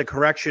House of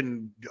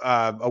Correction,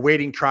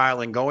 awaiting trial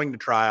and going to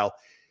trial,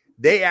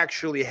 they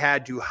actually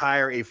had to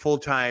hire a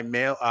full-time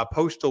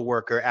postal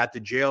worker at the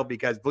jail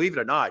because, believe it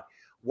or not,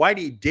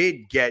 Whitey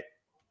did get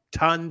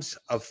tons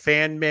of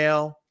fan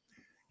mail,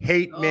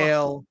 hate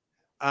mail,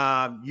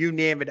 you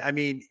name it. I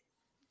mean,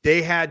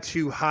 they had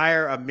to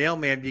hire a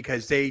mailman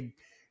because they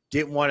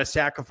didn't want to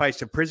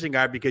sacrifice a prison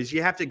guard, because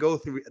you have to go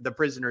through the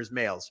prisoner's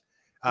mails,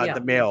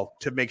 the mail,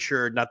 to make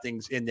sure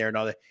nothing's in there and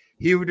all that.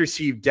 He would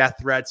receive death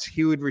threats.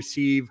 He would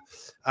receive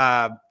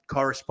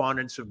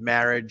correspondence of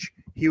marriage.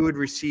 He would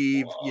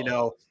receive,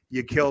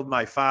 you killed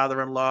my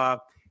father-in-law,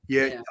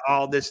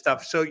 all this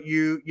stuff. So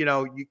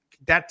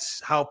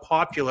that's how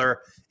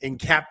popular and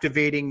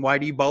captivating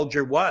Whitey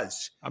Bulger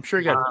was. I'm sure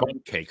you got bun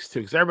cakes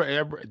too,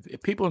 because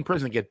people in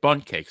prison get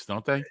bun cakes,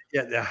 don't they?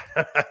 Yeah.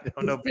 I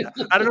don't know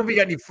if we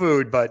got any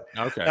food, but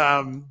okay.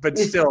 But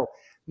still,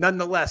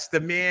 nonetheless, the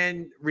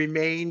man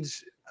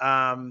remains.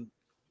 I'm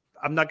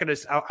not going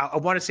to. I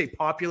want to say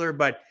popular,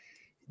 but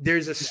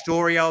there's a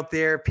story out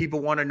there. People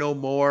want to know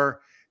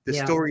more. The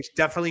story's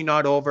definitely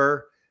not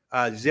over.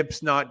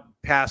 Zip's not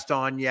passed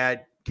on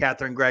yet.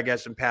 Catherine Gregg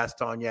hasn't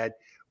passed on yet.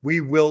 We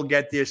will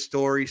get this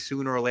story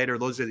sooner or later.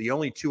 Those are the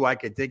only two I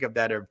can think of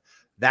that are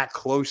that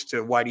close to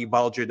Whitey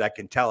Bulger that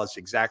can tell us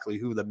exactly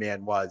who the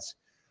man was,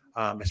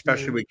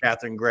 especially with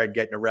Catherine Gregg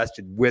getting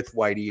arrested with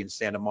Whitey in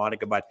Santa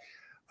Monica. But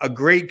a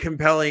great,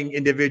 compelling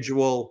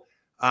individual.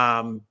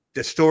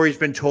 The story's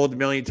been told a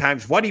million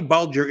times. Whitey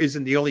Bulger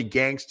isn't the only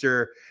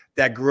gangster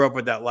that grew up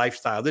with that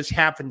lifestyle. This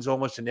happens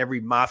almost in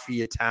every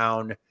mafia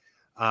town,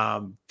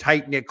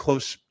 tight-knit,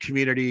 close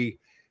community.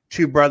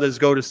 Two brothers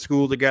go to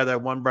school together.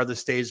 One brother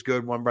stays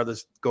good. One brother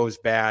goes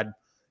bad.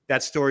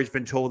 That story's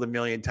been told a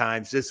million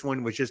times. This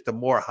one was just a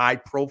more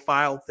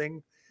high-profile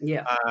thing.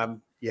 Yeah.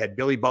 You had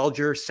Billy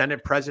Bulger,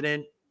 Senate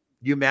president,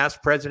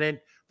 UMass president.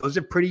 Those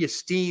are pretty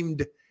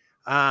esteemed,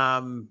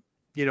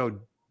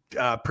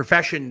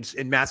 professions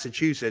in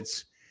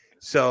Massachusetts.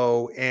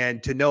 So,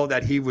 and to know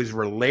that he was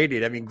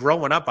related, I mean,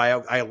 growing up,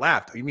 I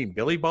laughed. You mean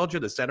Billy Bulger,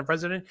 the Senate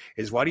president,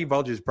 is Whitey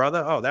Bulger's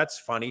brother? Oh, that's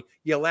funny.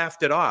 You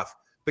laughed it off,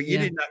 but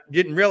you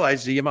didn't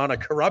realize the amount of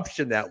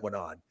corruption that went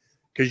on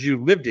because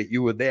you lived it.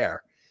 You were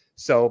there.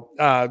 So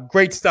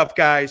great stuff,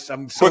 guys.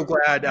 I'm so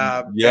glad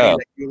that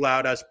you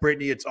allowed us.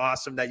 Brittany, it's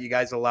awesome that you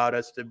guys allowed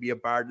us to be a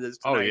part of this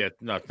tonight. Oh, yeah.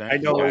 No,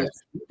 thank you.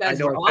 You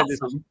guys were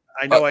awesome.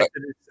 I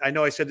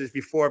know I said this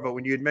before, but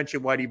when you had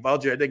mentioned Whitey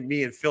Bulger, I think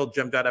me and Phil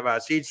jumped out of our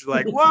seats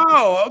like,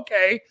 whoa,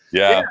 okay.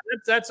 Yeah,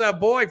 that's a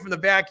boy from the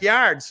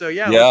backyard. So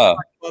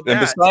and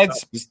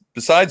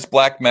besides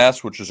Black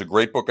Mass, which is a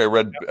great book I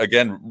read,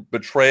 again,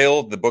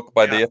 Betrayal, the book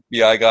by the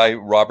FBI guy,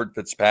 Robert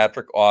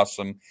Fitzpatrick,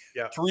 awesome.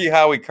 3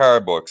 Howie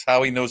Carr books.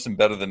 Howie knows him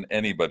better than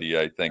anybody,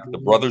 I think. The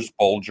Brothers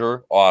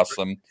Bulger,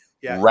 awesome.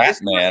 Rat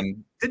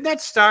Man. Didn't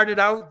that start it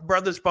out,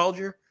 Brothers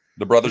Bulger?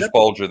 The Brothers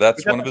Bulger.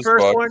 That's one of his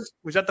books. One?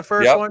 Was that the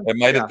first one? It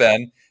might have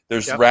been.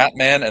 There's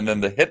Ratman, and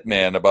then the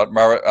Hitman about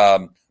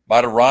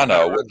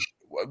Martirano.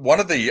 One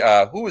of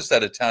the who was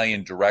that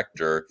Italian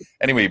director?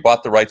 Anyway, he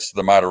bought the rights to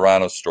the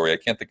Martirano story. I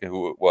can't think of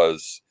who it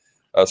was.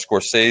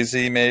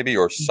 Scorsese, maybe,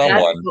 or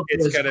someone.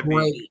 It's got to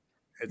be.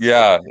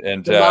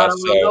 And the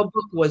Materano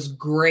book was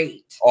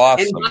great.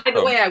 Awesome. And by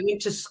the way, I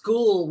went to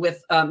school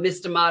with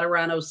Mr.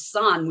 Materano's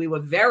son. We were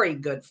very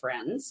good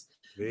friends.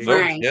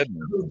 Frank,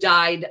 who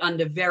died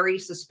under very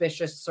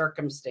suspicious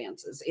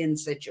circumstances in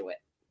Situate.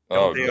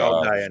 They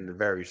all die under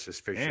very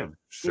suspicious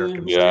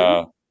circumstances.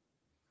 Yeah.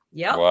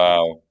 Yep.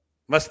 Wow.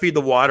 Must be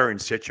the water in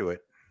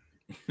Situate.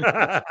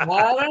 I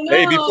don't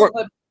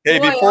know.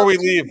 Before we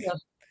leave,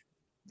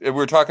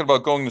 we're talking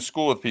about going to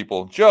school with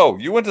people. Joe,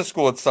 you went to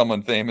school with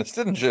someone famous,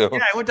 didn't you? Yeah,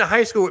 I went to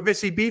high school with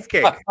Missy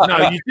Beefcake.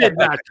 No, you did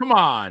not. Come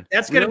on.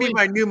 That's going to be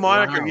my new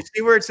moniker. Wow. You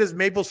see where it says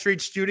Maple Street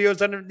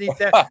Studios underneath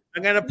that?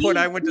 I'm going to put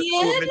I went to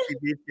school with Missy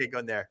Beefcake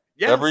on there.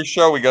 Yeah. Every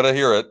show, we got to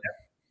hear it.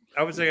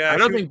 I was like, I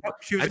think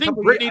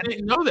Brittany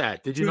didn't know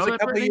that. Did you know that? A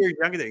couple of years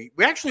younger than me.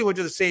 We actually went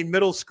to the same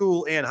middle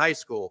school and high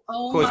school.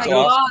 Oh my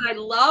God, I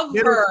love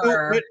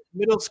her.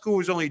 Middle school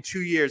was only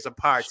 2 years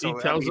apart. She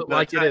tells it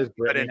like it is.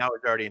 Brittany. I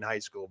was already in high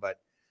school, but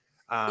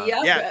she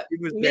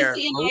was there.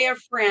 Missy and I are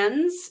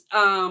friends.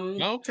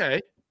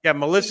 Okay. Yeah,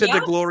 Melissa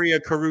de Gloria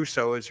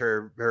Caruso is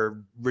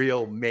her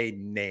real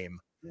maiden name.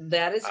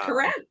 That is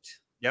correct.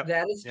 Yep.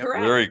 That is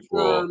correct. Very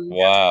cool.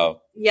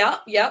 Wow.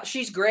 Yeah.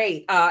 She's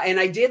great.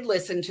 And I did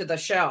listen to the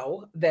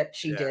show that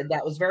she did.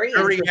 That was very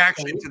interesting. Her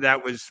reaction to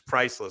that was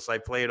priceless. I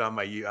play it on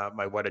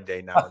my What a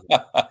Day now.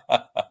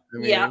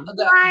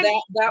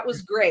 That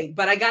was great.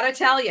 But I got to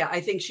tell you, I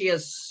think she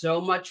has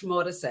so much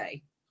more to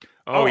say.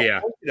 Oh yeah.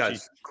 Of course she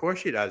does. Of course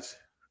she does.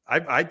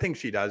 I think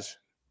she does.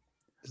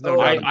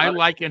 I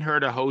liken her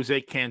to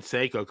Jose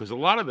Canseco because a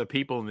lot of the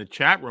people in the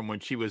chat room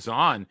when she was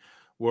on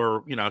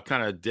were,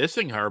 kind of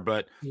dissing her.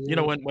 But,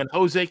 when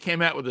Jose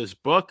came out with his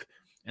book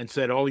and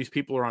said all these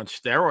people are on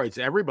steroids,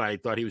 everybody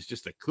thought he was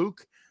just a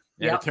kook.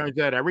 And it turns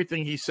out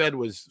everything he said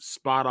was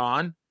spot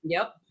on.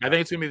 Yep. I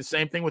think it's going to be the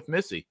same thing with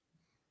Missy.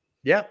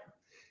 Yep.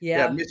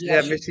 Yeah.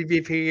 Missy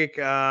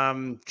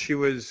Beefcake, she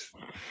was...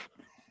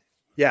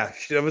 Yeah,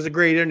 that was a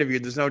great interview.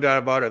 There's no doubt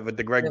about it. With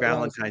the Greg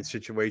Valentine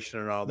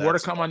situation and all that. More to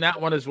come on that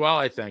one as well,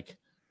 I think.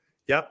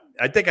 Yep.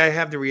 I think I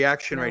have the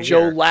reaction right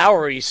Joe here.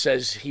 Lowry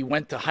says he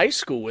went to high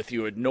school with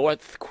you at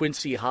North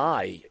Quincy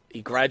High.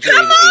 He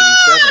graduated in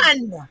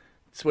 87.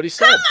 That's what he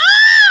said. Come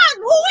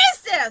on! Who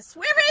is this?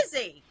 Where is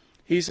he?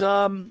 He's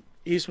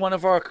one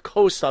of our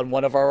hosts on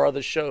one of our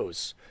other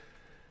shows.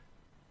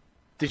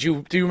 Do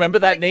you remember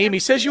that name? He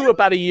says you were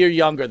about a year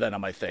younger than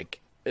him, I think.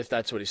 If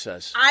that's what he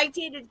says. I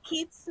dated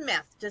Keith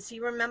Smith. Does he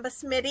remember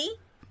Smitty?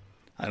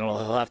 I don't know.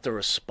 He'll have to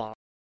respond.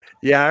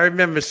 Yeah, I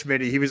remember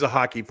Smitty. He was a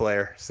hockey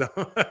player. So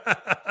I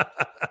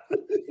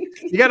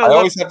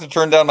always have to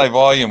turn down my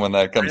volume when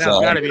that comes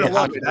on. I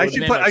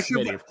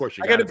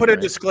got to put a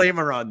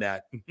disclaimer on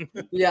that.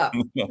 Yeah.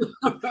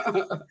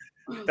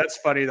 That's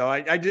funny though.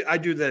 I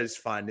do that as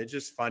fun. It's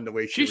just fun the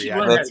way she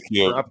reacts. That's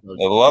cute. I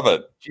love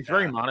it. She's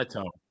very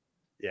monotone.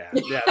 Yeah.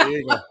 There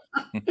you go.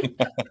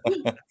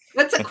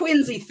 That's a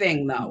Quincy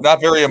thing, though.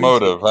 Not very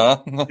emotive,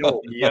 huh?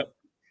 Yep.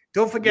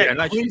 Don't forget,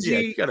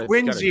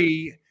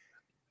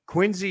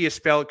 Quincy is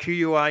spelled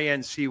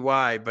Quincy,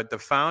 but the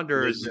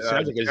founder is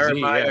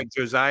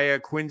Josiah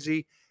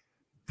Quincy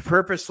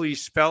purposely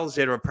spells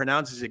it or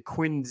pronounces it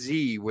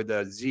Quincy with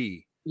a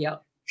Z.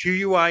 Yep.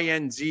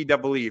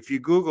 Quinzee. If you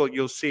Google it,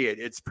 you'll see it.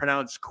 It's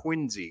pronounced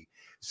Quincy.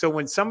 So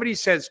when somebody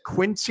says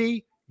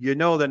Quincy, you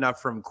know they're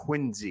not from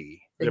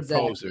Quincy. They're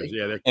posers.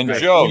 Yeah. And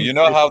Joe, you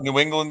know how New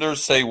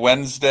Englanders say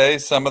Wednesday?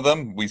 Some of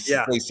them they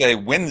say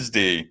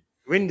Wednesday.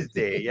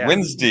 Wednesday. Yeah.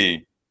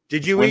 Wednesday.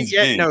 Did you eat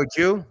yet? No,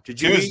 Jew. Did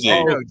you Tuesday.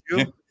 eat? No,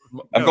 Jew.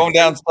 I'm going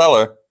down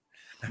cellar.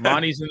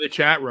 Monty's in the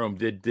chat room.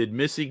 Did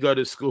Missy go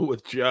to school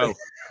with Joe?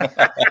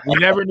 We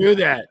never knew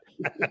that.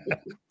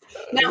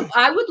 Now,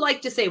 I would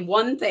like to say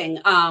one thing.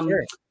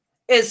 Sure.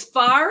 As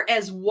far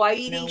as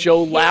Whitey,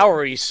 Joe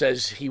Lowry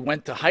says he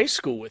went to high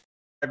school with.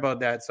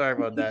 Sorry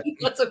about that.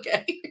 That's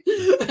okay.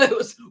 It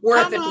was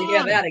worth it to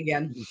hear that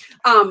again.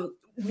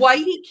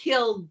 Whitey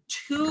killed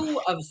two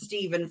of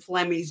Stephen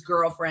Fleming's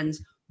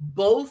girlfriends,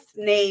 both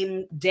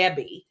named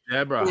Debbie.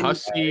 Deborah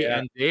Hussey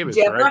and Davis.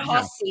 Deborah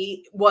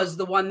Hussey was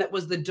the one that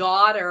was the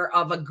daughter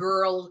of a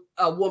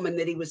woman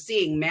that he was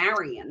seeing,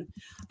 Marion.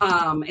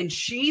 And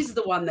she's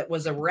the one that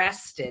was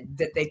arrested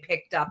that they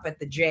picked up at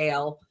the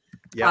jail.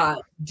 Yeah.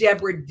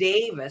 Deborah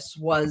Davis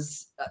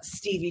was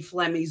Stevie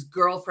Fleming's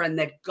girlfriend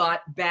that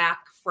got back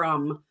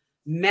from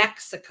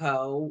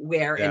Mexico,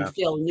 and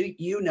Phil,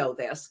 you know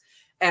this,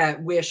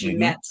 where she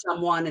met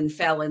someone and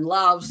fell in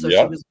love. So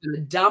she was going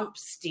to dump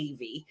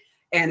Stevie,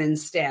 and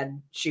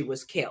instead she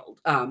was killed.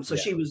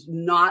 She was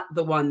not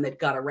the one that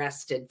got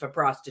arrested for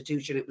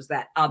prostitution. It was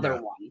that other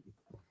one.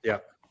 Yeah.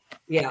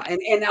 Yeah.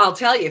 And I'll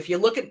tell you, if you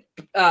look at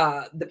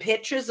the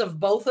pictures of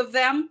both of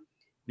them,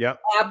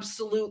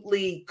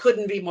 absolutely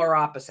couldn't be more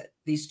opposite.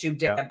 These two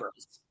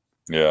Deborahs.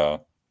 Yeah.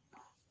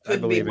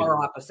 Couldn't be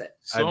more opposite.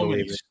 So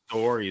many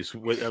stories.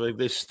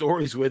 There's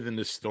stories within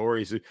the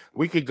stories.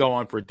 We could go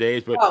on for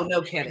days, but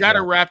no kidding. Got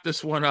to wrap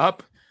this one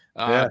up.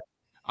 I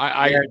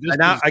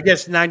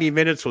guess 90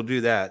 minutes will do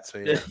that. So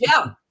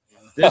yeah.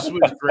 This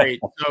was great.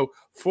 So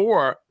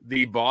for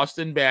the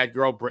Boston bad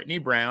girl, Brittany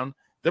Brown,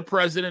 the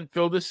president,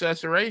 Phil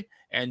DeCesare,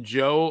 and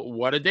Joe.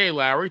 What a day,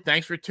 Lowry.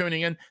 Thanks for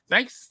tuning in.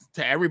 Thanks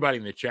to everybody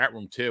in the chat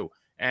room, too.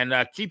 And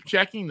keep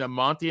checking the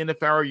Monty and the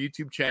Pharaoh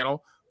YouTube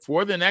channel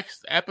for the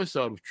next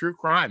episode of True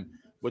Crime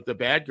with the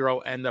bad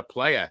girl and the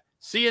playa.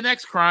 See you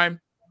next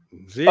crime.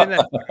 See you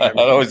next time. That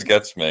always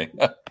gets me.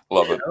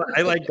 Love it.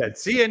 I like that.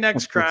 See you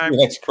next crime. See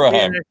you next crime.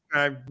 See you next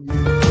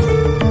crime.